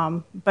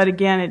 But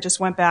again, it just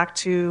went back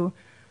to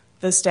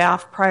the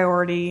staff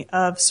priority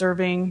of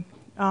serving,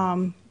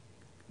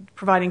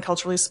 providing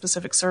culturally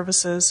specific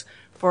services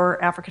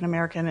for African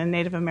American and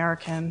Native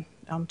American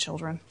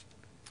children.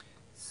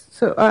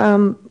 So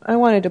I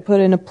wanted to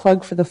put in a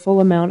plug for the full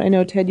amount. I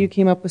know, Ted, you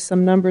came up with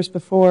some numbers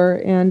before,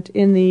 and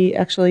in the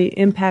actually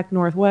Impact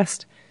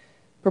Northwest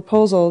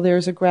proposal,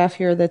 there's a graph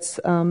here that's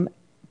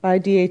by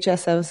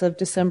DHS as of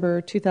December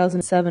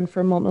 2007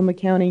 for Multnomah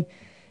County.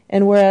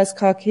 And whereas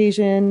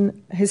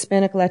Caucasian,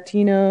 Hispanic,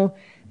 Latino,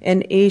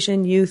 and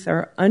Asian youth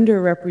are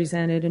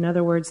underrepresented, in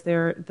other words,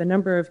 the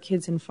number of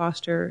kids in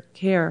foster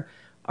care,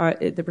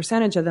 the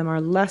percentage of them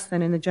are less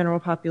than in the general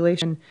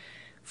population.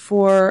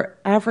 For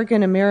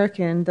African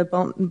American,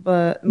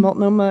 the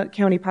Multnomah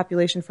County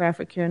population for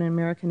African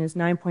American is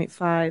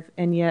 9.5,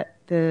 and yet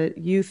the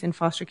youth in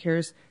foster care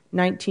is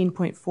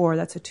 19.4.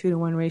 That's a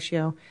 2-to-1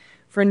 ratio.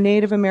 For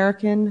Native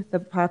American, the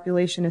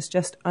population is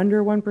just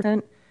under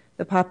 1%.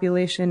 The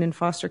population in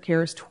foster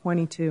care is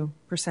 22%.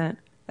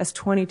 That's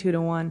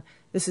 22-to-1.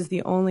 This is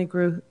the only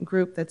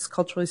group that's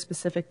culturally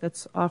specific,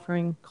 that's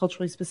offering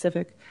culturally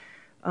specific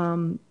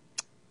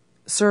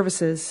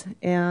services.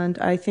 And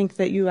I think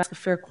that you asked a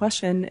fair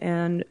question,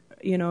 and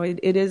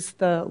it is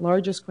the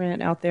largest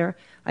grant out there.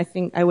 I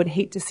think I would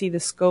hate to see the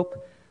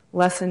scope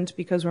lessened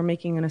because we're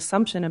making an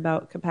assumption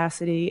about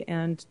capacity,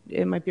 and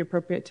it might be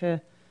appropriate to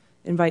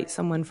invite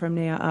someone from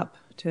NAIA up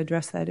to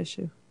address that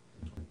issue.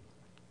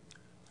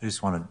 I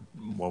just want to,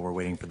 while we're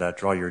waiting for that,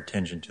 draw your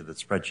attention to the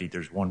spreadsheet.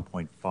 There's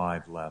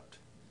 1.5 left.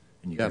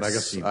 And I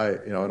guess in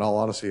all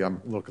honesty,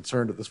 I'm a little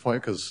concerned at this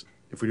point because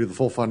if we do the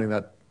full funding,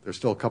 there's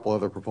still a couple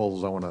other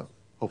proposals I want to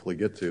hopefully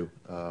get to,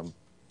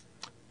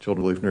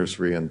 Children's Relief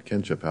Nursery and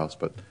Kinship House.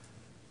 But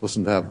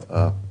listen to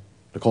have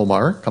Nicole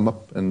Meyer come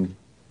up and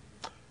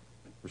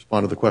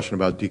respond to the question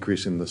about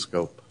decreasing the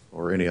scope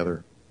or any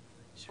other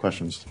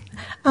questions.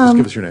 Just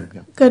give us your name.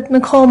 Yeah. Good.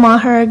 Nicole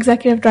Maher,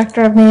 Executive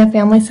Director of NAIA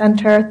Family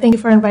Center. Thank you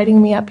for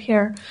inviting me up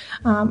here.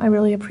 I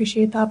really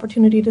appreciate the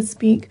opportunity to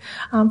speak.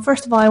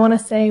 First of all, I want to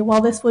say,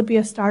 while this would be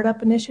a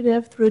startup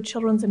initiative through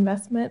Children's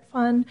Investment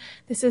Fund,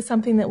 this is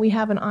something that we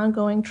have an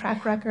ongoing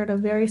track record of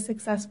very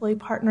successfully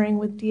partnering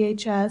with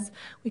DHS.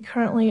 We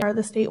currently are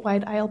the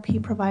statewide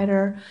ILP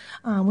provider.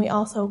 We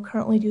also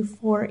currently do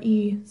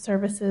 4E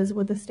services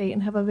with the state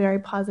and have a very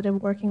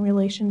positive working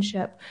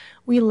relationship.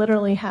 We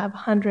literally have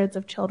hundreds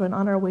of children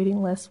on our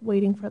waiting list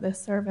waiting for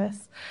this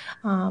service,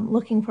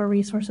 looking for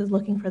resources,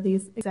 looking for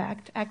these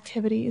exact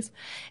activities.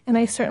 And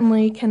I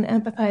certainly can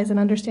empathize and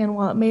understand,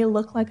 while it may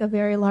look like a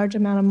very large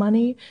amount of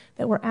money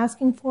that we're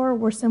asking for,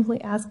 we're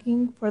simply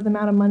asking for the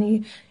amount of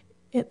money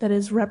that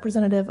is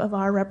representative of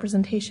our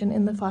representation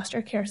in the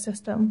foster care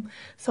system.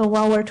 So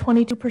while we're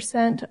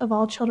 22% of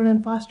all children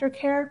in foster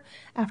care,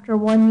 after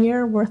 1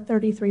 year, we're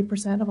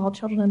 33% of all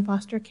children in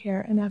foster care.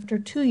 And after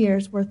 2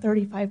 years, we're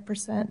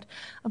 35%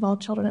 of all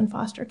children in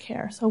foster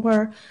care. So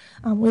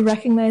we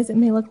recognize it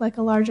may look like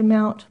a large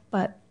amount,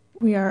 but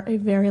we are a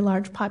very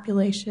large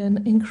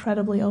population,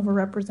 incredibly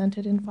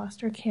overrepresented in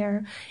foster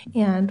care.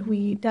 And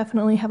we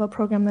definitely have a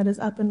program that is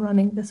up and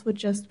running. This would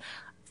just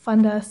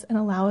fund us and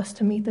allow us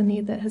to meet the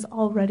need that has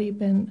already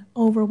been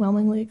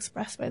overwhelmingly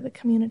expressed by the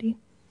community.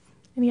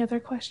 Any other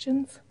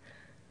questions?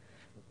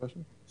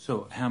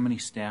 So how many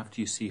staff do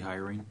you see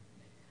hiring?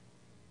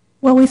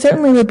 Well, we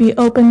certainly would be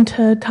open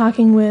to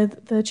talking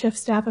with the CHIF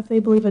staff if they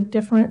believe a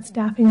different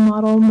staffing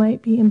model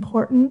might be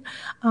important.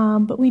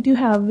 But we do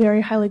have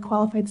very highly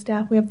qualified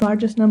staff. We have the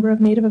largest number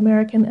of Native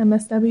American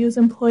MSWs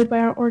employed by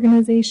our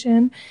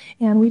organization,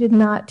 and we did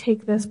not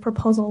take this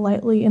proposal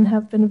lightly and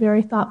have been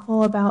very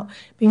thoughtful about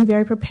being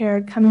very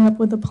prepared, coming up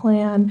with a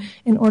plan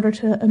in order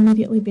to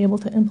immediately be able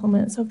to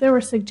implement. So if there were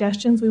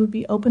suggestions, we would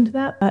be open to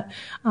that. But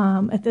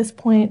at this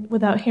point,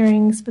 without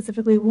hearing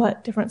specifically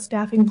what different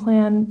staffing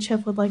plan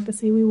CHIF would like to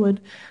see, we would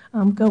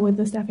go with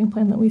the staffing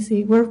plan that we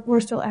see. We're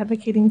still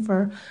advocating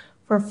for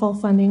full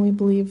funding. We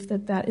believe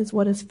that that is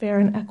what is fair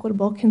and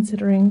equitable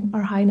considering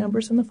our high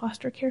numbers in the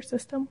foster care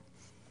system.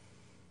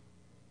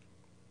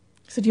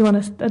 So do you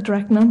want a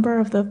direct number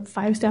of the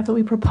 5 staff that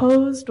we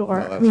proposed? Or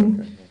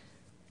No,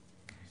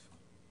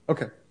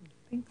 okay.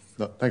 Thanks.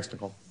 No, thanks,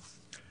 Nicole.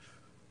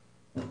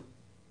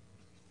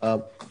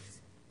 Well,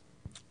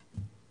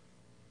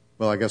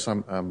 I guess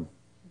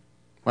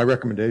my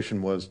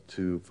recommendation was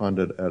to fund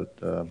it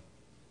at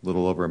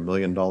little over $1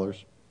 million.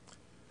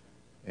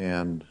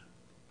 And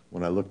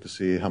when I look to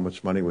see how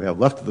much money we have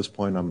left at this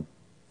point, I'm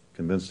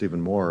convinced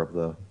even more of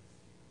the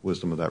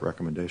wisdom of that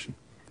recommendation,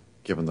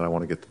 given that I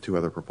want to get the 2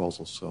 other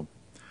proposals.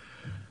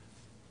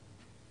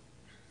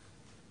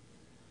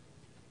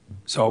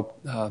 So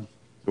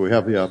we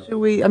have the... Should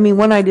we,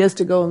 one idea is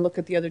to go and look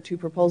at the other 2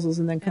 proposals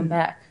and then come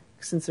back,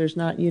 since there's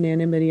not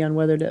unanimity on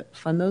whether to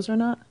fund those or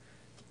not.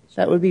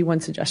 That would be one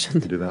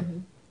suggestion. To do that?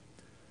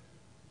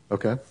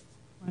 Okay.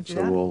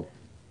 So we'll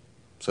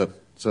set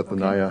the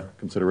NAIA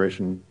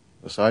consideration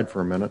aside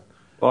for a minute.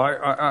 Well,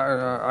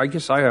 I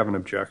guess I have an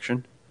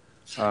objection,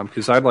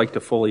 because I'd like to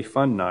fully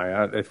fund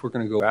NAIA. If we're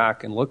going to go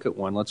back and look at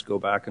one, let's go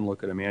back and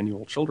look at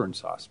Emmanuel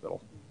Children's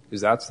Hospital,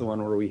 because that's the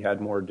one where we had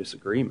more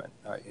disagreement.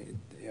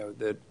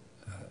 That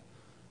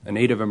a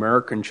Native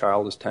American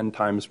child is 10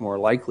 times more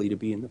likely to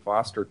be in the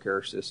foster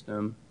care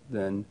system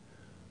than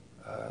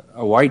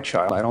a white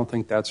child. I don't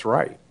think that's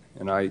right.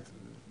 And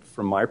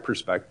from my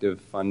perspective,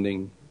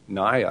 funding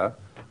NAIA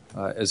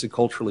as a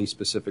culturally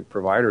specific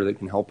provider that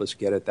can help us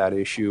get at that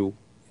issue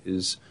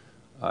is,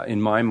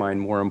 in my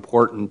mind, more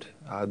important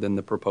than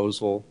the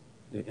proposal.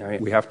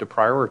 We have to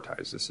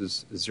prioritize. This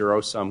is a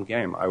zero-sum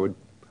game. I would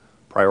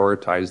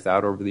prioritize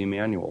that over the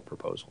Emmanuel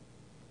proposal.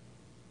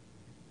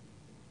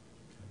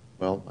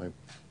 Well,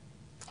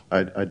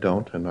 I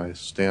don't, and I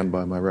stand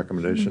by my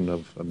recommendation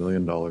of $1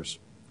 million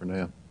for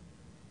NAIA.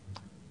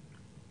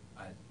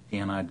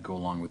 Dan, I'd go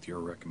along with your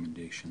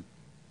recommendation.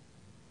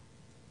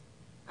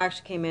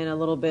 Actually came in a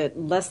little bit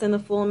less than the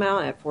full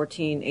amount at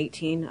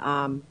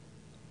 $14.18,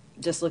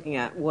 just looking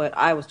at what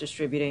I was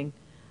distributing.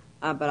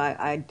 But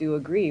I do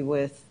agree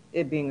with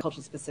it being a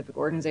culturally specific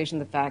organization,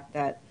 the fact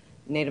that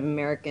Native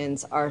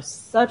Americans are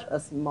such a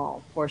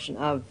small portion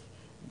of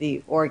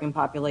the Oregon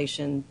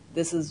population.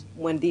 This is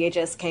when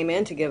DHS came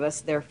in to give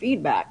us their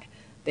feedback.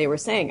 They were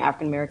saying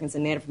African Americans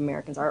and Native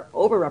Americans are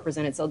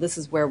overrepresented. So this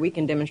is where we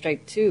can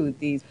demonstrate to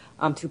these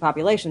 2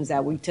 populations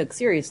that we took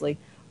seriously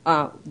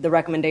the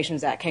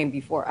recommendations that came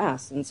before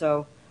us. And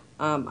so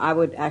I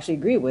would actually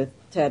agree with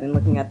Ted in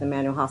looking at the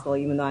Emmanuel Hospital,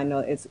 even though I know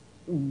it's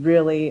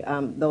really,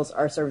 those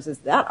are services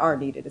that are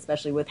needed,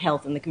 especially with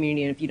health in the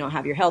community. And if you don't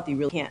have your health, you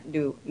really can't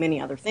do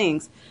many other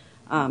things.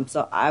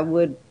 So I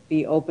would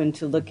be open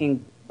to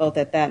looking both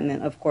at that and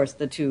then, of course,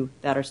 the 2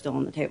 that are still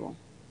on the table.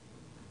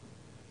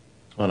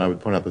 And I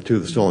would point out the 2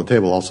 that are still on the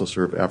table also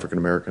serve African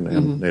American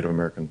and Native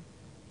American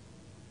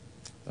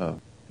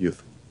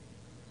youth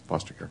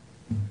foster care.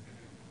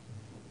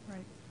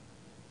 Right.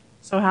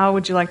 So how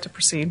would you like to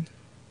proceed?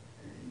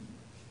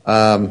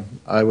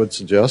 I would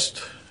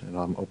suggest, and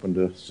I'm open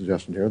to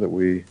suggestion here, that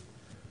we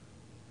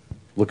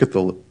look at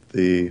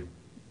the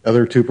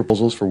other two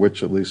proposals for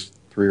which at least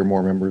 3 or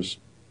more members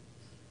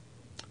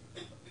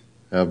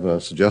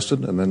have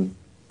suggested, and then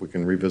we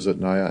can revisit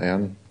Naya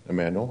and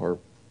Emmanuel, or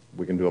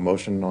we can do a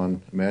motion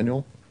on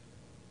Emmanuel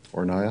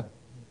or Naya.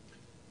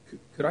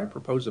 Could I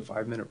propose a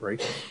 5-minute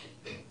break?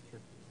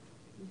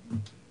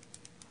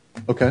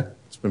 Okay,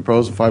 it's been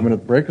proposed a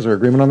 5-minute break. Is there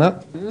agreement on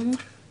that?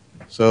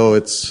 So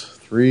it's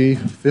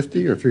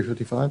 3:50 or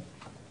 3:55?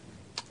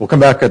 We'll come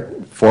back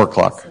at 4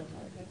 o'clock.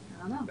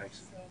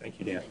 Thanks. Thank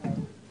you, Dan.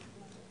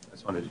 I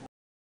just wanted to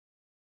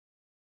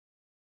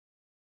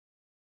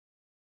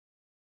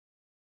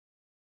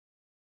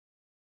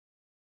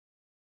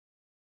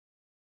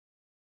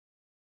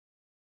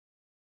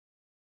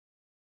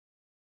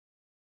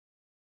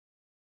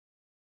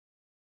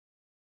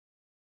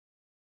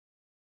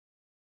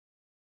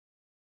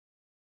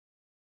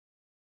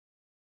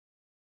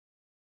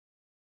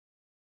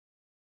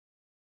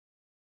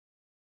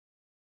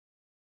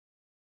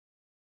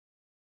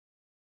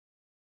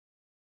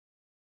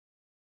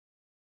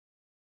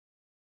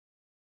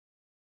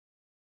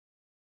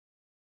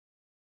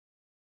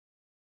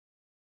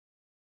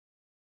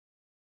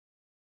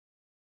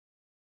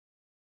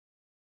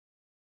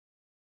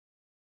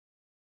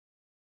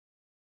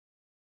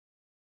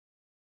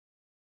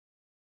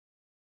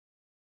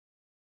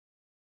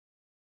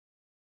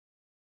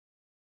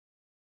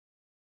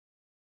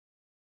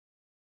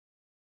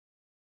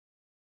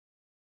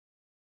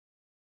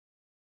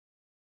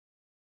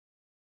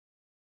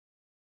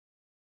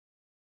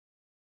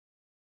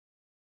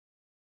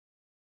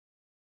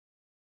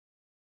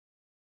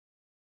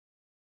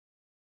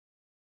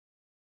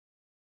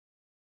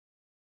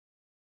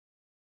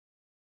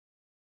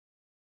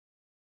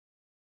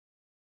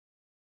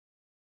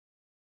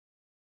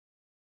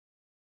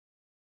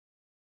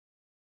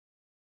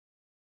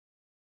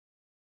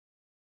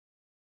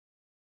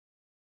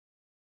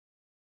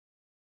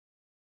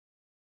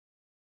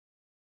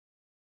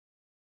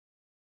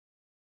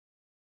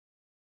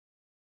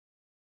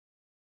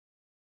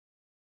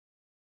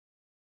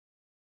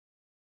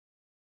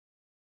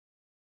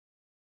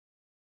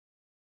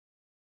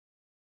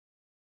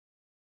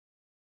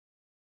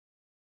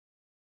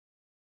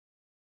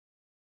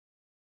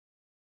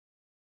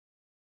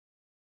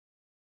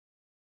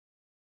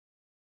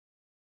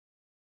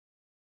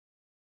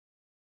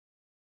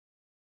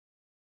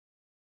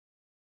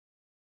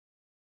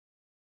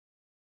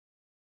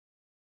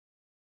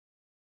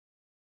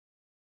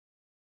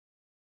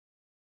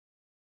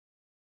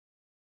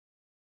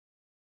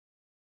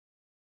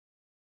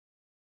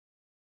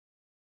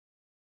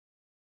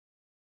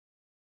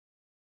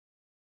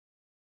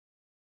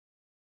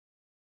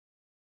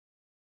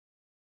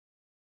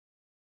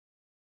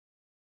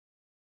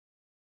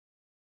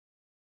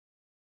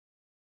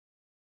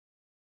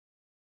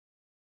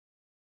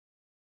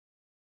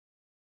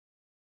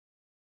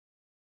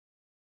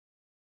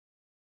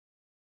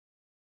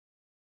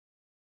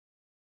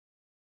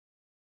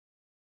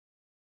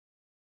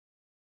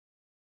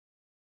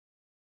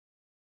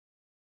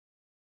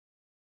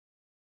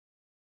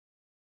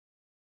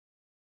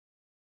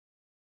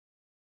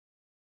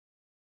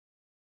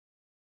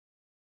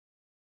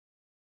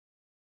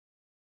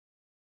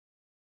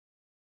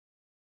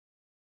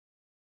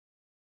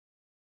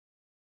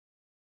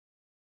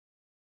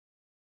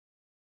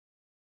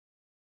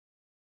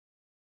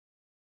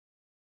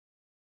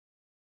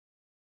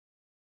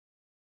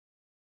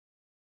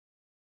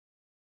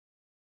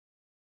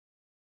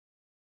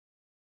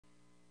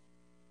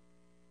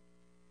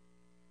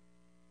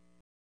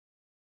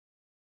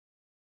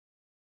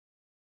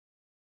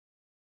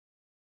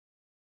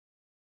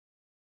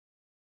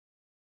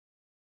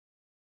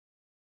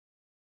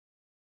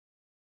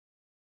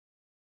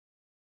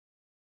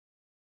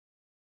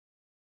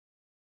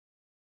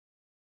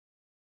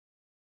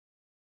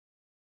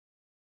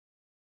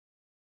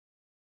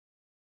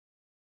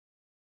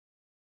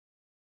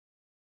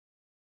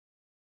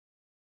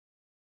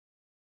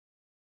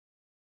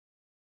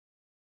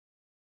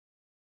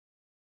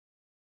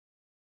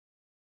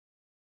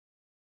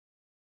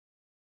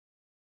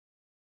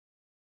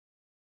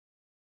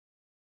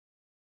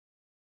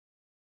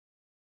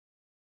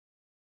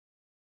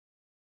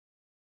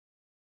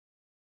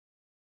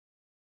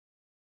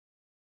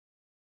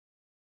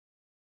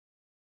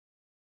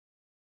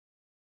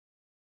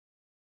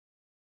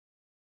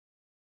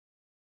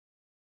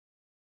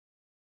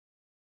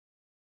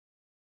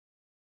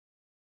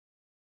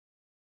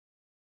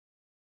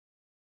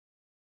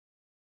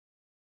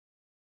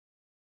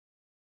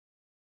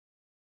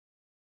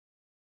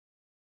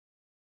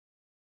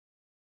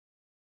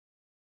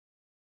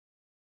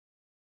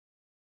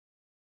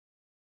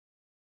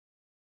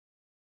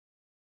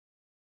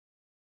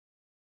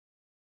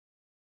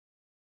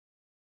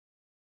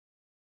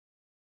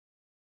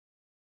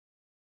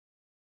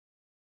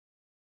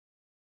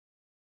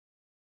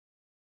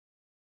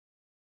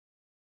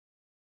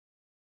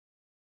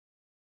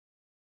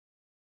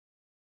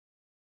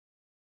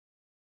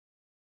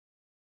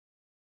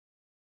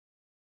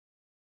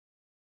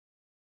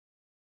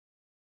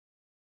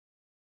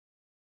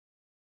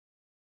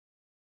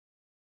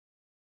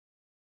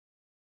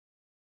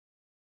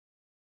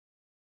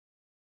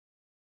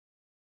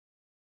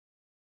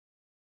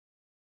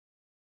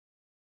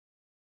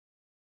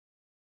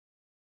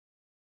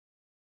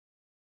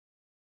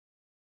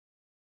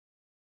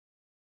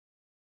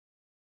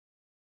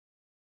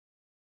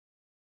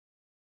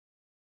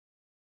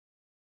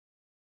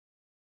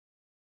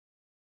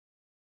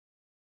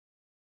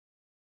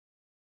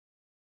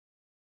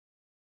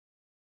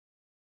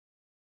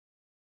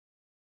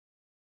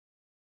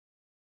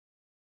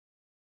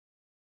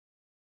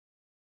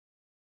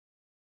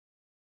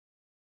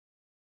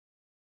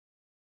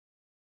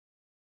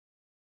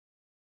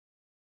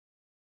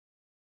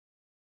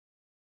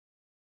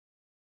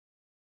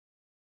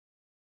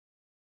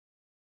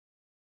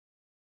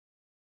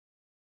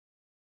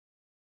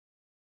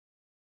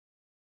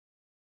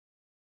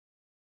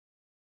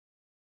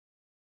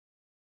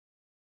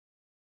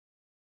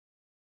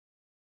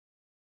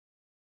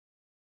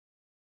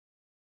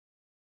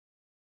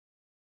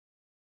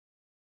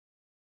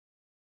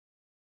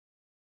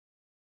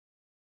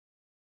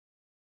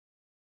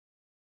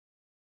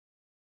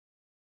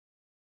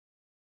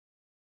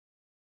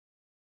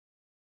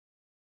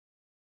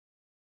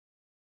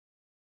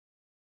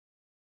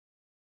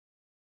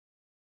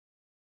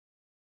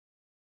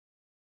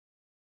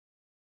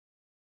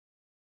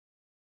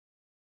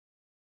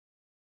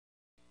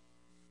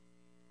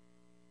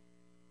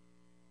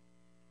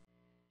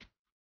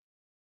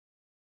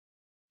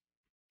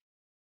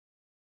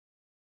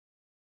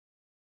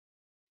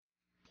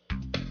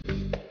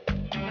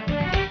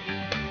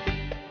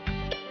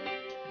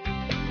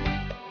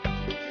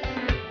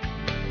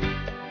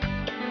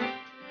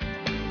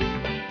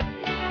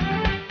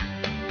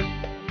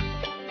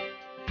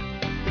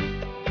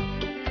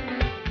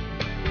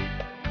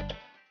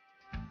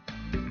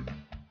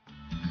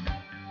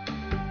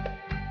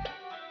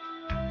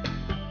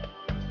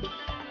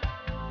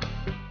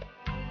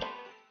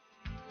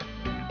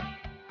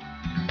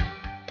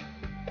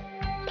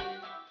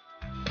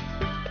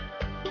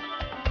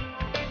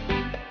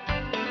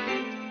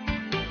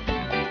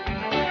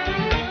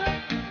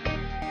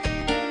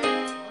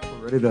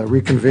Ready to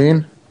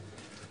reconvene.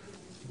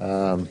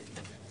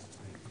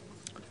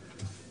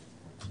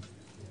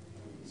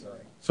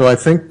 So I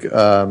think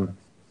well,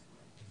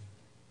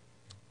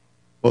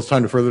 it's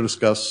time to further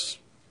discuss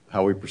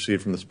how we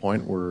proceed from this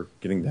point. We're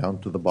getting down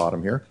to the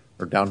bottom here,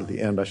 or down to the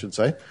end, I should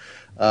say.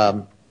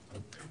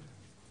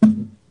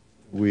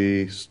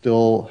 We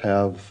still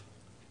have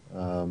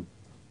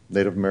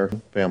Native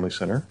American Family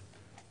Center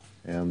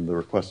and the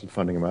requested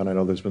funding amount. I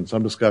know there's been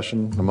some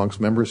discussion amongst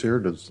members here.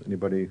 Does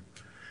anybody?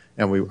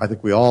 And I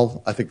think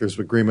there's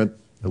agreement,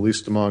 at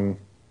least among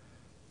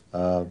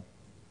 4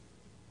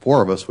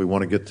 of us, we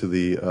want to get to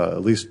the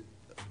at least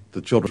the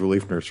Children's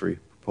Relief Nursery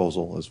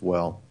proposal as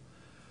well.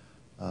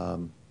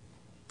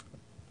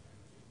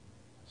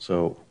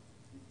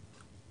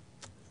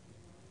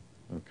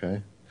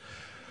 Okay.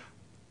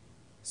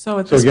 So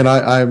again,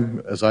 I'm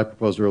as I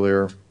proposed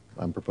earlier,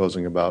 I'm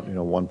proposing about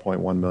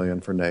 1.1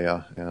 million for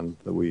NAIA, and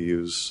that we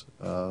use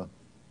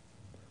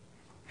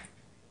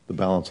the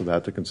balance of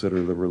that to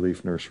consider the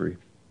relief nursery.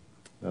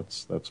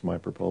 That's my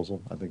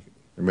proposal. I think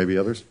there may be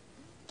others.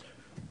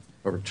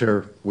 Or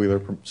Chair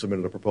Wheeler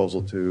submitted a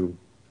proposal to,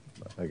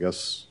 I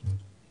guess,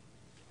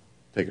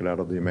 take it out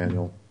of the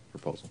Emmanuel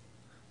proposal.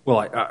 Well,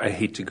 I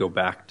hate to go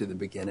back to the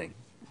beginning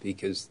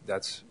because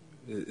that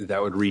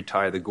would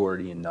retie the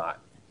Gordian knot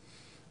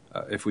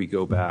if we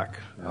go back.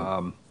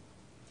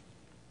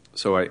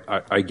 So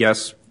I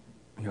guess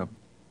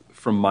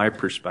from my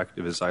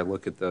perspective, as I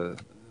look at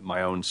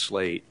my own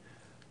slate,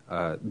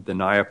 the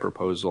NAIA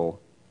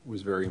proposal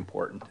was very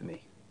important to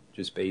me,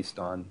 just based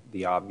on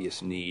the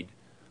obvious need,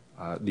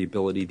 the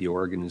ability of the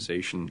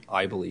organization,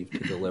 I believe, to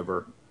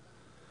deliver.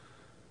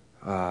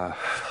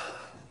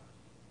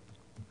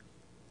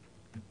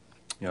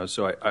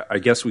 So I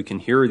guess we can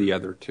hear the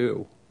other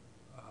two.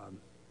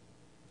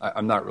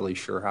 I'm not really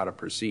sure how to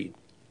proceed,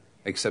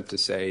 except to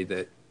say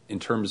that in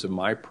terms of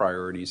my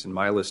priorities and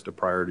my list of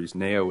priorities,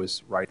 NAIA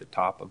was right at the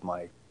top of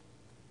my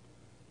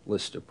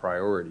list of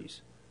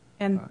priorities.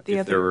 And the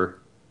other...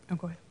 Oh,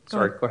 go ahead.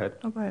 Sorry, go ahead.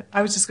 Oh, go ahead.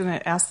 I was just going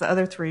to ask the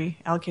other 3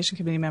 allocation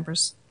committee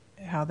members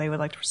how they would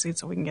like to proceed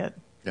so we can get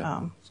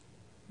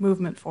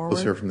movement forward.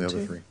 Let's hear from the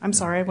other 3. I'm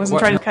sorry, I wasn't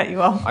trying to cut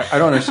you off. I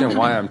don't understand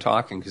why I'm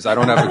talking, because I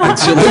don't have a good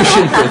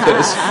solution for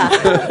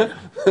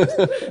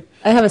this.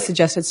 I have a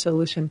suggested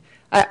solution.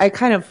 I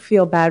kind of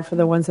feel bad for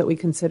the ones that we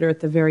consider at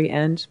the very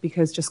end,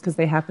 because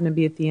they happen to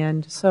be at the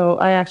end. So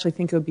I actually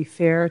think it would be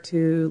fair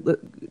to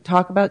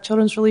talk about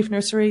Children's Relief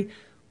Nursery,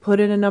 put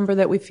in a number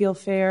that we feel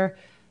fair.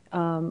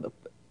 Either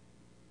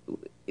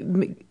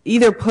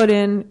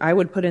I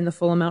would put in the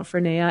full amount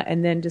for NAIA,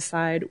 and then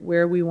decide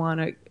where we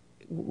want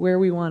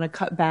to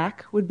cut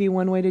back would be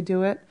one way to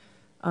do it.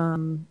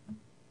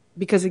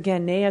 Because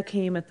again, NAIA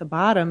came at the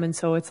bottom, and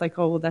so it's like,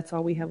 oh, well, that's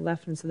all we have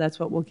left, and so that's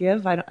what we'll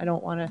give. I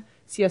don't want to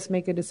see us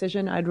make a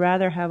decision. I'd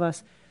rather have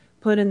us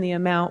put in the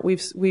amount.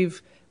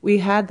 We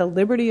had the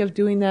liberty of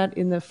doing that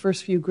in the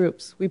first few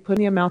groups. We put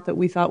in the amount that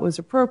we thought was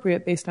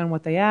appropriate based on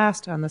what they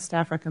asked, on the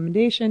staff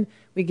recommendation.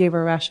 We gave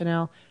our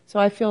rationale. So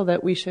I feel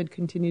that we should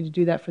continue to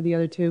do that for the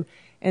other 2.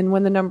 And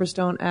when the numbers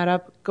don't add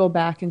up, go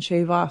back and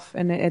shave off.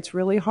 And it's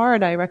really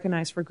hard, I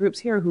recognize, for groups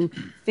here who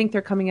think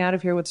they're coming out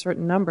of here with a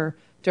certain number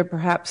to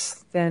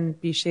perhaps then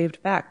be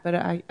shaved back.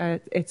 But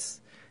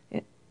it's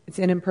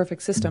an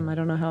imperfect system. I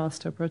don't know how else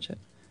to approach it.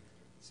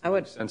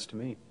 Makes sense to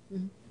me.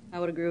 Mm-hmm. I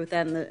would agree with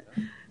that. And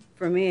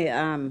for me,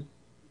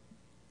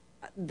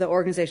 the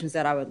organizations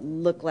that I would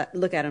look at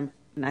them,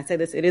 and I say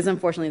this, it is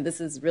unfortunately,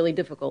 this is really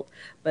difficult,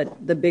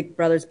 but the Big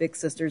Brothers, Big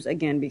Sisters,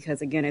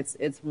 because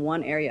it's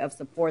one area of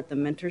support, the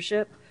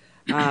mentorship,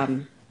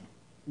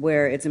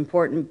 where it's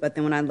important. But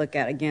then when I look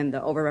at, again, the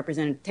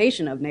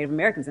overrepresentation of Native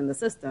Americans in the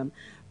system,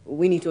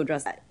 we need to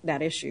address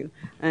that issue.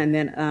 And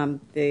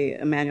then the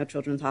Emmanuel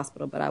Children's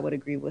Hospital, but I would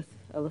agree with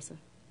Alyssa.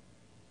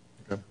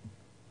 Okay.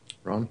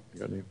 Ron, you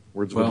got any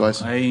words of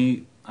advice?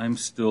 I'm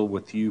still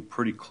with you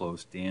pretty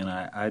close, Dan.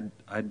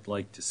 I'd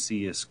like to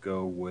see us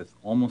go with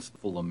almost the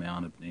full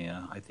amount of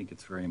NAIA. I think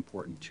it's very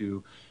important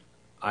too.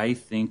 I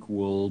think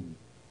we'll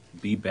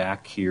be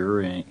back here,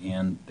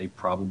 and they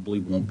probably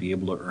won't be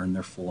able to earn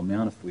their full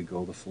amount if we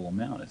go the full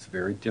amount. It's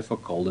very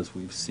difficult, as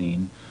we've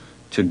seen,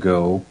 to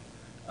go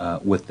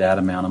with that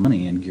amount of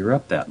money and gear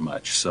up that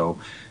much. So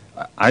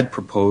I'd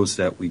propose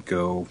that we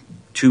go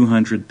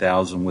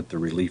 $200,000 with the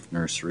relief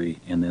nursery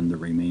and then the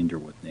remainder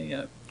with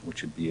NAIA.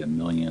 which would be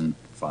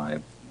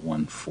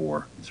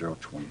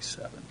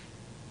 $1,514,027.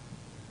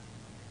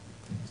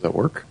 Does that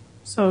work?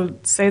 So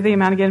say the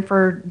amount again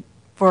for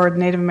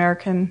Native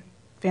American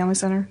Family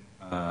Center.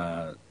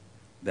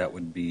 That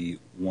would be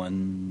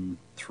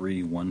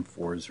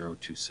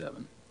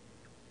 1,314,027.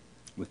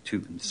 With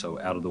two, so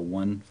out of the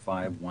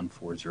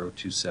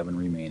 1,514,027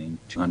 remaining,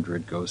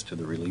 200 goes to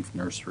the Relief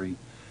Nursery,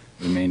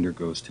 the remainder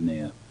goes to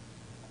NAIA.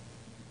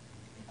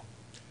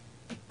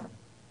 It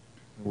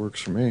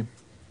works for me.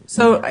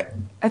 So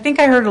I think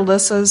I heard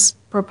Alyssa's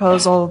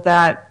proposal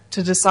that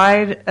to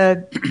decide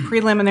a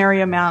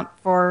preliminary amount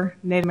for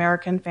Native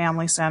American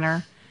Family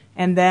Center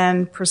and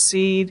then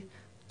proceed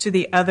to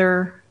the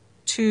other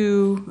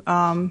two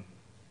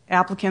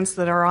applicants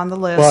that are on the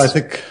list. Well, I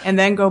think, and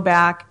then go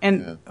back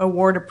and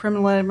award a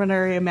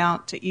preliminary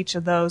amount to each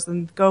of those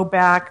and go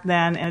back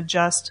then and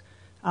adjust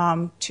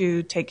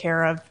to take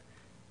care of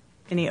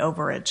any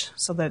overage.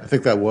 So that I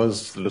think that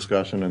was the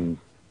discussion, and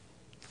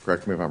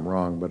correct me if I'm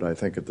wrong, but I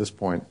think at this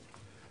point,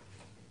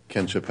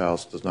 Kinship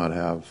House does not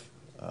have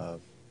the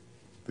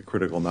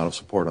critical amount of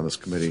support on this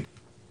committee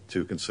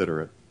to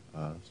consider it.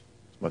 As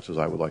much as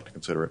I would like to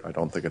consider it, I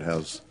don't think it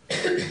has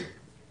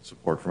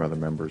support from other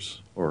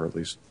members, or at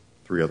least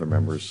 3 other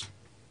members,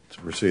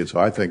 to proceed. So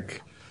I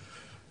think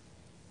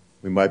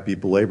we might be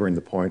belaboring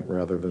the point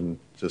rather than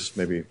just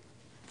maybe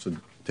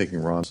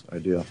taking Ron's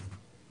idea.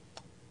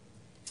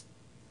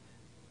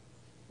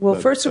 Well,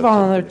 first of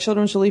all, on the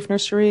Children's Relief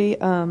Nursery,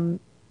 I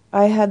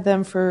had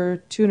them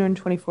for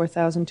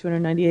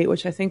 $224,298,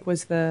 which I think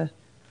was the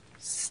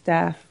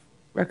staff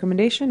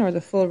recommendation or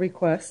the full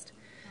request.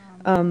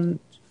 2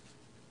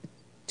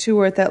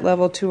 were at that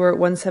level, 2 were at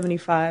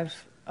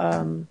 175.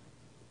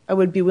 I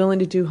would be willing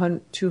to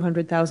do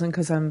 200,000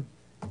 because I'm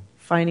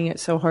finding it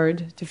so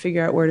hard to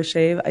figure out where to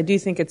shave. I do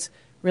think it's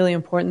really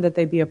important that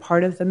they be a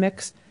part of the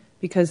mix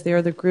because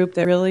they're the group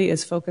that really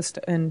is focused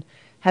and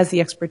has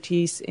the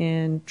expertise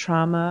in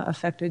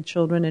trauma-affected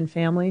children and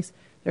families.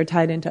 They're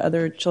tied into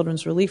other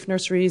children's relief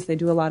nurseries. They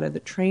do a lot of the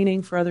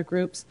training for other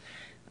groups,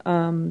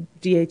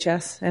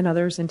 DHS and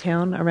others in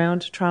town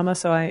around trauma.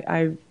 So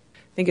I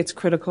think it's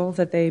critical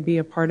that they be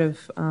a part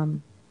of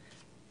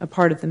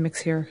the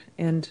mix here,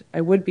 and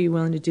I would be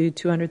willing to do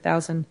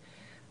 200,000.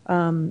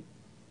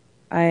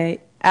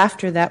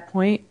 After that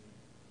point,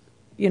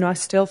 I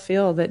still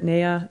feel that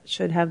NAIA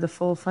should have the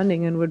full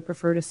funding and would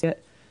prefer to see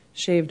it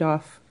shaved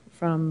off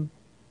from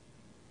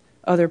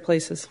other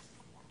places.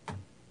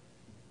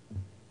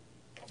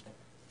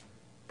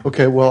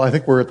 Okay, well, I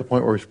think we're at the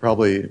point where we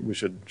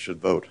should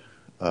vote.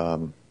 At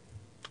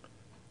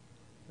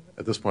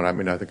this point, I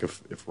think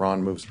if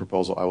Ron moves the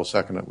proposal, I will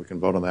second it. We can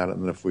vote on that,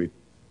 and then if we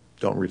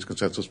don't reach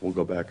consensus, we'll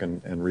go back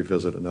and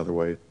revisit another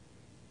way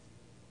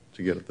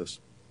to get at this.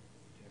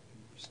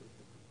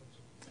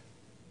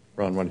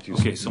 Ron, why don't you?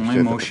 Okay, so my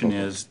motion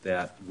is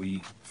that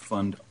we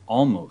fund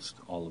almost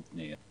all of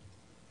NAIA,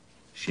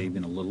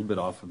 shaving a little bit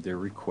off of their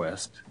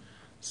request,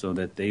 so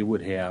that they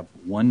would have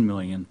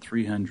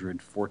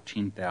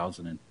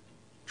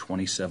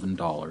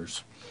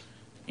 $1,314,027,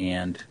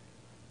 and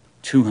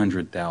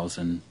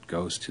 $200,000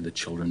 goes to the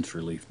Children's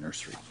Relief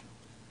Nursery.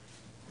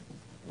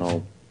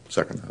 I'll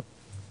second that.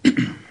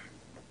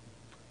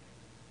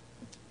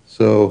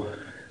 So,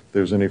 if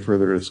there's any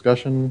further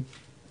discussion?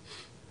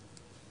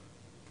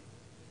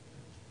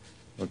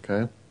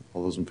 Okay.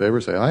 All those in favor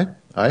say aye.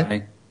 Aye.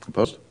 Aye.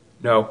 Opposed?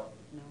 No.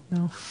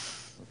 No.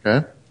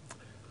 Okay.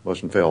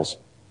 Motion fails.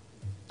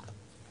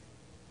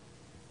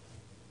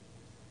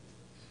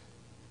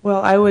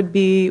 Well, I would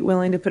be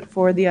willing to put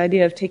forward the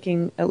idea of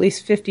taking at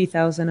least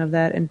 50,000 of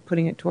that and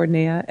putting it toward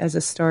NAIA as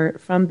a start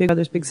from Big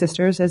Brothers Big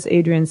Sisters, as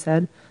Adrian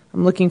said.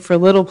 I'm looking for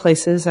little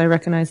places. I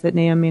recognize that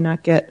NAIA may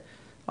not get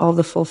all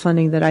the full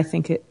funding that I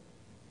think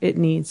it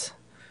needs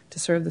to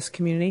serve this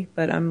community,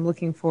 but I'm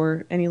looking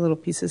for any little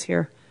pieces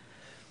here.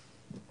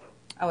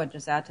 I would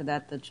just add to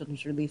that the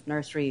Children's Relief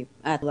Nursery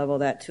at the level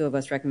that 2 of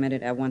us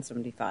recommended at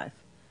 175.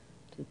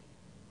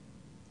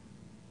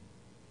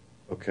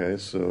 Okay,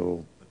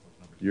 so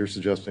you're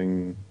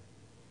suggesting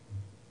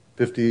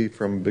 50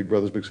 from Big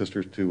Brothers Big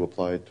Sisters to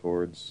apply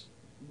towards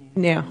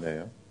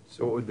NAIA.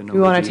 So what would the number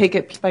We want be? to take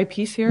it piece by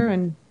piece here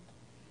and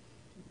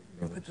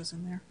put those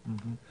in there.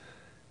 Mm-hmm.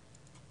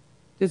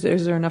 Is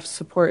there enough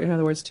support, in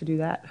other words, to do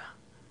that?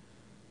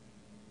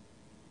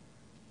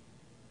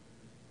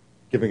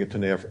 Giving it to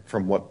NAIA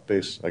from what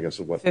base, I guess,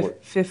 of what?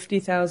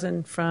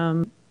 50,000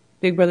 from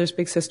Big Brothers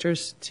Big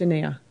Sisters to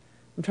NAIA.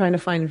 I'm trying to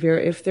find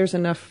if there's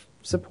enough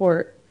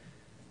support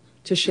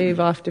to shave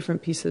off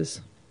different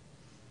pieces.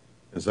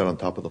 Is that on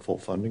top of the full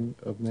funding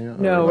of NAIA?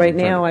 No, right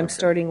now I'm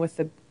starting with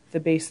the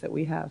base that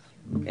we have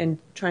and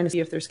trying to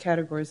see if there's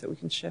categories that we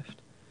can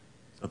shift.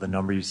 So the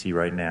number you see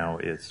right now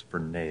is for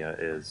NAIA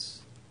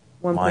is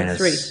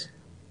 1.3.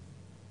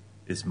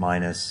 Is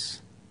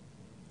minus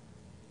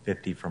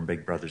 50 from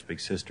Big Brothers Big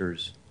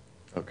Sisters.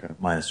 Okay.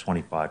 Minus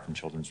 25 from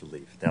Children's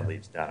Relief. That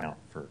leaves that amount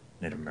for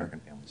Native American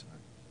families.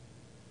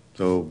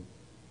 So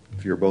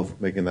if you're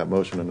both making that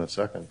motion in a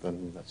second,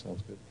 then that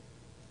sounds good.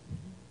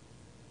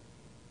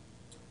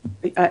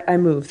 I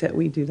move that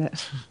we do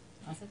that.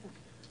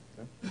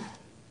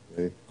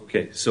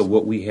 Okay, so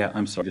what we have,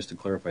 I'm sorry, just to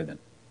clarify then,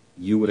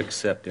 you would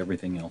accept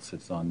everything else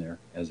that's on there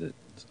as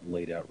it's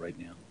laid out right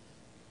now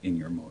in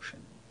your motion.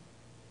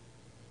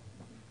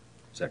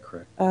 Is that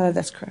correct?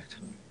 That's correct.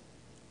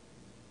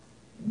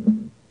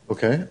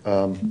 Okay.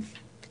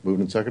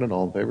 Moved and seconded.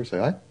 All in favor, say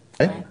aye.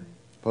 Aye.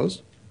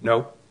 Opposed?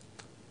 No.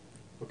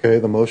 Okay,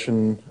 the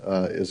motion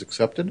is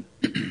accepted.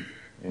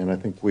 And I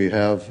think we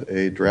have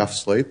a draft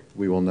slate.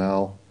 We will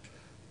now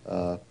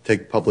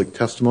take public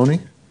testimony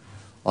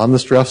on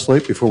this draft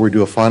slate before we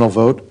do a final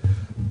vote.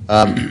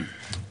 I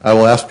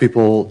will ask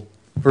people,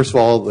 first of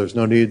all, there's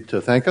no need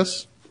to thank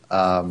us.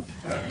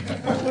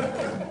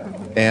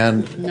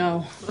 And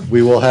No.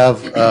 we will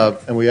have,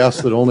 and we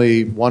ask that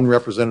only one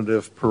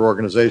representative per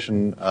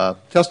organization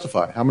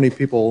testify. How many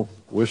people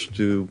wish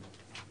to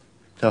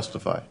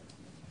testify?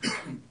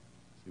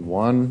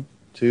 1,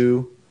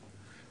 2,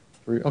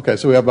 3. Okay,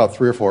 so we have about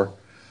 3 or 4.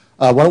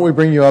 Why don't we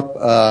bring you up?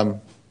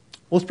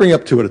 Let's bring you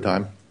up 2 at a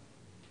time.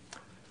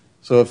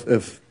 So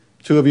if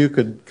 2 of you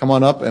could come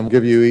on up and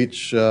give you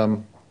each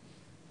up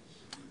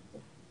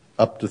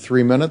to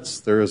 3 minutes.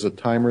 There is a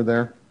timer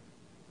there.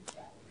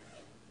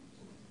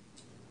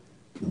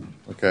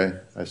 Okay,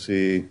 I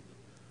see.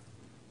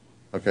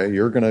 Okay,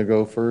 you're going to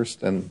go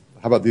first. And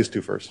how about these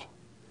 2 first?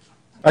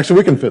 Actually,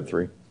 we can fit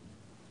 3.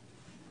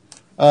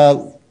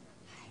 I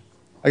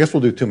guess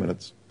we'll do 2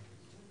 minutes.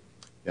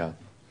 Yeah.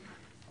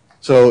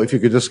 So if you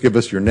could just give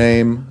us your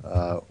name,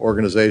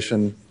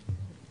 organization,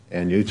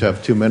 and you each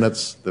have 2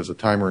 minutes. There's a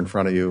timer in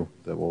front of you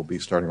that will be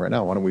starting right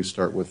now. Why don't we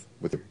start with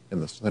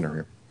in the center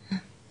here?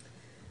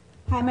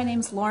 Hi, my name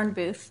is Lauren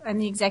Booth. I'm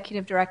the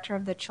Executive Director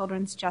of the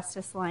Children's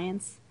Justice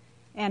Alliance.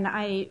 And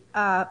I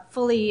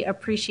fully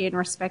appreciate and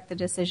respect the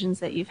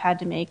decisions that you've had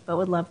to make, but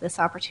would love this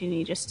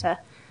opportunity just to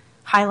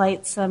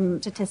highlight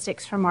some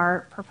statistics from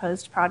our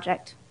proposed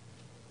project.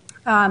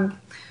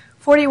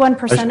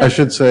 41% I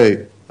should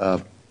say,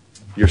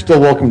 you're still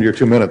welcome to your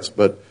 2 minutes,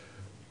 but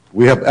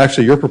we have,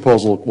 actually, your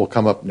proposal will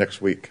come up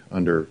next week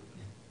under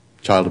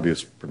child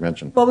abuse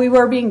prevention. Well, we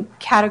were being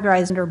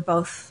categorized under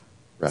both.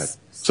 Right.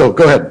 So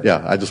go ahead.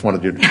 Yeah, I just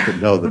wanted you to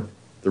know that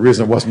the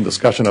reason there wasn't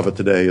discussion of it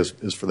today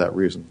is for that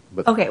reason.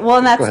 But Okay, well,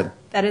 and go ahead.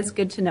 that is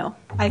good to know.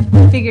 I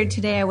figured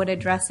today I would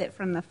address it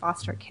from the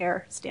foster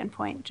care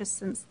standpoint, just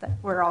since that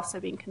we're also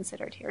being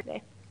considered here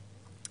today.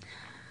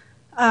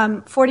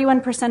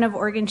 41% of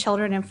Oregon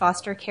children in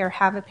foster care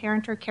have a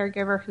parent or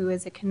caregiver who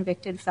is a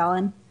convicted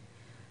felon.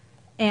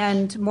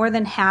 And more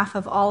than half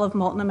of all of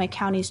Multnomah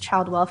County's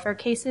child welfare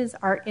cases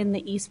are in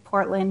the East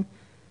Portland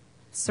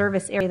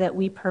service area that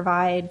we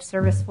provide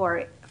service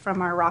for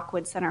from our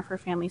Rockwood Center for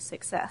Family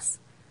Success.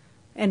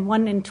 And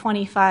 1 in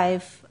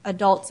 25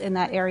 adults in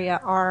that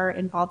area are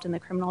involved in the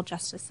criminal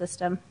justice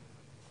system.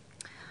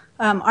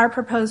 Our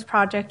proposed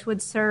project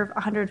would serve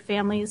 100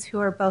 families who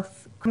are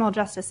both criminal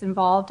justice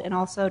involved and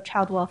also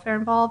child welfare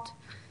involved.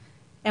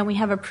 And we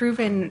have a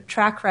proven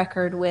track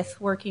record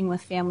with working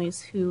with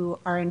families who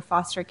are in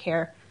foster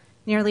care.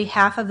 Nearly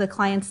half of the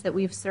clients that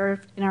we've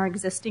served in our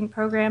existing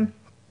program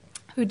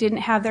who didn't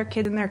have their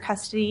kids in their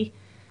custody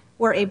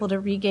were able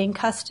to regain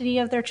custody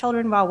of their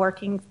children while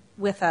working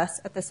with us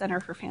at the Center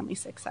for Family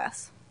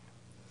Success.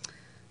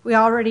 We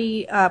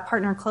already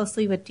partner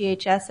closely with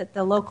DHS at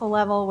the local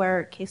level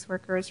where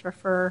caseworkers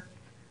refer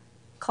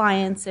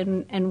clients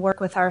and work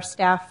with our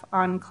staff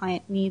on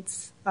client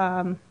needs.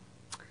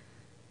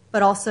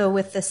 But also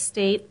with the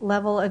state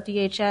level of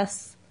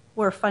DHS,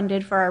 we're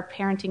funded for our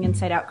Parenting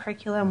Inside Out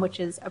curriculum, which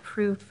is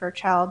approved for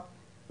child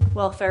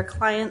welfare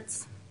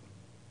clients.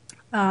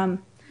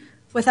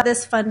 Without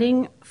this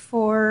funding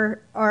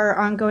for our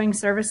ongoing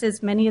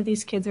services, many of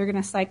these kids are going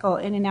to cycle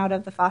in and out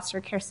of the foster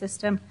care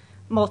system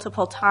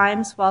multiple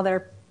times while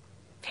their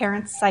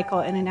parents cycle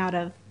in and out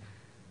of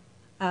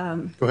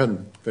Go ahead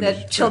and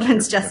finish. the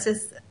children's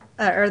justice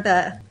or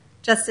the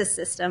justice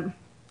system.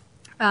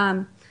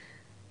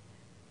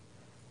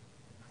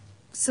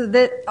 So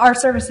that our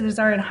services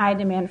are in high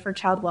demand for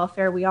child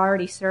welfare. We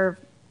already serve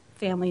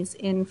families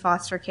in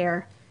foster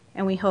care,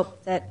 and we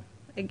hope that,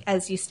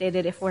 as you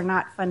stated, if we're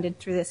not funded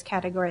through this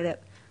category,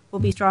 that will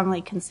be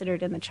strongly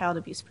considered in the child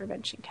abuse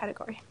prevention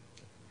category.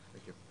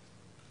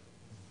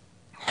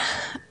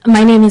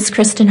 My name is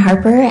Kristen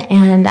Harper,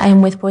 and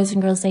I'm with Boys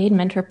and Girls Aid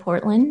Mentor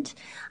Portland.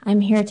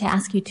 I'm here to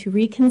ask you to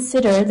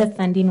reconsider the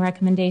funding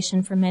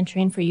recommendation for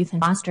mentoring for youth in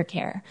foster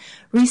care.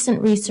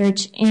 Recent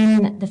research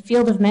in the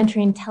field of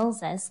mentoring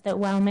tells us that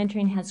while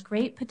mentoring has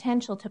great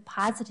potential to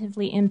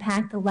positively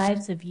impact the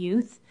lives of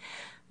youth,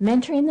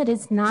 mentoring that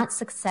is not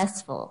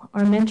successful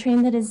or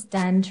mentoring that is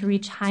done to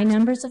reach high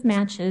numbers of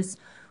matches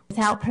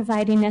without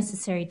providing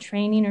necessary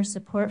training or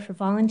support for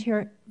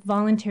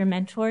volunteer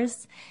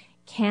mentors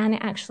can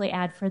actually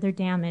add further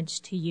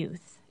damage to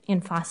youth in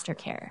foster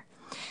care.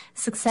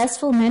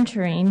 Successful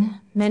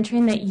mentoring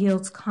that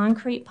yields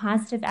concrete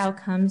positive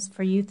outcomes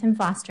for youth in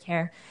foster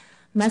care,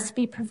 must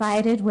be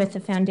provided with a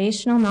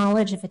foundational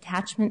knowledge of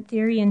attachment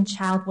theory and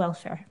child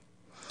welfare.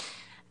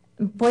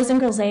 Boys and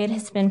Girls Aid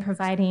has been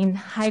providing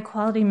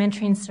high-quality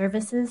mentoring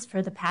services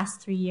for the past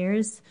 3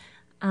 years.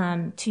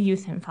 to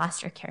youth in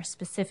foster care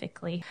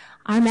specifically.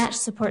 Our match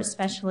support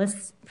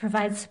specialists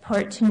provide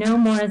support to no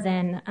more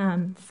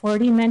than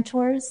 40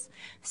 mentors,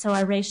 so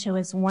our ratio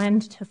is 1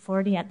 to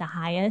 40 at the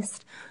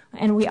highest.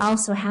 And we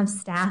also have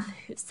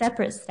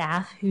separate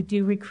staff who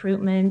do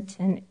recruitment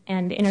and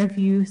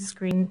interview,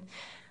 screen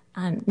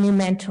new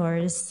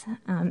mentors,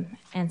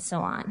 and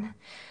so on.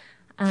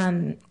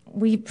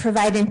 We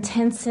provide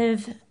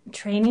intensive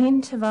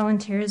training to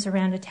volunteers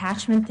around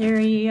attachment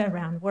theory,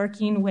 around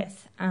working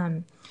with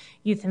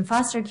youth in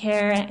foster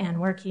care and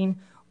working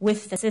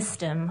with the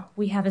system.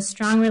 We have a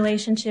strong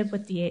relationship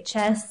with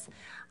DHS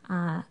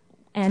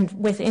and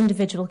with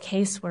individual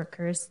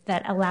caseworkers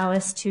that allow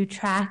us to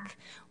track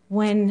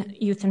when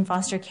youth in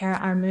foster care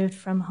are moved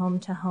from home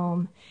to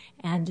home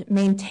and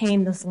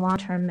maintain those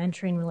long-term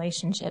mentoring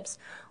relationships.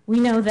 We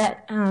know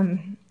that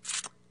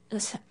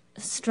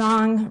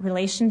strong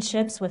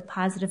relationships with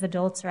positive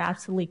adults are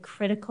absolutely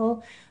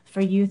critical for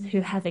youth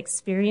who have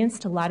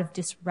experienced a lot of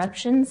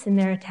disruptions in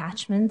their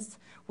attachments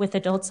with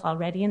adults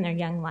already in their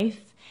young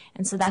life.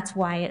 And so that's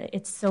why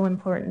it's so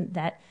important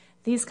that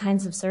these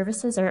kinds of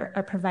services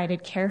are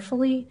provided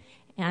carefully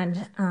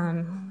and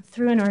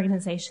through an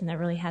organization that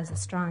really has a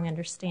strong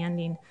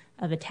understanding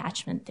of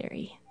attachment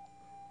theory.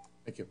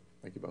 Thank you.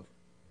 Thank you both.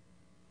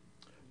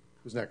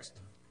 Who's next?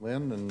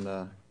 Lynn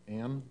and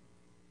Ann?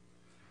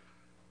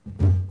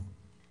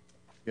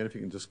 Again, if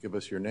you can just give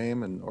us your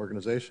name and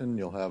organization,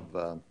 you'll have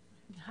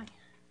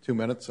 2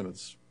 minutes, and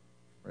it's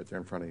right there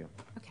in front of you.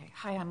 Okay.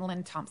 Hi, I'm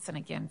Lynn Thompson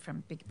again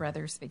from Big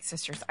Brothers Big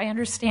Sisters. I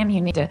understand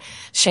you need to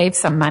shave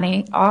some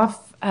money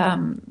off,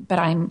 but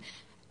I'm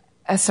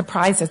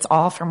surprised it's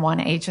all from one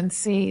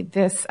agency.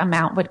 This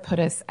amount would put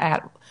us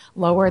at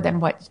lower than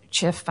what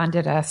CHIF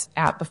funded us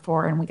at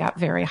before, and we got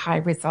very high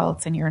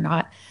results, and you're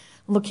not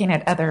looking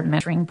at other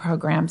mentoring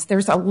programs.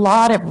 There's a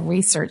lot of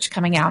research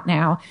coming out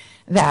now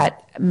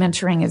that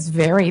mentoring is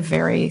very,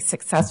 very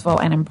successful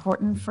and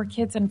important for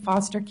kids in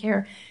foster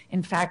care.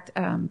 In fact,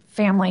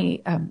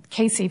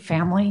 Casey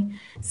Family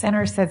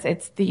Center says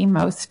it's the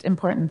most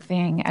important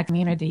thing a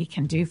community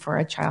can do for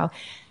a child.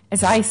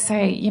 As I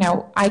say,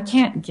 I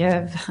can't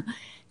give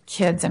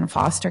kids in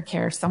foster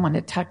care someone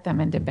to tuck them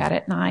into bed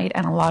at night,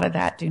 and a lot of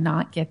that do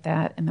not get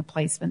that in the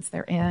placements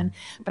they're in.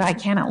 But I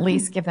can at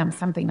least give them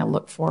something to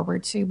look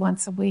forward to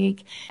once a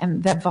week,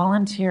 and that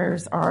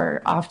volunteers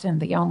are often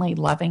the only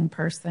loving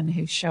person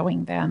who's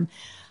showing them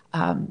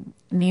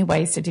new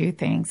ways to do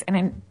things. And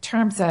in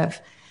terms of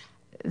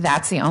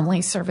that's the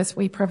only service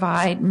we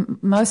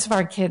provide. Most of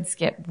our kids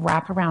get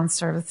wraparound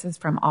services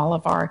from all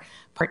of our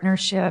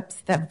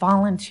partnerships. The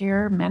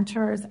volunteer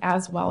mentors,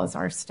 as well as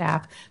our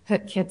staff,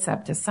 hook kids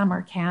up to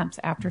summer camps,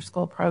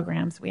 after-school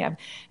programs. We have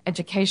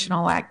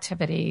educational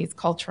activities,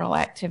 cultural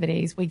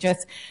activities. We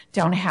just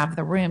don't have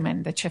the room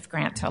in the CHIF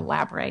grant to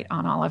elaborate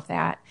on all of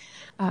that.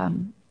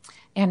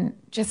 And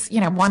just,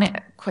 one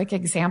quick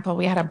example,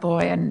 we had a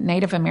boy, a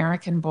Native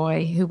American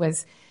boy, who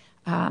was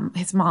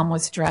his mom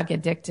was drug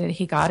addicted.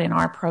 He got in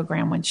our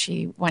program when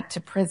she went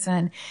to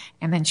prison,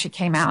 and then she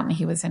came out and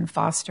he was in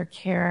foster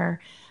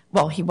care.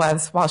 Well, he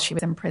was while she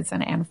was in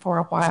prison and for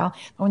a while.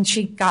 But when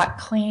she got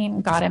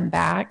clean, got him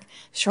back,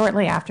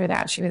 shortly after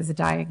that, she was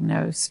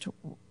diagnosed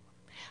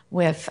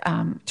with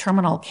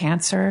terminal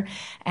cancer.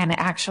 And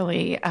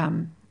actually,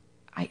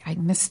 I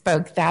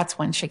misspoke. That's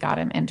when she got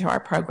him into our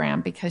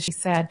program, because she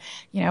said,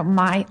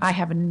 I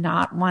have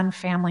not one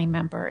family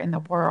member in the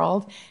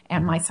world,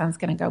 and my son's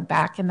going to go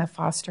back in the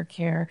foster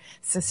care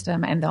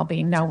system, and there'll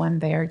be no one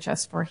there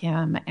just for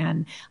him.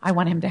 And I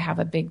want him to have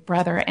a big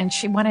brother. And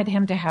she wanted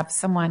him to have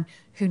someone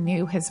who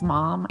knew his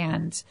mom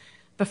and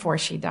before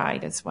she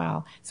died as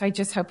well. So I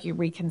just hope you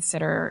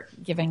reconsider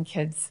giving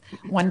kids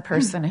one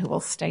person who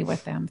will stay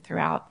with them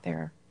throughout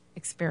their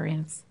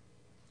experience.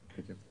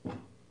 Thank you.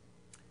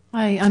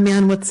 Hi, I'm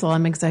Ann Witzel.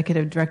 I'm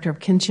Executive Director of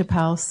Kinship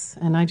House,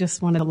 and I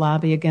just wanted to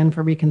lobby again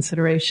for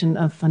reconsideration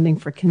of funding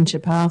for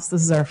Kinship House.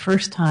 This is our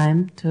first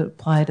time to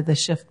apply to the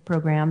SHIFT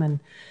program, and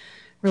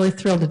really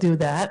thrilled to do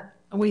that.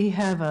 We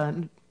have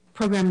a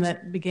program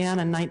that began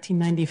in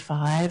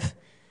 1995,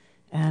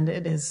 and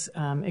it is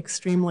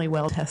extremely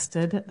well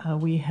tested.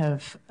 We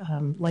have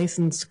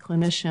licensed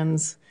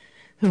clinicians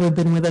who have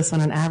been with us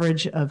on an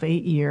average of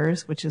 8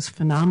 years, which is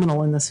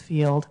phenomenal in this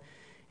field.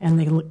 And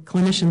the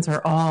clinicians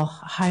are all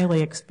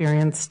highly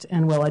experienced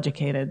and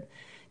well-educated.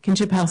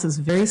 Kinship House is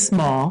very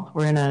small.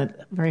 We're in a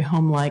very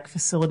home-like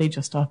facility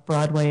just off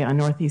Broadway on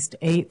Northeast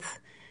 8th.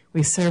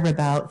 We serve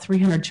about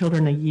 300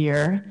 children a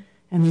year,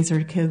 and these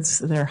are kids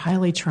that are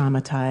highly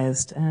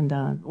traumatized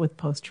and with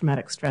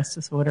post-traumatic stress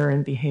disorder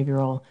and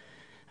behavioral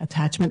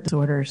attachment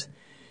disorders.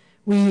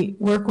 We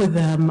work with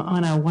them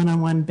on a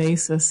one-on-one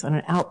basis, on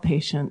an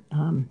outpatient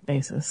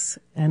basis,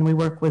 and we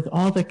work with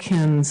all the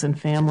kins and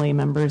family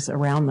members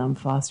around them,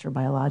 foster,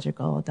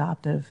 biological,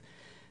 adoptive,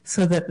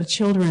 so that the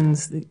children,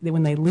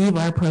 when they leave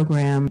our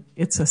program,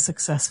 it's a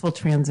successful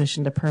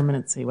transition to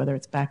permanency, whether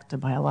it's back to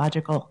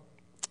biological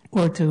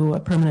or to a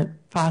permanent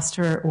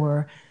foster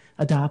or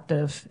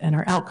adoptive, and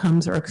our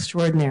outcomes are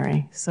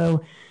extraordinary.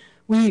 So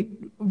We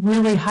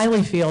really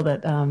highly feel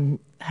that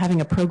having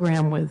a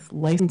program with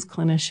licensed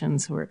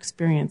clinicians who are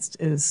experienced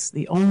is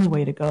the only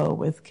way to go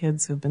with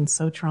kids who've been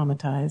so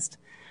traumatized.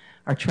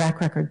 Our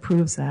track record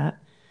proves that.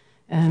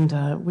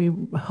 And we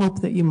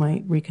hope that you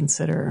might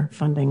reconsider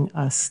funding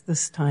us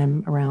this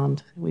time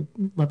around. We'd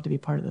love to be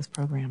part of this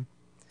program.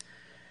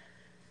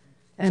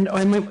 And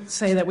I might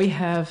say that we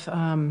have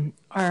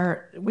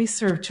we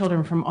serve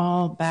children from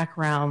all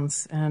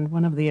backgrounds, and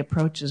one of the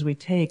approaches we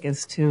take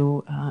is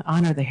to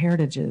honor the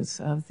heritages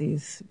of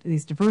these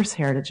diverse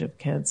heritage of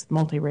kids,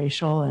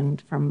 multiracial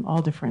and from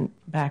all different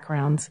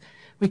backgrounds.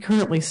 We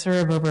currently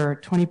serve over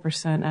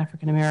 20%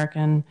 African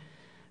American,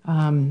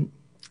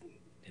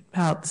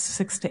 about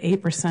 6 to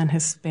 8%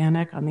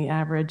 Hispanic on the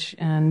average,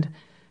 and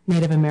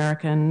Native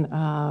American.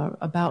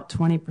 About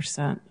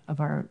 20% of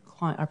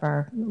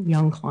our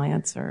young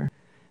clients are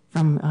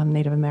from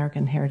Native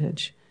American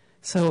heritage.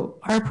 So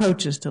our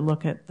approach is to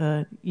look at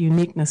the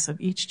uniqueness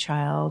of each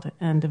child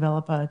and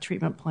develop a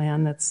treatment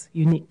plan that's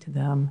unique to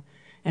them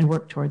and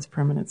work towards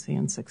permanency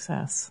and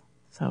success.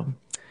 So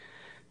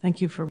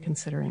thank you for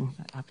considering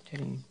that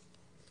opportunity.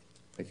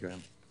 Thank you,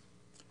 Ann.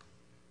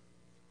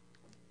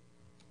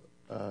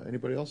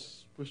 Anybody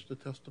else wish to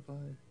testify?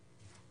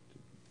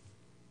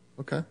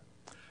 Okay.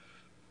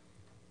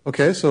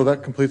 Okay, so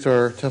that completes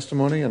our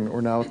testimony, and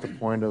we're now at the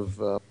point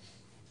of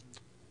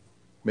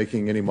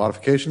making any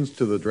modifications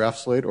to the draft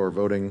slate or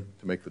voting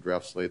to make the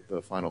draft slate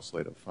the final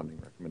slate of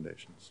funding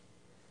recommendations.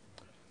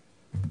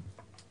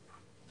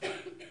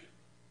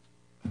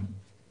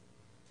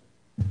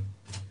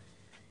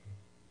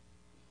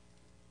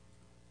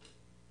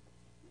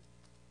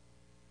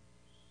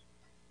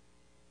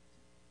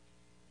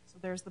 So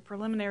there's the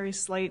preliminary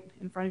slate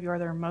in front of you. Are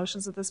there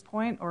motions at this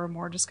point or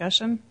more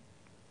discussion?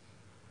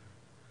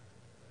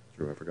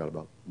 True, I forgot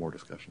about more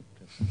discussion.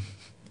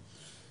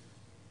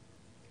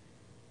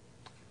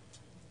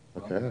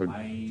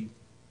 Okay.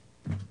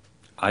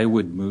 I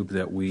would move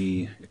that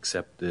we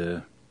accept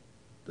the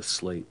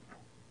slate.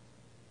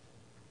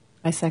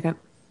 I second.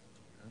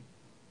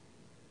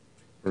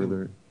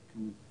 Further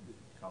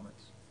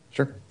comments?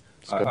 Sure.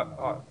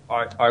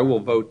 I will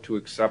vote to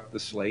accept the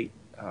slate.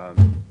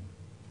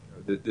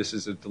 This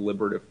is a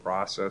deliberative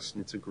process,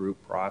 and it's a group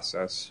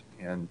process,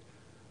 and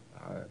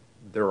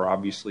there are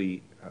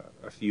obviously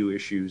a few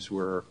issues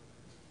where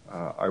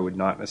I would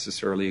not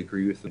necessarily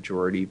agree with the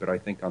majority, but I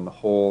think on the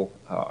whole,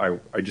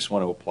 I just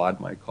want to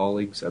applaud my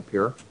colleagues up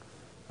here.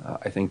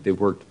 I think they've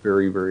worked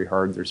very, very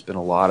hard. There's been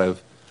a lot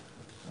of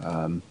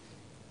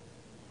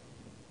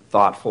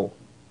thoughtful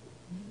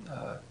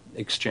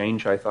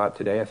exchange, I thought,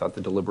 today. I thought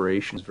the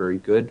deliberation was very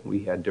good.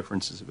 We had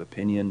differences of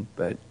opinion,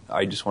 but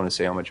I just want to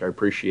say how much I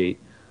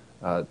appreciate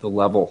the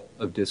level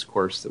of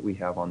discourse that we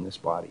have on this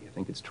body. I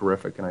think it's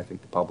terrific, and I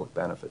think the public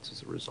benefits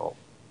as a result.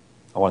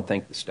 I want to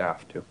thank the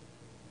staff, too,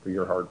 for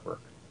your hard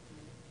work.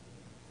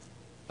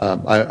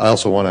 I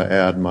also want to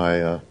add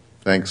my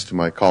thanks to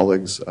my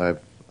colleagues.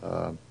 I've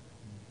been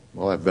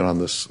on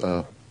this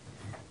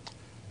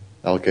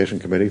allocation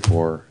committee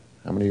for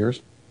how many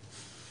years?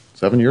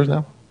 7 years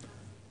now?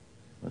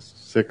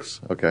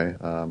 6? Okay.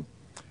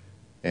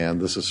 And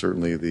this is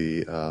certainly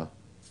the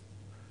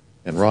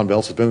and Ron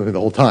Belts has been with me the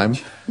whole time.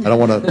 I don't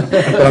want to,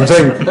 but I'm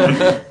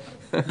saying,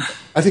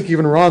 I think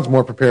even Ron's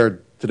more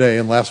prepared today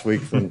and last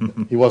week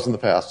than he was in the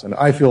past. And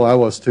I feel I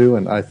was too,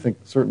 and I think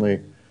certainly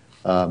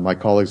my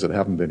colleagues that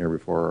haven't been here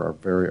before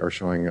are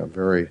showing a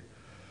very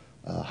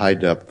high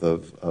depth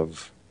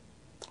of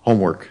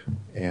homework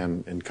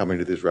and coming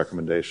to these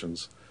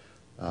recommendations.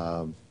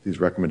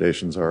 These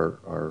recommendations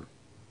are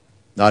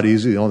not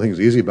easy. The only thing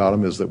that's easy about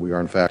them is that we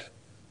are, in fact,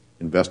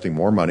 investing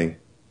more money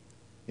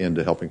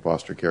into helping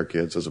foster care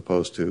kids as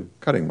opposed to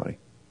cutting money.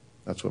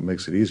 That's what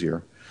makes it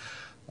easier.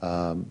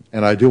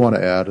 And I do want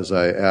to add, as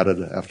I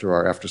added after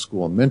our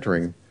after-school and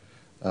mentoring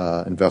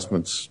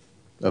investments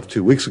of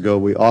 2 weeks ago,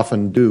 we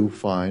often do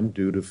find,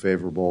 due to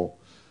favorable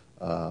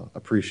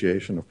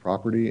appreciation of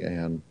property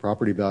and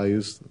property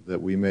values,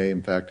 that we may,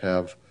 in fact,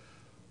 have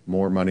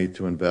more money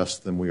to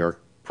invest than we are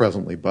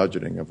presently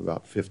budgeting, of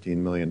about $15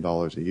 million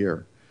a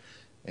year.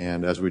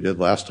 And as we did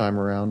last time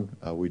around,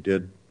 we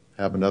did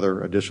have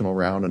another additional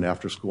round in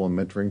after-school and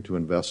mentoring to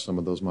invest some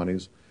of those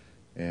monies.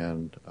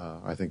 And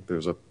I think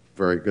there's a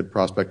very good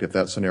prospect if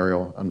that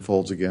scenario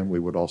unfolds again, we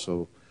would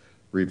also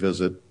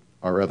revisit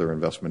our other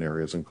investment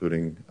areas,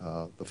 including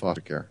the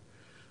foster care.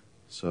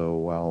 So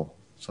while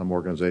some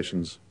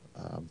organizations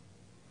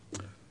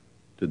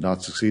did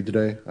not succeed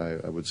today,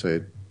 I would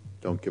say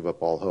don't give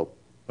up all hope.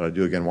 But I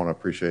do again want to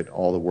appreciate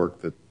all the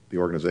work that the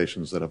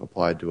organizations that have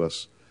applied to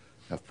us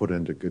have put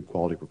into good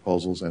quality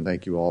proposals, and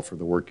thank you all for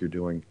the work you're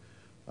doing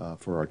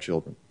for our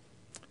children.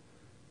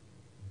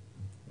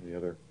 Any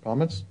other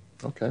comments?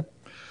 Okay.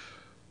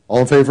 All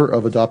in favor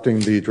of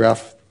adopting the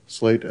draft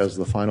slate as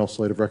the final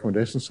slate of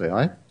recommendations, say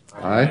aye.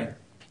 Aye.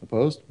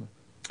 Opposed?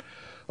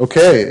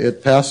 Okay,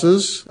 it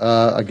passes.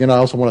 Again, I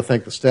also want to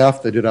thank the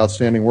staff. They did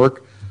outstanding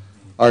work.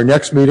 Our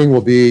next meeting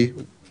will be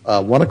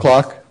 1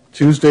 o'clock,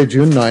 Tuesday,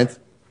 June 9th,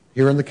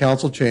 here in the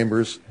council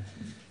chambers,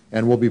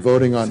 and we'll be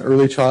voting on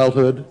early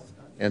childhood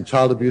and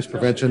child abuse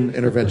prevention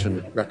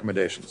intervention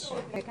recommendations.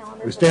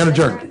 We stand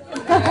adjourned.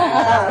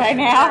 Right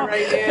now,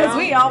 because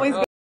we always